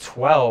I'm at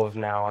 12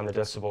 now on the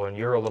decibel, and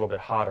you're a little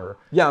bit hotter.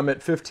 Yeah, I'm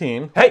at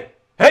 15. Hey!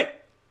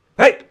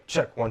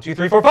 Check. 1, 2,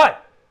 3, 4, 5.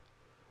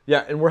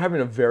 Yeah, and we're having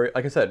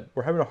like I said,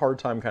 we're having a hard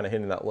time kind of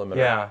hitting that limiter.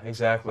 Yeah,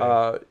 exactly.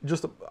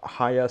 Just a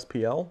high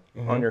SPL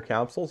on your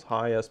capsules,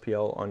 high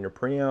SPL on your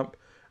preamp,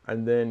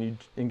 and then you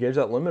engage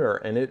that limiter,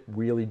 and it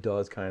really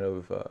does kind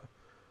of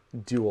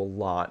do a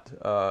lot.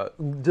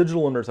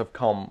 Digital limiters have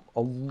come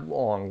a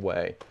long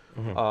way.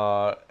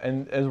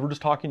 And as we're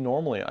just talking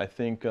normally, I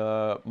think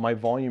my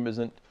volume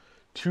isn't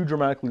too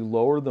dramatically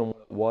lower than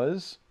what it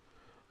was.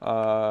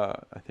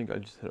 I think I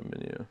just hit a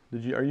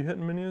menu. Are you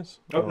hitting menus?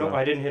 Oh, no,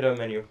 I didn't hit a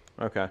menu.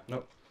 Okay.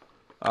 Nope.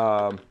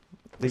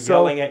 The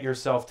yelling at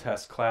yourself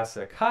test,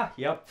 classic. Ha,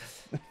 yep.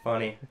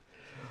 Funny.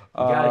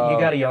 You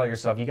gotta yell at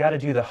yourself. You gotta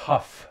do the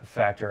huff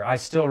factor. I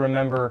still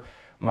remember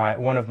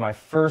one of my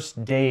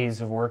first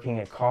days of working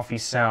at Coffee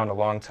Sound a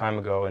long time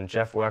ago, and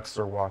Jeff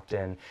Wexler walked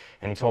in,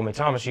 and he told me,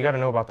 Thomas, you gotta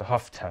know about the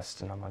huff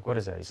test. And I'm like, what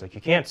is that? He's like,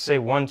 you can't say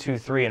 1, 2,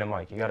 3 in a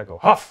mic. You gotta go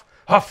huff,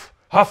 huff,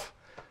 huff.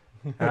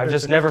 And I've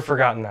just never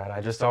forgotten that.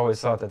 I just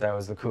always thought that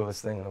was the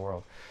coolest thing in the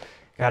world.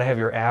 Got to have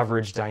your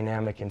average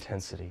dynamic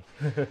intensity.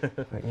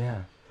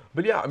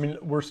 But yeah, I mean,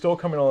 we're still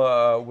coming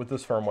with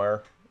this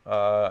firmware.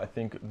 I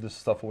think this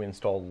stuff we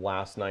installed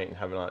last night and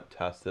have not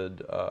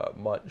tested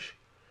much.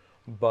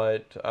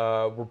 But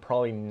we're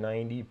probably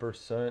 90%,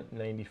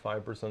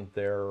 95%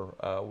 there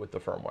with the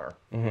firmware.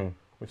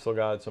 We've still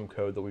got some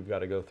code that we've got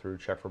to go through,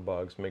 check for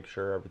bugs, make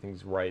sure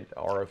everything's right,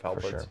 RF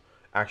outputs,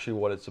 actually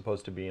what it's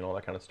supposed to be and all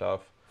that kind of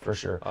stuff. For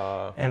sure.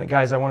 And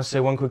guys, I want to say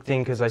one quick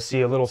thing because I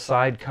see a little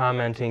side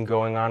commenting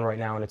going on right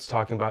now, and it's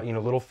talking about,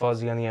 little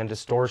fuzzy on the end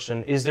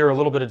distortion. Is there a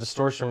little bit of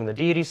distortion from the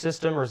Deity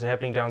system, or is it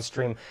happening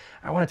downstream?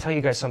 I want to tell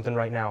you guys something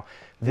right now.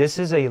 This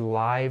is a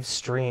live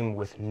stream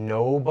with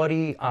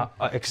nobody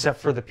except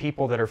for the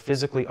people that are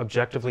physically,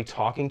 objectively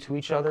talking to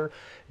each other,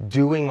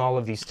 doing all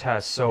of these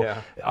tests. So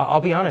I'll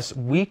be honest,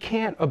 we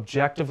can't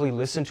objectively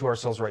listen to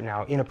ourselves right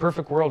now. In a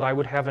perfect world, I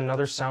would have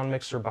another sound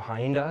mixer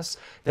behind us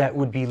that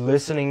would be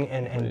listening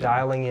and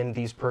dialing in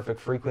these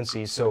perfect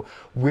frequencies. So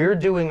we're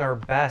doing our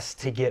best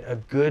to get a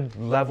good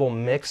level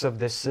mix of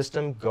this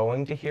system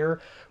going to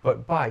here.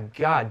 But by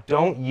God,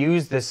 don't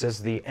use this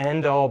as the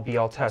end-all,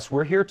 be-all test.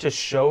 We're here to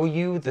show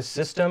you the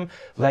system,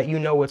 let you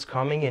know what's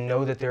coming, and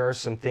know that there are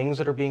some things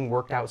that are being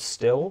worked out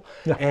still,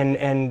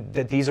 and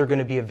that these are going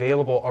to be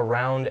available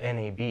around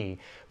NAB.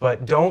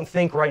 But don't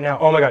think right now,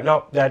 oh my God,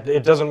 no, that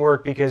it doesn't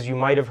work, because you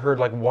might have heard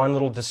like one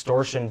little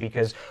distortion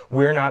because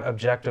we're not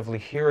objectively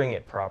hearing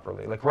it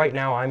properly. Like right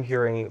now, I'm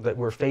hearing that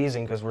we're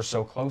phasing because we're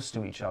so close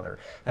to each other.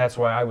 That's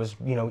why I was,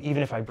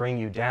 even if I bring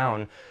you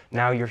down,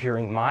 now you're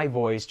hearing my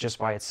voice just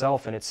by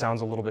itself, and it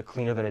sounds a little bit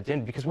cleaner than it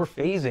did because we're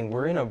phasing.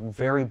 We're in a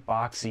very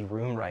boxy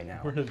room right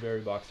now. We're in a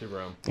very boxy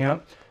room. Yeah.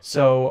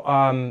 So,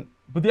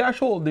 but the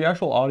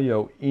actual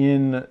audio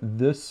in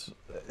this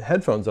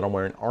headphones that I'm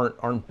wearing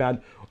aren't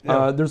bad.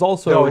 There's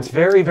also no, it's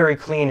very, very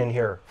clean in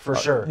here for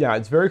sure. Yeah,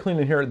 it's very clean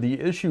in here. The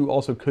issue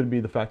also could be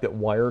the fact that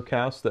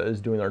Wirecast, that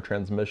is doing our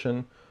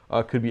transmission,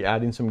 could be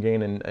adding some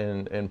gain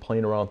and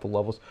playing around with the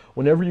levels.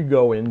 Whenever you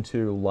go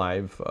into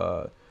live,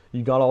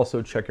 you gotta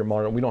also check your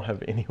monitor. We don't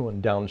have anyone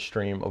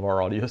downstream of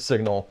our audio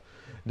signal.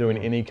 doing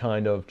any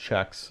kind of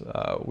checks.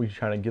 We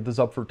try to get this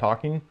up for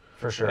talking.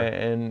 For sure.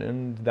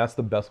 And that's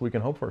the best we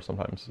can hope for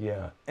sometimes.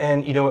 Yeah.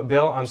 And you know what,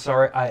 Bill? I'm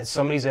sorry.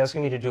 Somebody's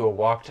asking me to do a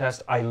walk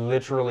test. I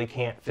literally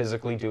can't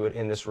physically do it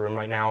in this room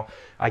right now.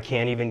 I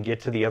can't even get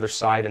to the other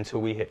side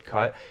until we hit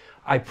cut.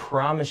 I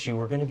promise you,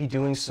 we're going to be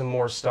doing some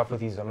more stuff with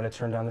these. I'm going to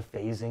turn down the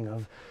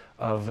phasing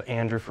of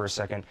Andrew for a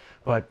second,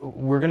 but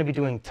we're going to be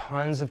doing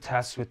tons of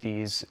tests with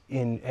these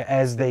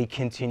as they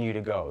continue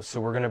to go. So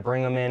we're going to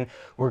bring them in.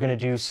 We're going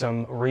to do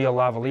some real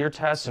lavalier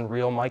tests and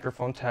real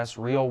microphone tests,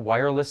 real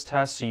wireless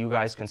tests, so you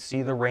guys can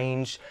see the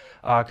range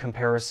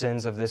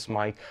comparisons of this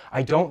mic.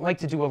 I don't like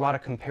to do a lot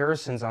of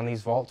comparisons on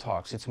these Vault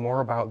Talks. It's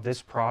more about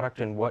this product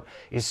and what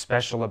is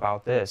special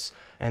about this.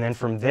 And then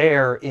from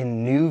there,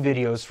 in new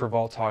videos for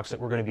Vault Talks that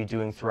we're going to be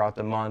doing throughout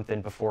the month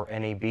and before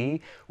NAB,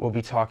 we'll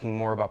be talking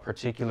more about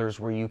particulars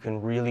where you can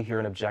really hear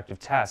an objective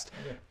test.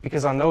 Yeah.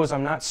 Because on those,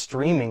 I'm not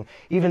streaming.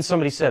 Even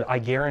somebody said, I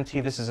guarantee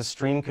this is a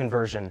stream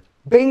conversion.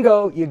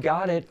 Bingo, you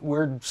got it.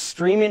 We're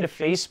streaming to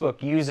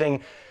Facebook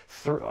using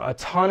a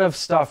ton of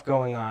stuff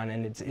going on,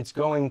 and it's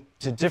going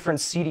to different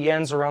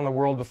CDNs around the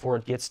world before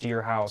it gets to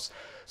your house.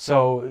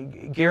 So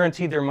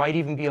guaranteed there might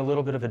even be a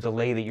little bit of a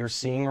delay that you're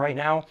seeing right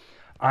now.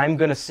 I'm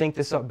going to sync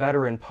this up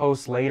better in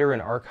post later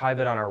and archive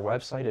it on our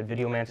website at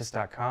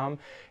videomantis.com.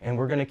 And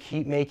we're going to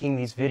keep making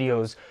these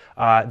videos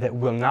that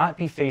will not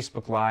be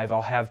Facebook Live.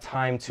 I'll have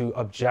time to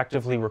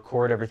objectively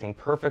record everything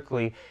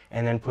perfectly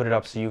and then put it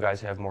up so you guys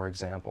have more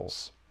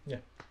examples. Yeah.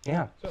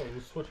 Yeah. So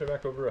we'll switch it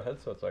back over to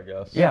headsets, I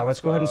guess. Yeah,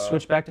 let's go ahead and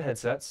switch back to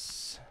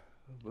headsets.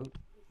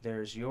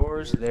 There's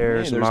yours.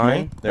 There's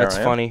mine. Me. That's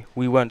funny.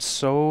 We went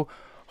so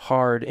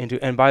hard into,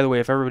 and by the way,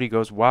 if everybody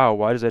goes, wow,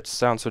 why does that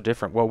sound so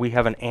different? Well, we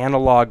have an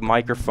analog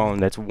microphone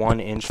that's 1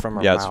 inch from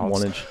our mouths. Yeah, it's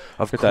 1 inch.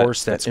 Of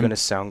course, that's going to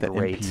sound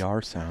great.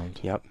 NPR sound.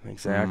 Yep,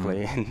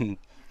 exactly.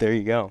 There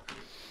you go.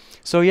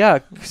 So yeah,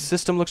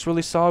 system looks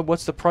really solid.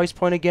 What's the price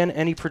point again?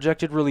 Any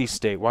projected release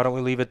date? Why don't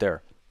we leave it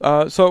there?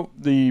 So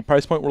the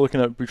price point we're looking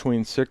at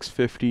between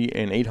 $650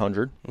 and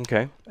 $800.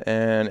 Okay.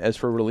 And as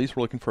for release,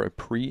 we're looking for a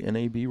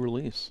pre-NAB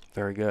release.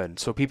 Very good.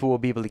 So people will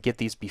be able to get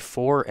these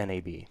before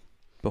NAB.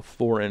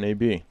 Before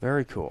NAB.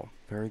 Very cool.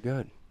 Very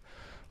good.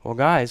 Well,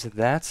 guys,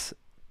 that's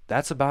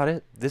about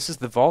it. This is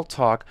the Vault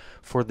Talk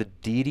for the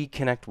Deity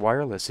Connect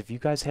Wireless. If you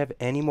guys have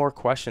any more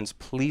questions,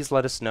 please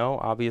let us know.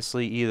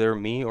 Obviously, either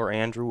me or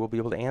Andrew will be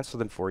able to answer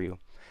them for you.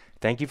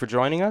 Thank you for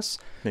joining us.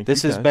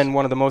 This has been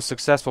one of the most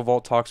successful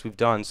Vault Talks we've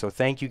done, so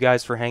thank you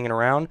guys for hanging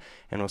around,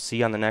 and we'll see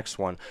you on the next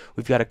one.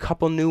 We've got a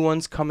couple new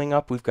ones coming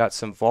up. We've got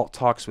some Vault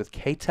Talks with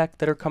K-Tech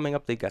that are coming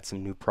up. They've got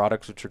some new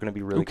products which are going to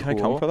be really cool. Can I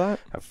come for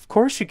that? Of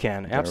course you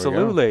can.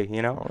 Absolutely.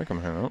 You know. I want to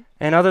come hang out.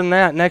 And other than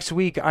that, next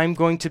week I'm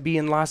going to be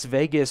in Las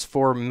Vegas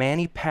for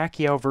Manny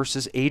Pacquiao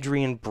versus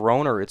Adrian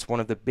Broner. It's one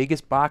of the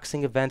biggest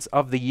boxing events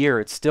of the year.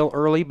 It's still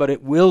early, but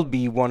it will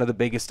be one of the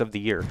biggest of the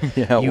year.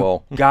 Yeah,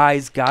 you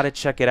guys got to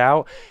check it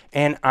out.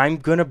 And I'm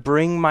going to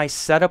bring my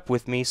setup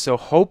with me, so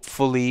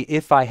hopefully,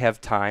 if I have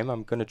time,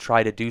 I'm going to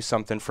try to do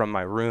something from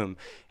my room,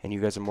 and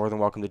you guys are more than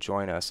welcome to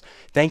join us.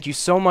 Thank you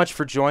so much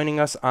for joining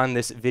us on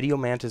this Video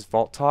Mantis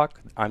Vault Talk.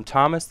 I'm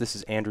Thomas. This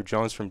is Andrew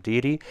Jones from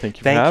Deity. Thank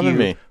you for having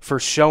me. For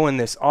showing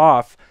this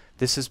off.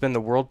 This has been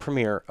the world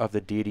premiere of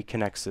the Deity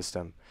Connect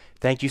system.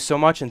 Thank you so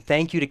much, and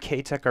thank you to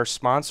K-Tech, our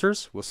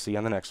sponsors. We'll see you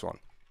on the next one.